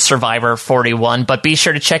time in Survivor 41. But be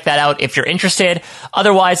sure to check that out if you're interested.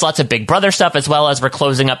 Otherwise, lots of Big Brother stuff as well as we're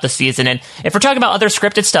closing up the season. And if we're talking about other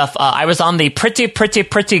scripted stuff, I was on the Pretty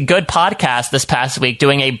Good podcast this past week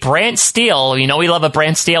doing a Brant Steele. You know we love a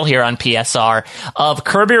Brant Steele here on PSR of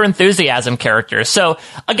Curb Your Enthusiasm characters. So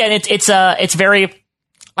again, it's very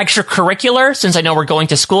extracurricular since I know we're going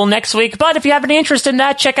to school next week. But if you have any interest in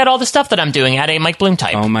that, check out all the stuff that I'm doing at a Mike Bloom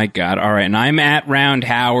type. Oh my God. All right. And I'm at Round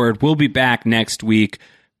Howard. We'll be back next week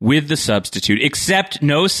with The Substitute, except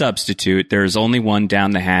no substitute. There's only one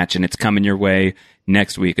Down the Hatch, and it's coming your way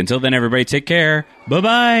next week. Until then, everybody take care.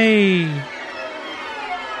 Bye-bye.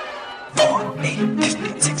 4, 8,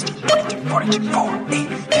 15, 16, 22, 42, 4, 8,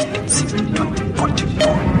 15, 16, 22, 42,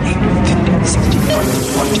 4, 8, 15, 16,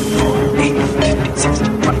 22, 42, 4, 8, 15,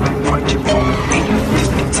 16, 22, 42, 4, 8,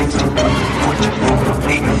 15, 16, 22, 42, 4,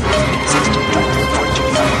 8,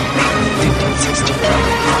 15, 16,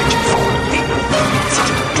 22, 42, 4, 8, 15,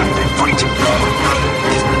 16, 22,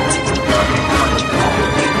 42, 4, 8,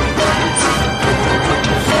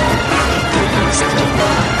 15, 16,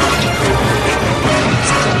 22, 42, 4, 8, 15,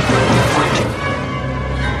 16, 22, 42, 4,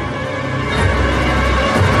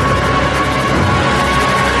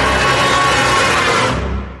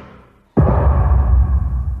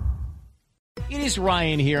 It is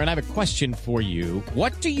Ryan here, and I have a question for you.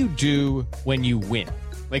 What do you do when you win?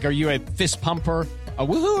 Like, are you a fist pumper, a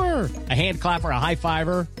woohooer, a hand clapper, a high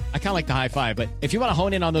fiver? I kind of like the high five, but if you want to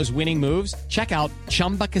hone in on those winning moves, check out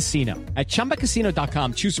Chumba Casino. At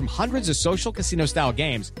ChumbaCasino.com, choose from hundreds of social casino-style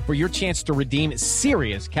games for your chance to redeem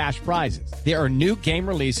serious cash prizes. There are new game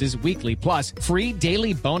releases weekly, plus free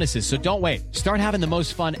daily bonuses. So don't wait. Start having the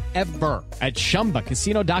most fun ever at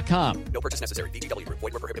ChumbaCasino.com. No purchase necessary. VGW. Void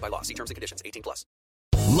where prohibited by law. See terms and conditions. 18+.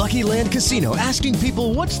 Lucky Land Casino, asking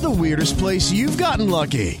people, what's the weirdest place you've gotten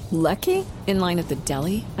lucky? Lucky? In line at the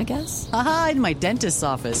deli, I guess? Aha, in my dentist's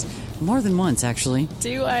office. More than once, actually.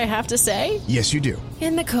 Do I have to say? Yes, you do.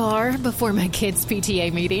 In the car before my kids'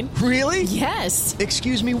 PTA meeting. Really? Yes.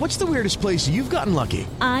 Excuse me, what's the weirdest place you've gotten lucky?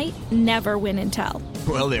 I never win and tell.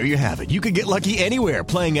 Well, there you have it. You can get lucky anywhere,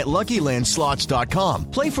 playing at LuckyLandSlots.com.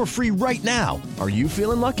 Play for free right now. Are you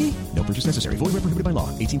feeling lucky? No No purchase necessary. Void where prohibited by law.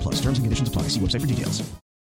 18+. Terms and conditions apply. See website for details.